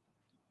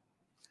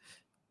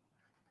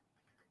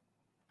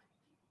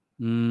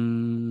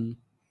 Hmm.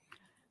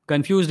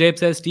 Confused Ape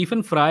says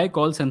Stephen Fry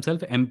calls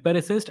himself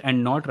empiricist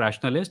and not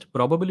rationalist,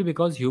 probably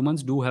because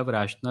humans do have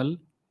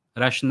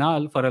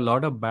rationale for a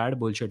lot of bad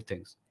bullshit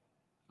things.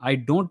 I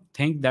don't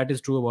think that is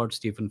true about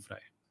Stephen Fry.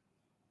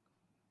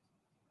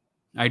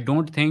 I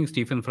don't think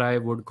Stephen Fry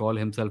would call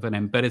himself an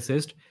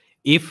empiricist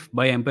if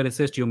by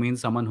empiricist you mean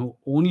someone who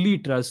only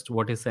trusts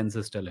what his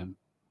senses tell him.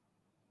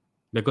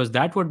 Because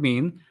that would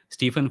mean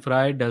Stephen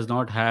Fry does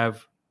not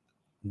have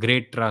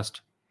great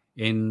trust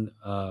in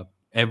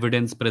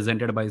evidence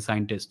presented by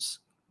scientists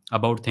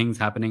about things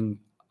happening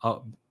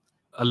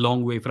a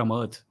long way from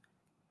Earth.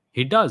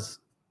 He does.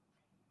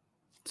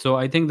 So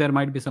I think there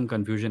might be some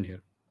confusion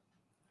here.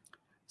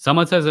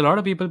 Samat says a lot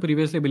of people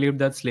previously believed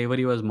that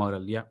slavery was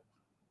moral. Yeah.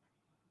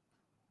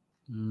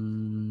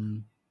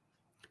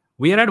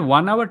 We are at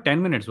 1 hour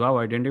 10 minutes. Wow,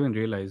 I didn't even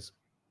realize.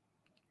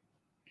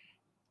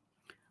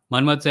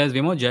 Manmat says,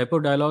 Vimo,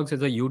 Jaipur Dialogues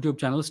is a YouTube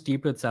channel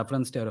steeped with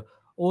saffron stereo.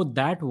 Oh,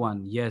 that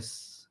one.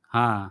 Yes.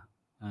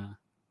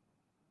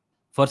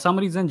 For some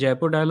reason,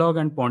 Jaipur Dialogue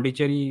and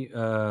Pondicherry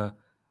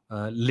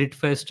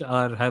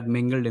Litfest have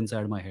mingled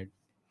inside my head.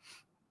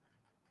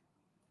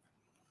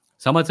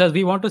 Samat says,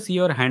 we want to see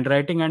your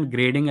handwriting and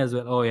grading as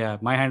well. Oh, yeah.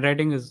 My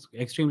handwriting is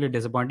extremely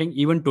disappointing,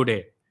 even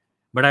today.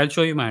 But I'll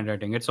show you my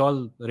handwriting. It's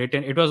all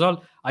written. It was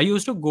all, I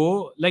used to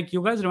go, like,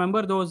 you guys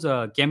remember those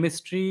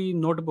chemistry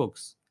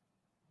notebooks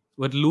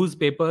with loose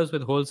papers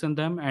with holes in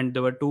them, and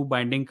there were two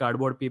binding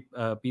cardboard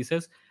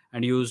pieces,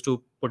 and you used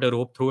to put a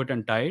rope through it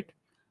and tie it.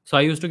 So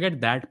I used to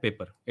get that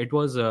paper. It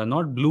was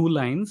not blue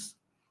lines,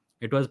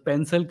 it was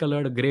pencil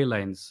colored gray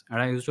lines,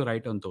 and I used to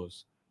write on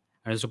those.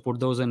 I used to put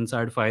those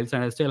inside files,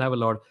 and I still have a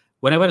lot.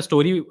 Whenever a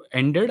story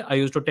ended, I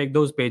used to take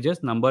those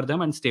pages, number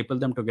them, and staple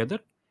them together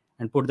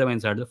and put them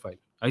inside the file.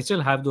 I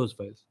still have those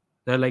files.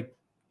 They're like,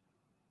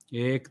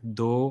 ek,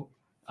 do.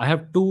 I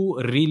have two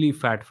really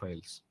fat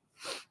files.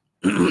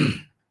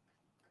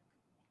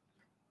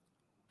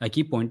 I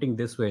keep pointing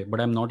this way,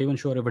 but I'm not even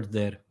sure if it's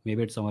there.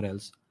 Maybe it's somewhere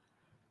else.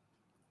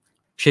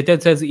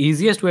 Kshitij says,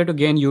 easiest way to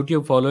gain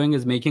YouTube following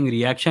is making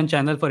reaction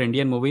channel for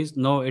Indian movies.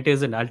 No, it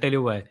isn't. I'll tell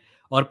you why.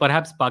 Or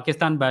perhaps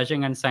Pakistan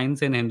bashing and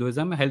science in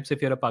Hinduism helps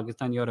if you're a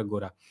Pakistan, you're a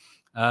Gora.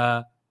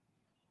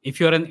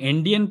 If you're an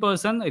Indian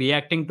person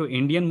reacting to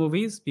Indian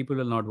movies, people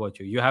will not watch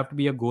you. You have to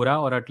be a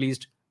Gora or at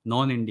least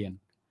non-Indian.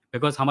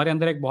 Because हमारे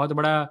अंदर एक बहुत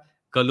बड़ा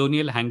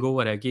colonial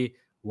hangover है कि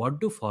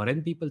what do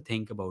foreign people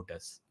think about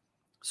us?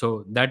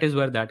 So that is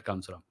where that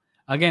comes from.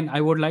 Again,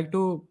 I would like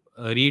to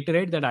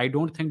reiterate that I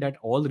don't think that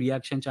all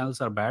reaction channels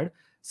are bad.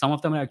 Some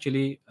of them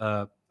actually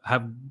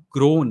have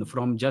grown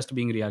from just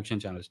being reaction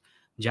channels.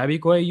 Javi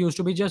Koi used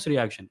to be just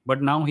reaction,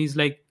 but now he's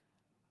like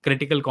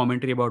critical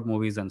commentary about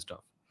movies and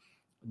stuff.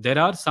 There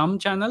are some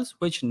channels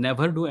which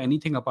never do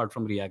anything apart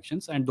from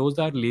reactions, and those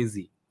are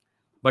lazy.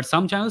 But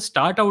some channels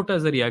start out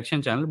as a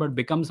reaction channel but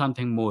become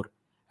something more,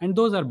 and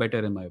those are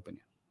better in my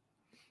opinion.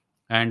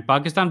 And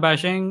Pakistan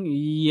bashing,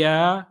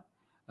 yeah.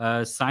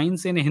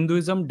 Science in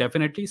Hinduism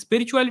definitely,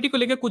 spirituality को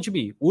लेकर कुछ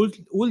भी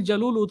उल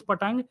जलूल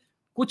उत्पटांग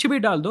कुछ भी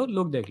डाल दो,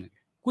 लोग देख लेंगे,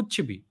 कुछ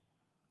भी.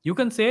 You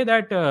can say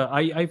that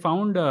I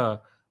found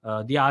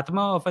the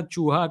आत्मा ऑफ अ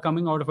चूहा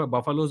coming out of a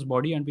buffaloes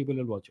body and people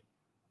will watch it.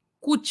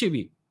 कुछ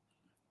भी.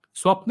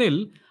 Swapnil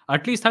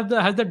at least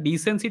has the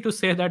decency to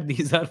say that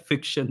these are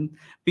fiction,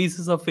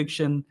 pieces of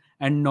fiction,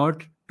 and not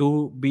to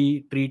be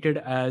treated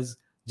as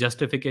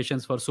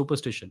justifications for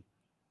superstition.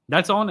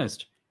 That's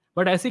honest.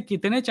 But ऐसे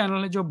कितने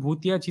channel हैं जो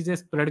भूतिया चीजें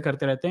spread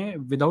करते रहते हैं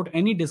without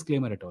any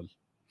disclaimer at all.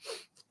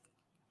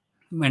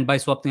 And bye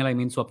Swapnil I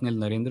mean Swapnil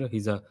Narendra. He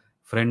is a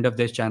friend of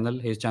this channel.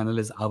 His channel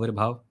is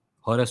आविर्भाव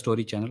horror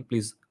story channel.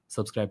 Please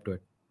subscribe to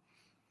it.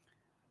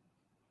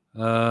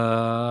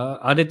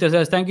 Aditya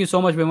says, thank you so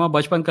much, Bima.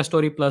 Bachpan ka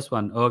story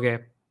 +1. Okay.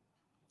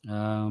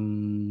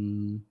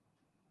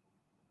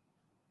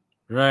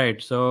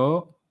 Right. So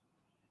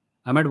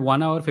I'm at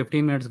 1 hour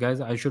 15 minutes,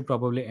 guys. I should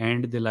probably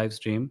end the live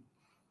stream.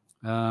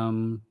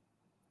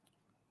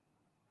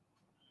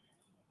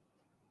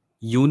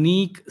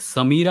 Unique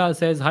Samira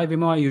says, hi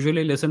Vimo, I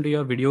usually listen to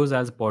your videos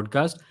as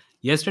podcast.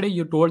 Yesterday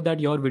you told that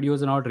your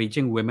videos are not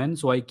reaching women,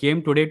 so I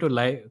came today to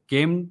live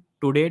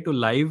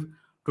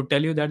to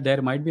tell you that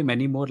there might be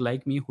many more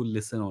like me who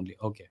listen only.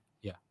 Okay,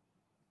 yeah.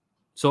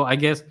 So I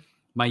guess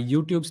my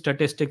YouTube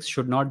statistics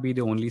should not be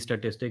the only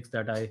statistics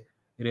that I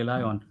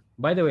rely on.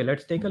 By the way,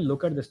 let's take a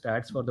look at the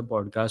stats for the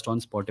podcast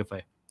on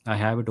Spotify. I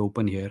have it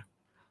open here.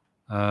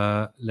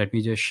 Let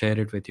me just share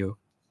it with you.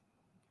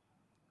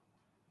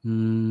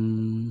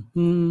 1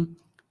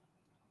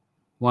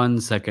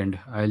 second.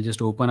 I'll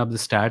just open up the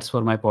stats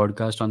for my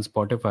podcast on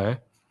Spotify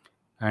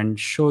and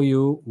show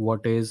you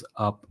what is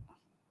up.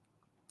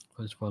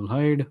 First of all,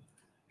 hide,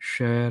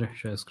 share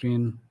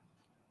screen.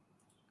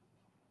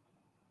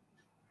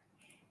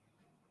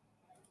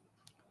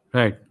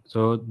 Right.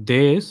 So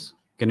this,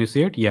 can you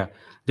see it? Yeah.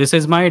 This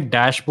is my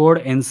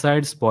dashboard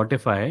inside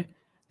Spotify.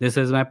 This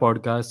is my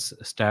podcast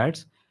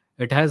stats.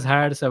 It has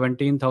had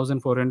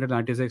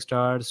 17,496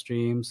 stars,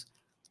 streams,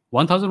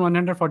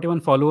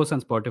 1,141 followers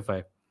on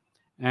Spotify.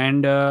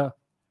 And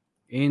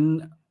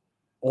in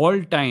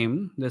all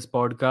time, this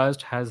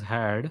podcast has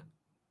had,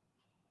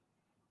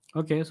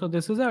 okay, so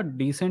this is a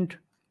decent.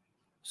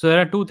 So there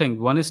are two things.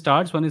 One is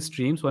starts, one is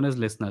streams, one is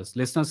listeners.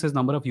 Listeners is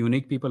number of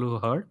unique people who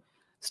heard.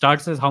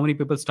 Starts is how many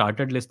people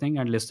started listening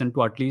and listened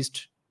to at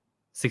least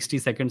 60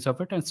 seconds of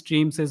it. And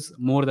streams is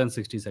more than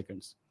 60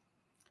 seconds.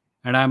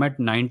 And I'm at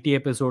 90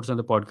 episodes on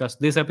the podcast.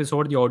 This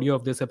episode, the audio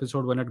of this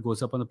episode, when it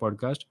goes up on the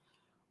podcast,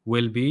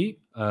 will be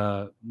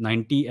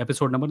 90,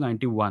 episode number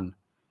 91.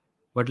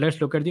 But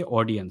let's look at the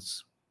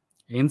audience.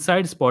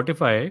 Inside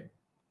Spotify,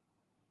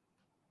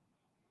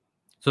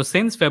 so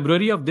since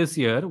February of this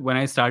year, when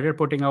I started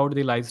putting out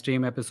the live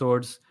stream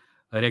episodes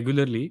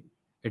regularly,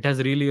 it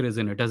has really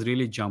risen. It has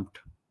really jumped.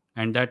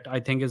 And that I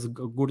think is a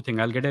good thing.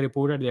 I'll get a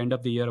report at the end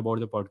of the year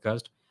about the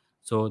podcast.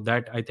 So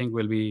that I think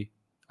will be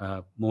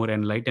more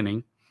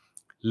enlightening.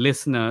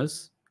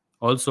 Listeners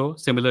also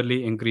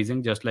similarly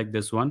increasing, just like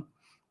this one.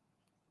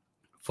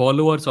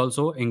 Followers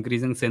also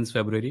increasing since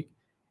February.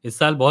 इस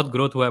साल बहुत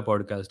growth हुआ है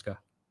podcast का,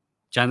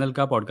 channel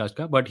का, podcast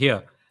का. But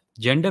here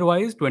gender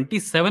wise,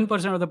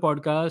 27% of the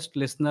podcast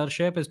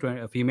listenership is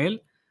female,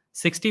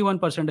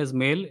 61% is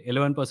male,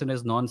 11%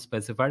 is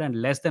non-specified,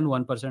 and less than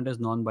 1% is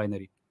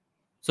non-binary.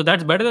 So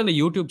that's better than the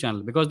YouTube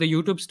channel, because the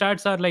YouTube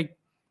stats are like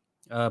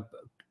uh,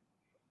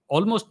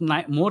 almost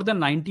more than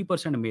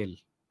 90% male.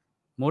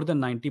 More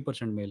than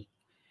 90% male.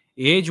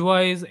 Age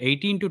wise,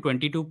 18 to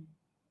 22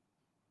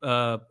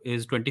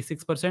 is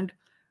 26%,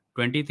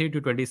 23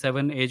 to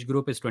 27 age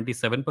group is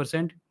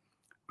 27%,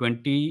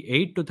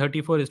 28 to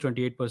 34 is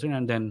 28%,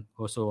 and then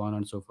so on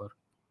and so forth.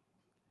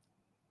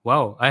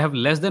 Wow, I have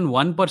less than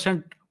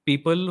 1%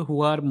 people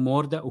who are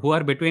who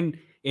are between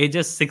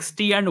ages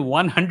 60 and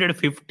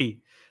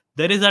 150.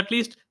 There is at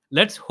least,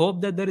 let's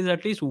hope that there is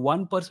at least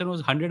one person who's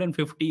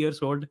 150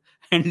 years old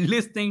and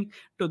listening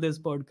to this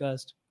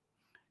podcast.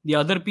 The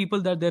other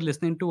people that they're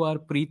listening to are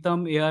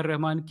Preetham, A.R.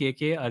 Rahman,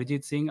 KK,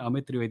 Arjit Singh,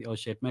 Amit Trivedi. Oh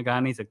shit, मैं गा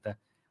नहीं सकता.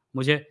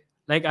 मुझे,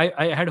 like,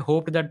 I had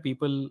hoped that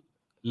people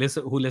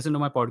who listen to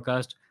my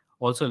podcast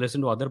also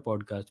listen to other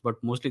podcasts, but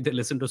mostly they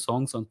listen to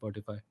songs on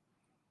Spotify.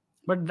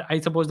 But I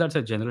suppose that's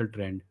a general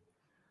trend.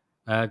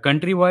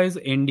 Country-wise,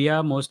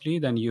 India mostly,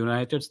 then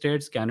United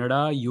States,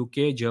 Canada,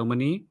 UK,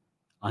 Germany.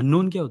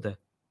 Unknown क्या होता है?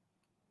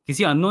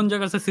 किसी unknown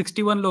जगह से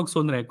 61 लोग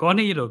सुन रहे हैं. कौन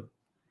है ये लोग?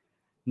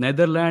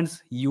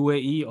 Netherlands,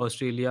 UAE,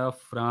 Australia,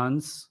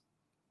 France,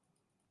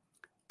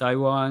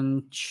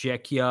 Taiwan,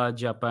 Czechia,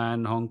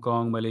 Japan, Hong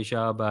Kong,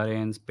 Malaysia,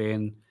 Bahrain,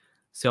 Spain,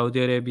 Saudi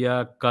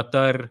Arabia,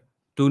 Qatar,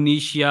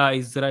 Tunisia,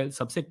 Israel.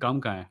 सबसे कम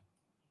कहाँ है?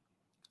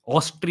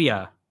 ऑस्ट्रिया.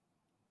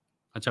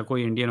 अच्छा,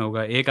 कोई इंडियन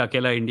होगा, एक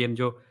अकेला इंडियन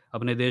जो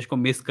अपने देश को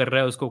मिस कर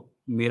रहा है, उसको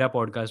मेरा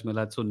पॉडकास्ट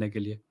मिला सुनने के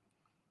लिए.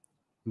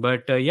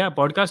 But yeah,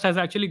 podcast has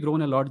actually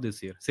grown a lot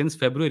this year. Since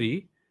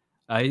February,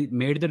 I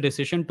made the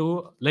decision to,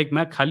 like,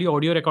 मैं खाली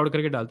ऑडियो रिकॉर्ड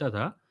करके डालता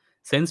था.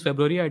 Since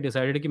February, I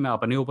decided कि मैं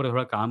अपने ऊपर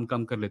थोड़ा काम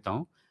कम कर लेता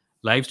हूँ.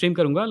 लाइव स्ट्रीम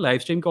करूंगा, लाइव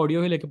स्ट्रीम का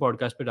ऑडियो ही लेके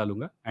पॉडकास्ट पे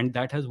डालूंगा, and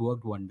that has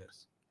worked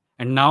wonders.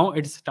 And now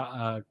it's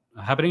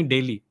happening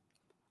daily.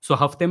 सो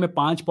हफ्ते में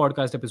 5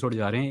 पॉडकास्ट एपिसोड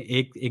जा रहे हैं,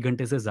 एक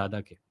घंटे से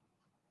ज़्यादा के.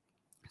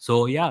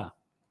 So yeah,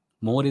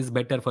 more is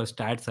better for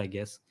stats, I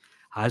guess.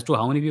 As to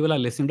how many people are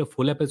listening to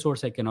full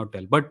episodes, I cannot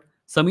tell. But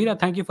Samira,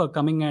 thank you for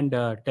coming and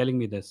telling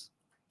me this.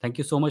 Thank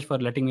you so much for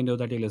letting me know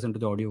that you listened to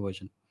the audio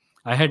version.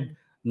 I had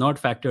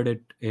not factored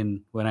it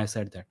in when I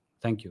said that.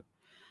 Thank you.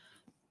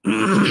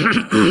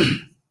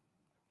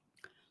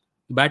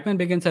 Batman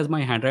Begins says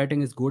my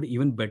handwriting is good,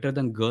 even better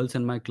than girls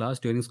in my class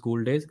during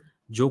school days.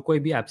 जो कोई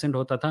भी absent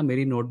होता था,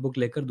 मेरी notebook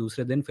लेकर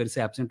दूसरे दिन फिर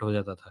से एब्सेंट हो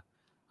जाता था.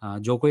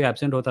 जो कोई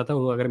एब्सेंट होता था,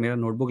 वो अगर मेरा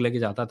नोटबुक लेके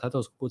जाता था तो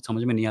उसको कुछ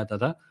समझ में नहीं आता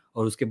था,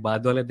 और उसके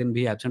बाद वाले दिन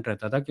भी एब्सेंट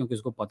रहता था, क्योंकि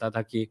उसको पता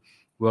था कि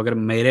वो अगर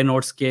मेरे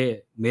नोट्स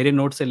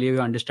से लिए हुए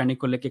अंडरस्टैंडिंग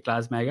को लेके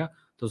क्लास में आएगा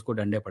तो उसको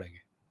डंडे पड़ेंगे.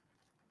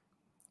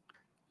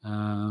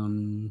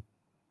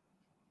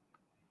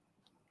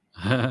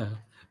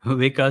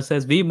 विकास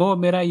says, वी मो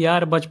मेरा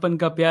यार बचपन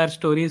का प्यार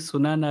स्टोरीज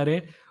सुना ना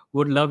रे,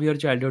 would love your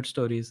childhood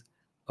stories.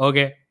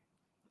 Okay,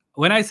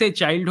 when I say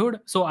childhood,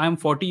 so I'm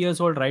 40 years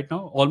old right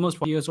now, almost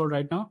 40 years old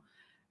right now.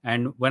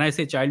 And when I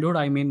say childhood,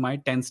 I mean my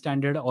 10th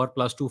standard or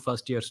plus 2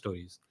 first year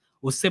stories.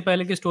 उससे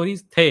पहले के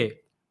stories थे,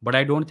 but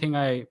I don't think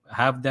I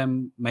have them,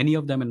 many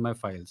of them in my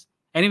files.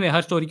 Anyway,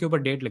 her story के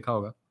ऊपर date लिखा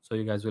होगा, so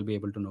you guys will be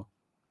able to know.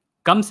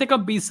 कम से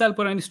कम 20 साल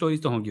पुरानी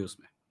stories तो होंगी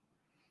उसमें.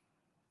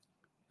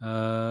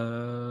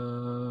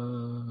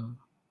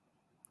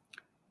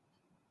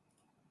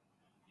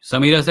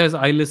 Samira says,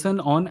 I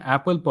listen on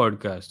Apple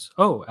Podcasts.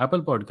 Oh,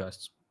 Apple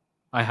Podcasts.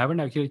 I haven't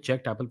actually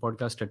checked Apple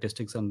Podcast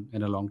statistics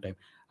in a long time.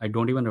 I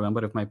don't even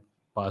remember if my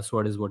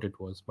password is what it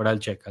was, but I'll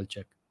check.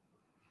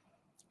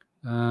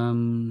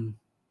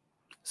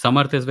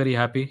 Samarth is very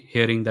happy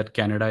hearing that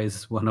Canada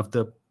is one of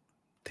the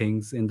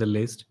things in the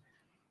list.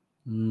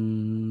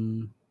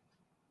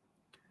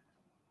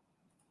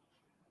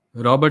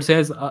 Robert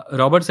says,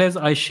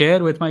 I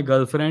share with my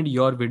girlfriend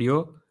your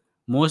video.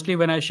 Mostly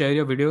when I share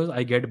your videos,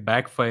 I get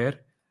backfire.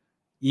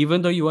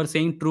 Even though you are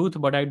saying truth,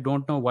 but I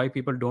don't know why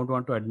people don't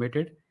want to admit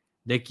it.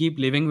 They keep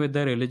living with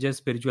their religious,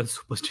 spiritual,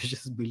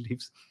 superstitious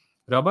beliefs.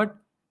 Robert,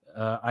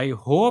 I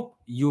hope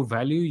you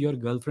value your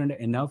girlfriend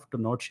enough to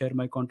not share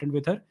my content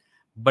with her.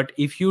 But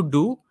if you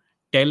do,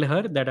 tell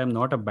her that I'm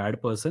not a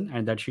bad person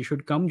and that she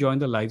should come join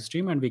the live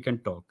stream and we can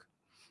talk.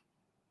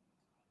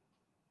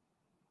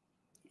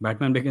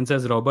 Batman Begins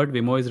says, Robert,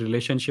 Vimo is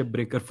relationship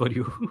breaker for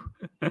you.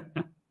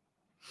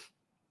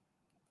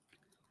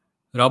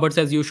 Robert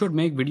says, you should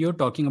make video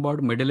talking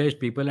about middle-aged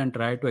people and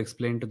try to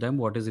explain to them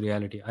what is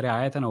reality. अरे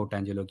आया था ना वो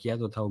टैंजिलो, किया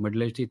तो था वो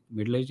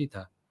middle-aged ही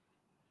था.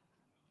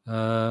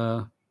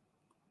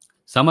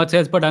 Samad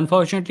says, but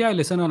unfortunately I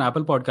listen on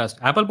Apple Podcast.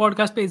 Apple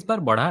Podcast पे इस बार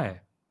बढ़ा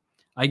है.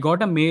 I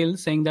got a mail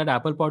saying that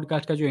Apple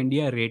Podcast का जो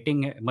India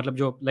rating है, मतलब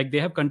जो like they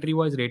have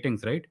country-wise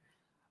ratings, right?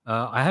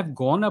 I have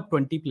gone up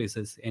 20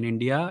 places in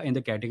India in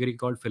the category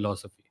called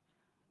philosophy.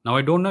 Now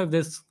I don't know if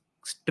this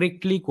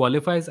strictly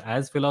qualifies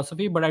as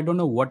philosophy, but I don't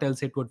know what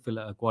else it would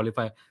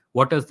qualify.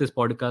 What else this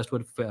podcast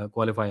would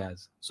qualify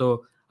as?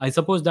 So I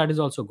suppose that is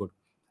also good.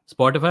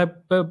 Spotify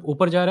पे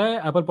ऊपर जा रहा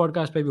है, Apple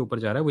Podcast पे भी ऊपर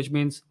जा रहा है, which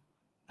means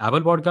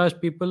Apple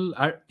Podcast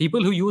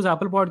people who use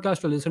Apple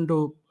Podcast to listen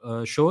to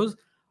shows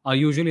are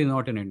usually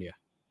not in India.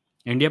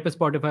 India पे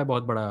Spotify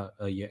बहुत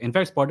बड़ा ये. In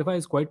fact, Spotify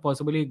is quite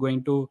possibly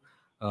going to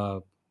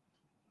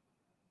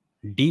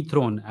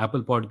dethrone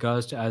Apple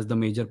Podcast as the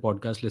major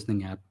podcast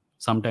listening app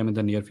sometime in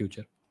the near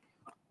future,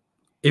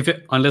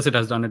 unless it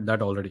has done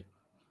that already.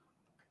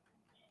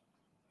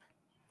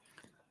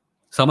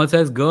 Someone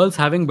says girls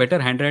having better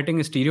handwriting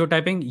is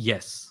stereotyping.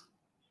 Yes,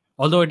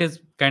 although it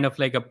is kind of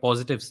like a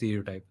positive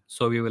stereotype,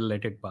 so we will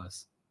let it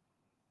pass.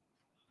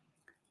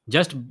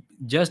 Just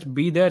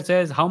be there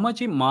says, how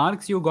much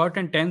marks you got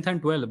in 10th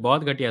and 12th?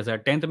 बहुत घटिया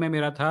sir. 10th में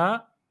मेरा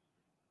था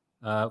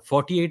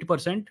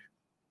 48%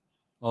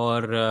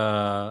 और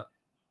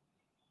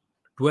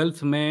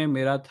 12th में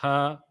मेरा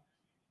था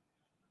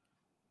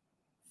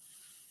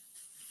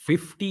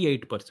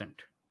 58%.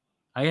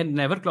 I had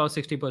never crossed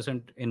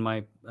 60% in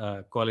my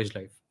college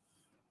life.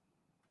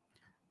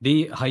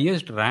 The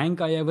highest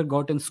rank I ever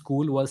got in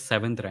school was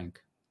 7th rank.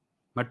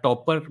 मैं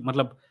टॉपर,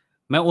 मतलब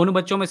मैं उन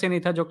बच्चों में से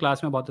नहीं था जो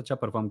क्लास में बहुत अच्छा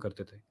परफॉर्म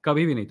करते थे,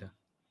 कभी भी नहीं था.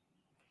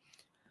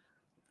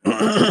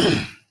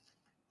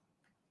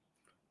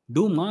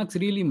 Do marks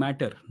really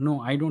matter?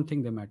 No, I don't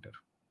think they matter.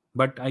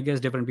 But I guess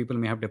different people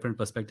may have different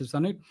perspectives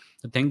on it.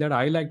 The thing that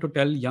I like to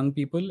tell young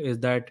people is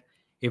that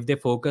if they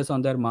focus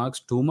on their marks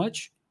too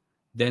much,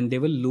 then they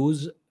will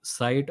lose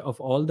sight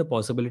of all the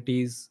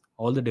possibilities,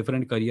 all the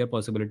different career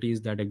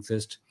possibilities that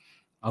exist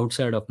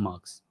outside of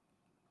marks.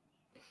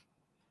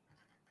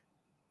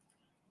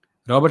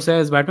 Robert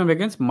says, Batman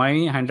Begins, my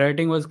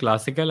handwriting was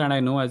classical and I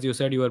know, as you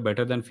said, you are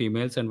better than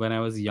females, and when I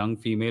was young,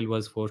 female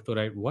was forced to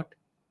write what?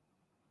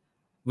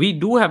 We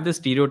do have this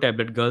stereotype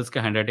that girls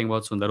ka handwriting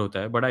बहुत सुंदर होता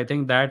है, but I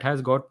think that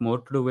has got more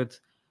to do with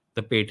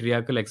the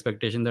patriarchal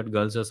expectation that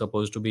girls are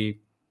supposed to be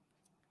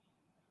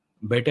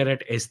better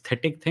at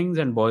aesthetic things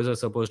and boys are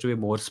supposed to be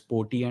more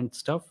sporty and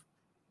stuff.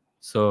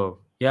 So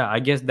yeah, I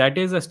guess that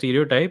is a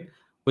stereotype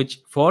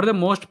which for the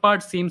most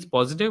part seems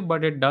positive,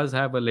 but it does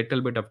have a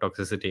little bit of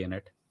toxicity in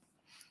it.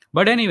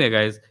 But anyway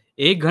guys,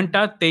 1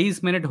 घंटा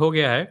 23 minute हो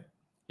गया है.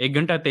 1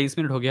 घंटा 23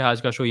 minute हो गया.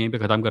 आज का show यहीं पे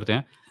खत्म करते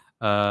हैं.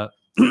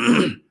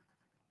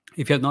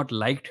 If you have not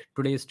liked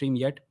today's stream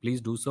yet, please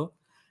do so.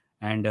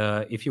 And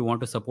if you want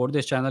to support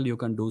this channel, you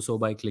can do so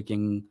by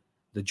clicking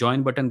the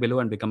join button below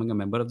and becoming a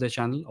member of this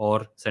channel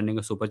or sending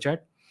a super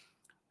chat.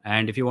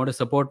 And if you want to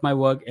support my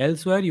work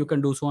elsewhere, you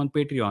can do so on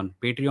Patreon.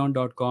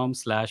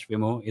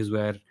 Patreon.com/Vimo is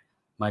where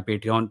my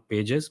Patreon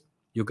page is.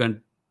 You can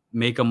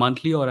make a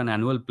monthly or an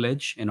annual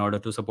pledge in order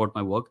to support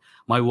my work.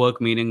 My work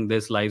meaning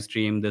this live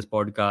stream, this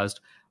podcast,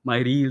 my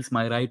reels,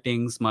 my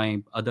writings,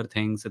 my other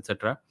things,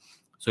 etc.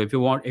 So if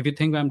you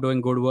think I'm doing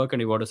good work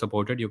and you want to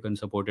support it, you can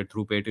support it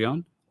through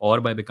Patreon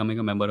or by becoming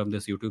a member of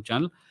this YouTube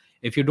channel.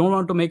 If you don't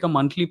want to make a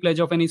monthly pledge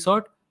of any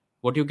sort,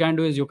 what you can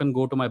do is you can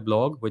go to my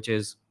blog, which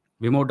is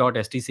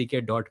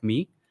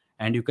vimo.stck.me,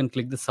 and you can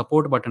click the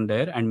support button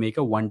there and make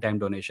a one-time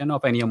donation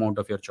of any amount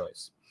of your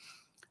choice.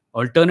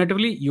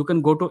 Alternatively, you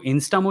can go to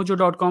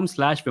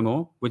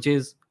instamojo.com/Vimo, which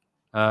is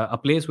a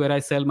place where I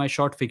sell my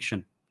short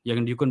fiction.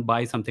 You can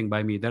buy something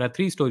by me. There are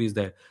 3 stories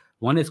there.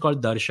 One is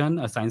called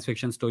Darshan, a science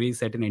fiction story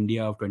set in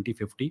India of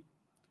 2050.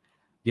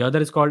 The other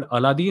is called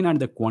Aladdin and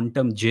the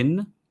Quantum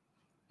Jinn.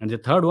 And the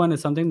third one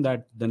is something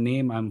that the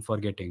name I'm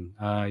forgetting.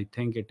 I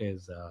think it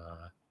is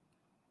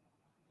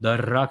The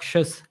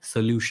Rakshas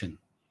Solution.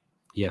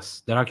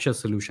 Yes, The Rakshas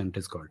Solution it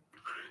is called.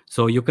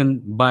 So you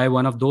can buy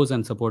one of those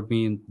and support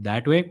me in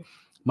that way.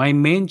 My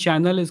main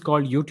channel is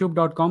called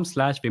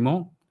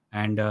youtube.com/Vimo.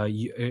 And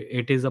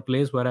it is a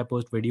place where I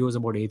post videos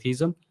about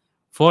atheism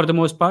for the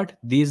most part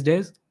these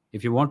days.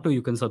 If you want to,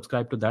 you can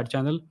subscribe to that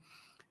channel.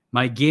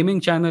 My gaming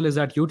channel is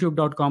at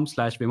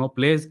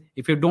youtube.com/VimoPlays.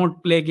 If you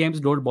don't play games,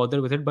 don't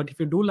bother with it. But if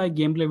you do like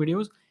gameplay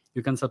videos,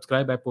 you can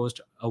subscribe. I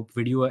post a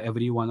video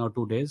every 1 or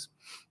 2 days.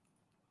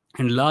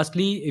 And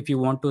lastly, if you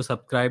want to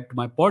subscribe to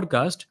my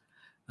podcast,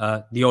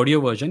 the audio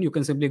version, you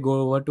can simply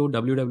go over to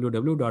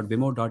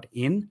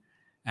www.vimo.in,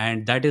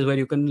 and that is where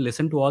you can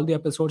listen to all the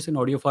episodes in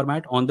audio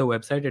format on the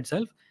website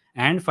itself,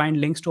 and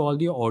find links to all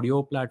the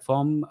audio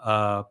platform,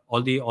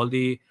 all the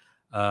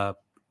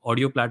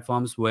audio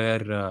platforms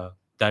where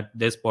that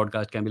this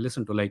podcast can be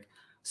listened to, like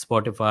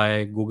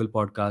Spotify, Google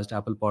Podcast,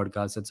 Apple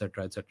Podcasts,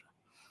 etc., etc.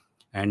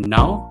 And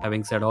now,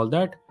 having said all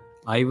that,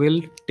 I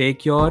will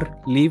take your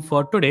leave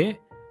for today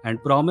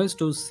and promise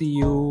to see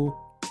you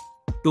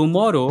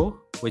tomorrow,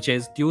 which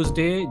is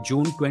Tuesday,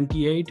 June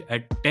 28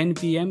 at 10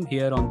 p.m.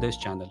 here on this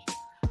channel.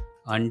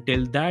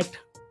 Until that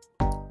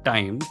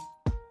time,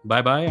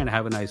 bye bye and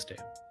have a nice day.